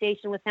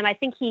conversation with him. I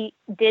think he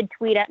did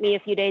tweet at me a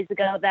few days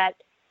ago that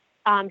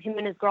him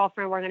and his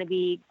girlfriend were going to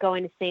be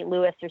going to St.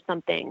 Louis or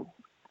something.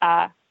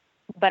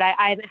 But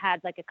I haven't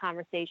had like a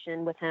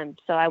conversation with him,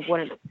 so I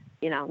wouldn't,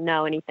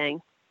 know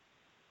anything.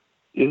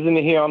 Isn't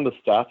he on the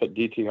staff at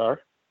DTR?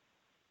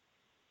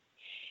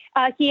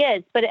 He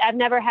is, but I've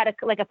never had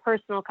a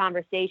personal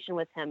conversation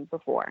with him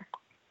before.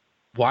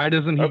 Why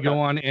doesn't he go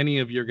on any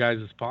of your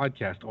guys'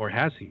 podcast, or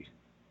has he?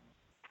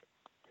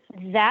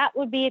 That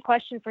would be a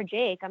question for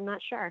Jake. I'm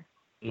not sure.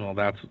 Well,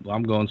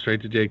 I'm going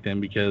straight to Jake then,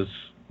 because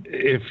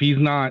if he's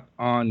not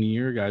on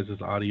your guys'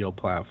 audio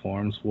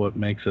platforms, what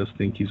makes us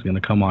think he's going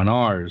to come on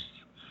ours?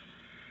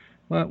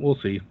 But we'll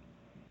see.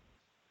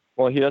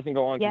 Well, he doesn't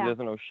go on because he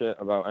doesn't know shit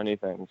about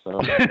anything,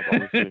 so that's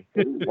obviously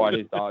why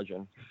he's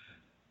dodging.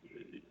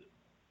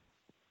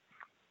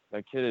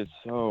 That kid is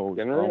so...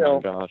 Oh, my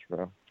gosh,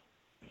 bro.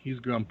 He's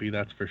grumpy,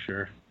 that's for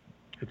sure.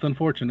 It's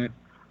unfortunate.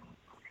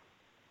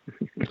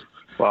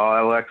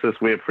 Well, Alexis,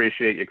 we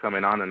appreciate you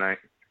coming on tonight.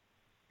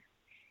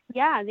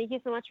 Yeah, thank you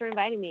so much for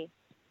inviting me.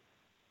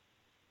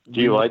 Do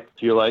you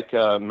like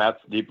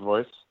Matt's deep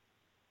voice?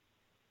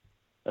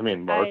 I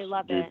mean,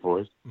 Mark's deep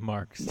voice.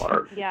 Mark.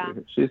 Yeah.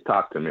 She's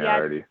talked to me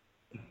already.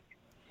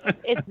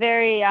 It's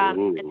very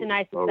it's a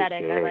nice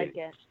aesthetic. Okay. I like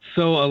it.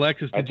 So,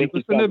 Alexis, did you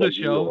listen to the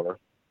show?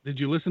 Did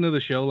you listen to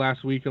the show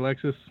last week,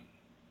 Alexis?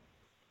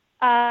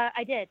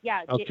 I did.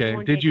 Yeah. Okay.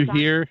 Did you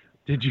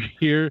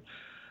hear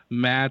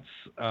Matt's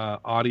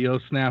audio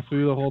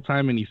snafu the whole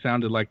time, and he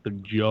sounded like the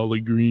Jolly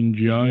Green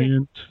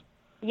Giant?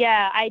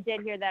 Yeah, I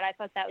did hear that. I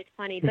thought that was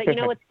funny. But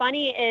what's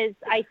funny is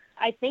I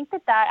think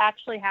that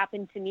actually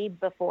happened to me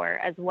before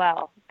as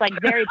well, like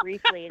very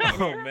briefly in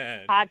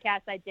a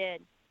podcast I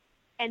did,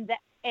 and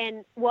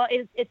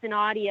it's an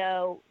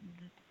audio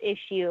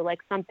issue, like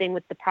something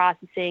with the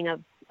processing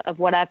of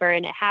whatever,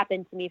 and it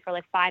happened to me for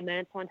like 5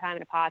 minutes one time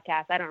in a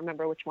podcast. I don't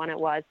remember which one it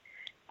was,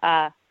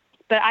 but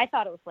I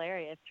thought it was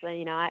hilarious. But,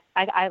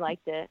 I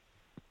liked it.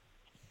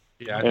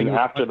 Yeah. And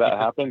after that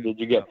happened, did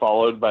you get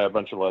followed by a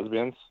bunch of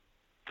lesbians?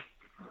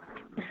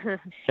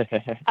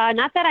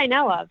 Not that I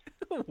know of.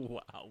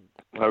 Wow.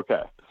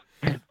 Okay.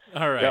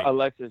 All right. Yeah,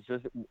 Alexis,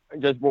 just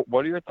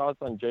what are your thoughts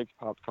on Jake's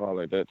pop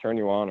collar? Did it turn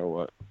you on or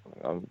what?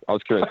 I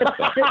was curious about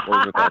that. What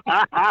was your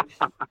thoughts?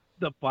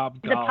 The pop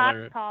collar. The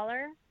pop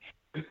collar.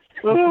 The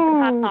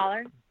pop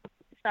collar.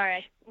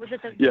 Sorry, was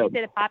it the? Yeah. You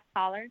say the pop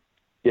collar?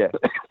 Yeah.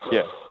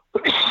 Yeah.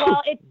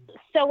 Well,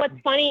 so what's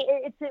funny?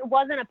 It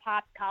wasn't a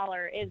pop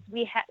collar.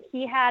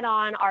 He had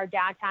on our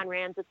downtown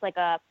Rams. It's like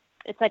a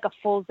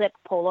full zip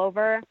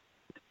pullover.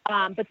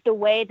 But the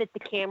way that the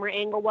camera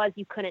angle was,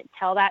 you couldn't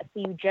tell that,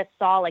 so you just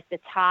saw like the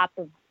top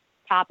of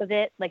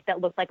it, like that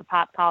looked like a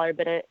pop collar,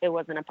 but it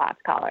wasn't a pop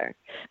collar.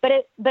 But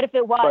if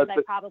it was,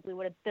 I probably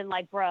would have been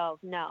like, bro,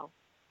 no.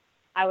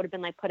 I would have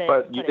been like, put it.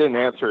 But you didn't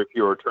answer if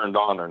you were turned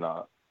on or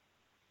not.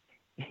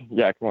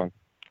 Yeah, come on.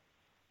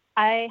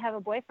 I have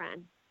a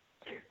boyfriend.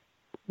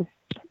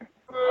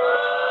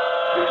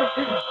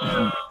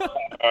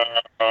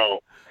 Oh.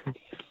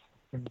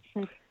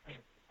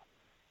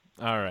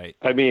 All right.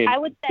 I mean, I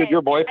would say,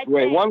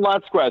 one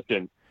last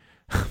question.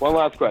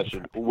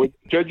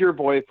 Should your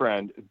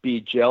boyfriend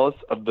be jealous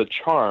of the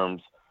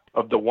charms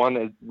of the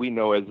one we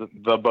know as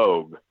the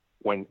Bogue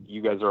when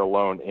you guys are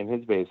alone in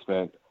his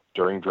basement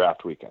during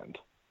draft weekend?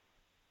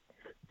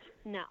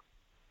 No.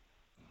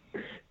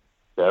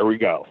 There we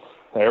go.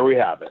 There we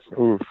have it.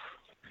 Oof.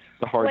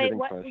 The hard-hitting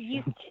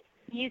question.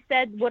 You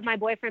said, would my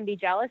boyfriend be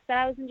jealous that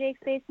I was in Jake's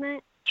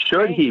basement?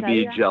 Should he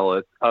be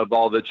jealous of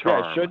all the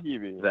charm? Yeah, should he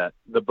be? That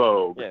the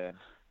Bogue. Yeah.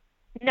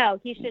 No,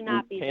 he should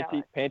not be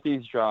jealous.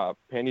 Panties drop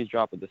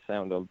at the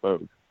sound of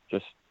Bogue,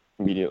 just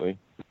immediately.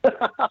 So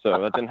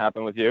that didn't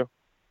happen with you?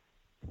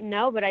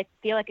 No, but I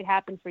feel like it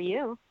happened for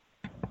you.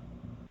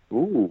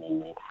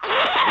 Ooh.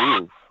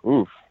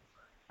 Oof.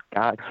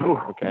 God.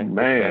 Okay.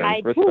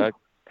 Man. Respect.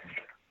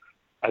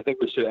 I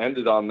think we should end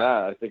it on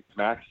that. I think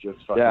Max just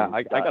fucking... Yeah,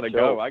 I gotta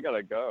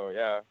go.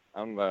 Yeah.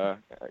 I'm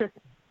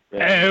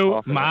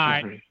oh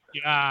my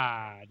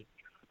God.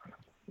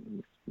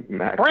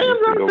 Max needs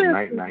to go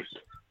night.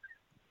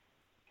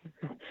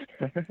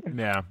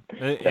 Yeah,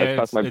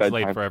 it's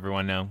late for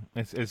everyone now.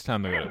 It's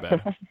time to go to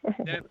bed.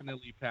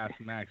 Definitely past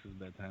Max's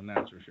bedtime,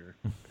 that's for sure.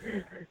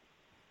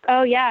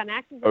 Oh yeah,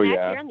 Max is. Oh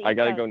yeah, I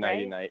gotta go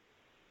nighty night.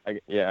 I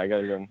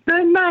gotta go.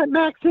 Good night,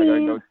 Maxine. I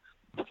gotta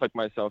go tuck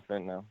myself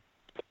in now.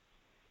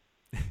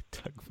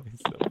 Tuck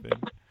myself in.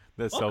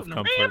 The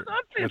self-comfort.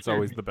 That's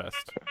always the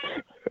best.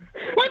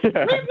 But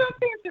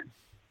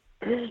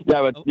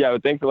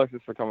thanks,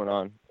 Alexis, for coming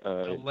on.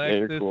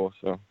 Alexis, you're cool.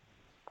 So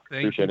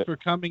thank you for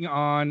coming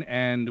on,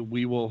 and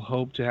we will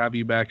hope to have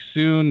you back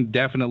soon,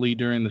 definitely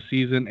during the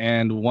season.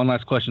 And one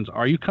last question: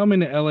 are you coming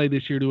to LA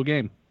this year to a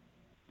game?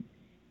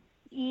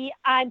 Yeah,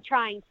 I'm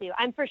trying to.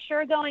 I'm for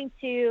sure going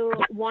to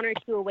 1 or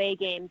 2 away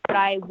games, but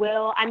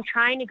I'm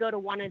trying to go to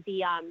one of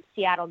the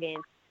Seattle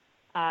games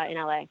in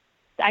LA.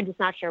 I'm just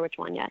not sure which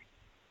one yet.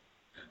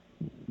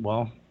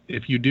 Well,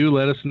 if you do,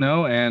 let us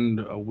know,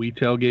 and we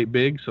tailgate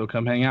big, so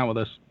come hang out with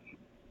us.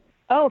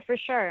 Oh, for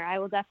sure. I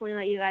will definitely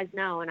let you guys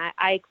know, and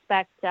I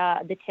expect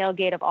the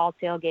tailgate of all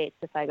tailgates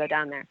if I go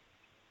down there.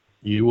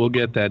 You will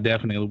get that,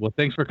 definitely. Well,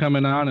 thanks for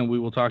coming on, and we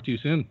will talk to you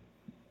soon.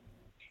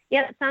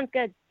 Yeah, that sounds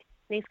good.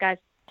 Thanks, guys.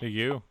 Thank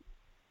you.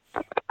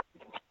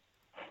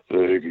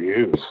 Thank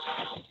you.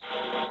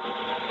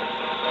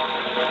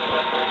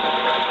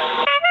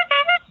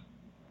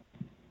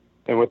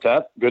 And with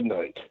that, good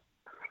night.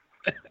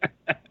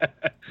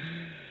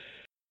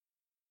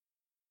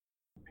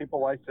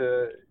 People like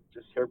to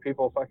just hear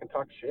people fucking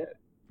talk shit.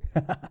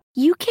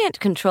 You can't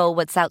control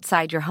what's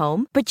outside your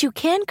home, but you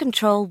can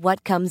control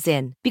what comes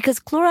in.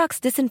 Because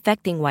Clorox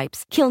disinfecting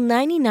wipes kill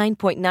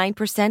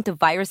 99.9% of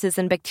viruses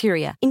and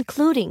bacteria,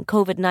 including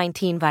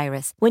COVID-19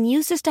 virus, when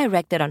used as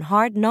directed on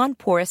hard,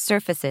 non-porous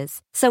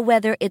surfaces. So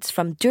whether it's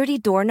from dirty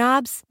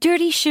doorknobs,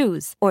 dirty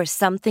shoes, or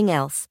something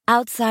else,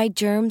 outside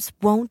germs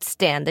won't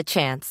stand a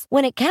chance.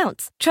 When it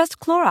counts, trust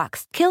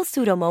Clorox. Kill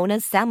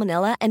Pseudomonas,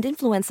 Salmonella, and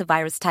influenza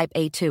virus type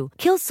A2.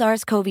 Kill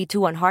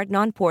SARS-CoV-2 on hard,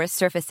 non-porous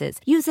surfaces.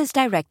 Use as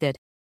directed.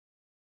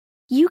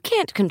 You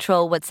can't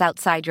control what's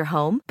outside your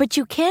home, but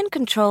you can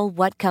control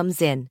what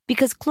comes in.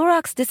 Because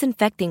Clorox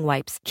disinfecting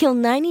wipes kill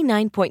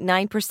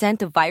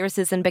 99.9% of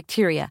viruses and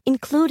bacteria,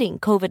 including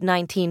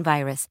COVID-19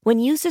 virus, when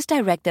used as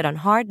directed on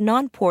hard,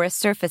 non-porous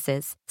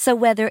surfaces. So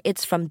whether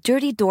it's from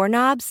dirty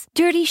doorknobs,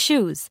 dirty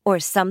shoes, or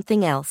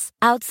something else,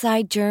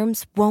 outside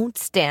germs won't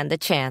stand a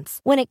chance.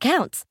 When it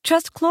counts,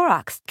 trust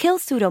Clorox. Kill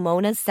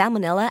Pseudomonas,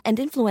 Salmonella, and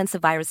influenza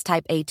virus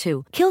type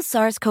A2. Kill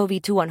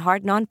SARS-CoV-2 on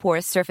hard,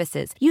 non-porous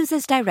surfaces. Use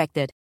as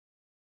directed.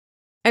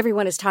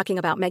 Everyone is talking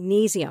about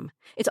magnesium.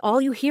 It's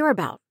all you hear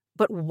about.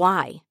 But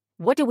why?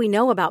 What do we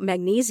know about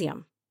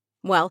magnesium?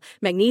 Well,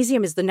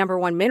 magnesium is the number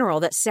one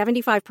mineral that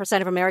 75%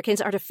 of Americans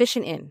are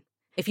deficient in.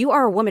 If you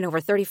are a woman over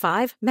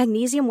 35,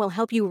 magnesium will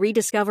help you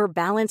rediscover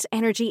balance,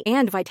 energy,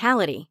 and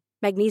vitality.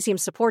 Magnesium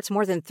supports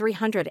more than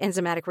 300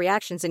 enzymatic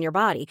reactions in your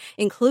body,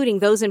 including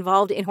those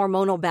involved in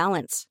hormonal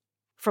balance.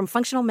 From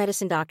functional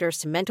medicine doctors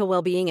to mental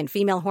well-being and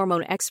female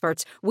hormone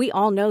experts, we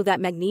all know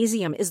that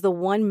magnesium is the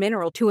one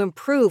mineral to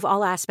improve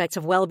all aspects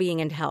of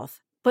well-being and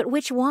health. But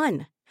which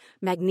one?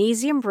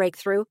 Magnesium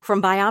Breakthrough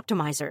from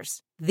Bioptimizers,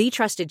 the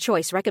trusted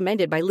choice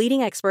recommended by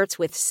leading experts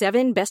with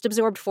 7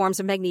 best-absorbed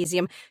forms of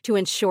magnesium to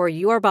ensure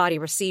your body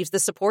receives the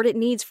support it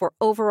needs for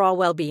overall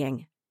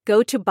well-being.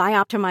 Go to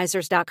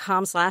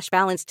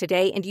bioptimizers.com/balance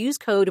today and use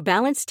code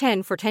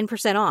BALANCE10 for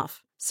 10%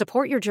 off.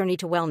 Support your journey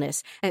to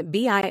wellness at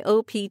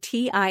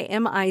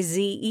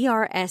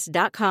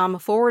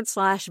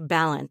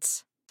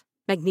bioptimizers.com/balance.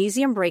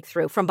 Magnesium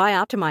Breakthrough from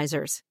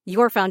Bioptimizers,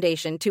 your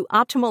foundation to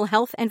optimal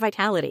health and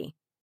vitality.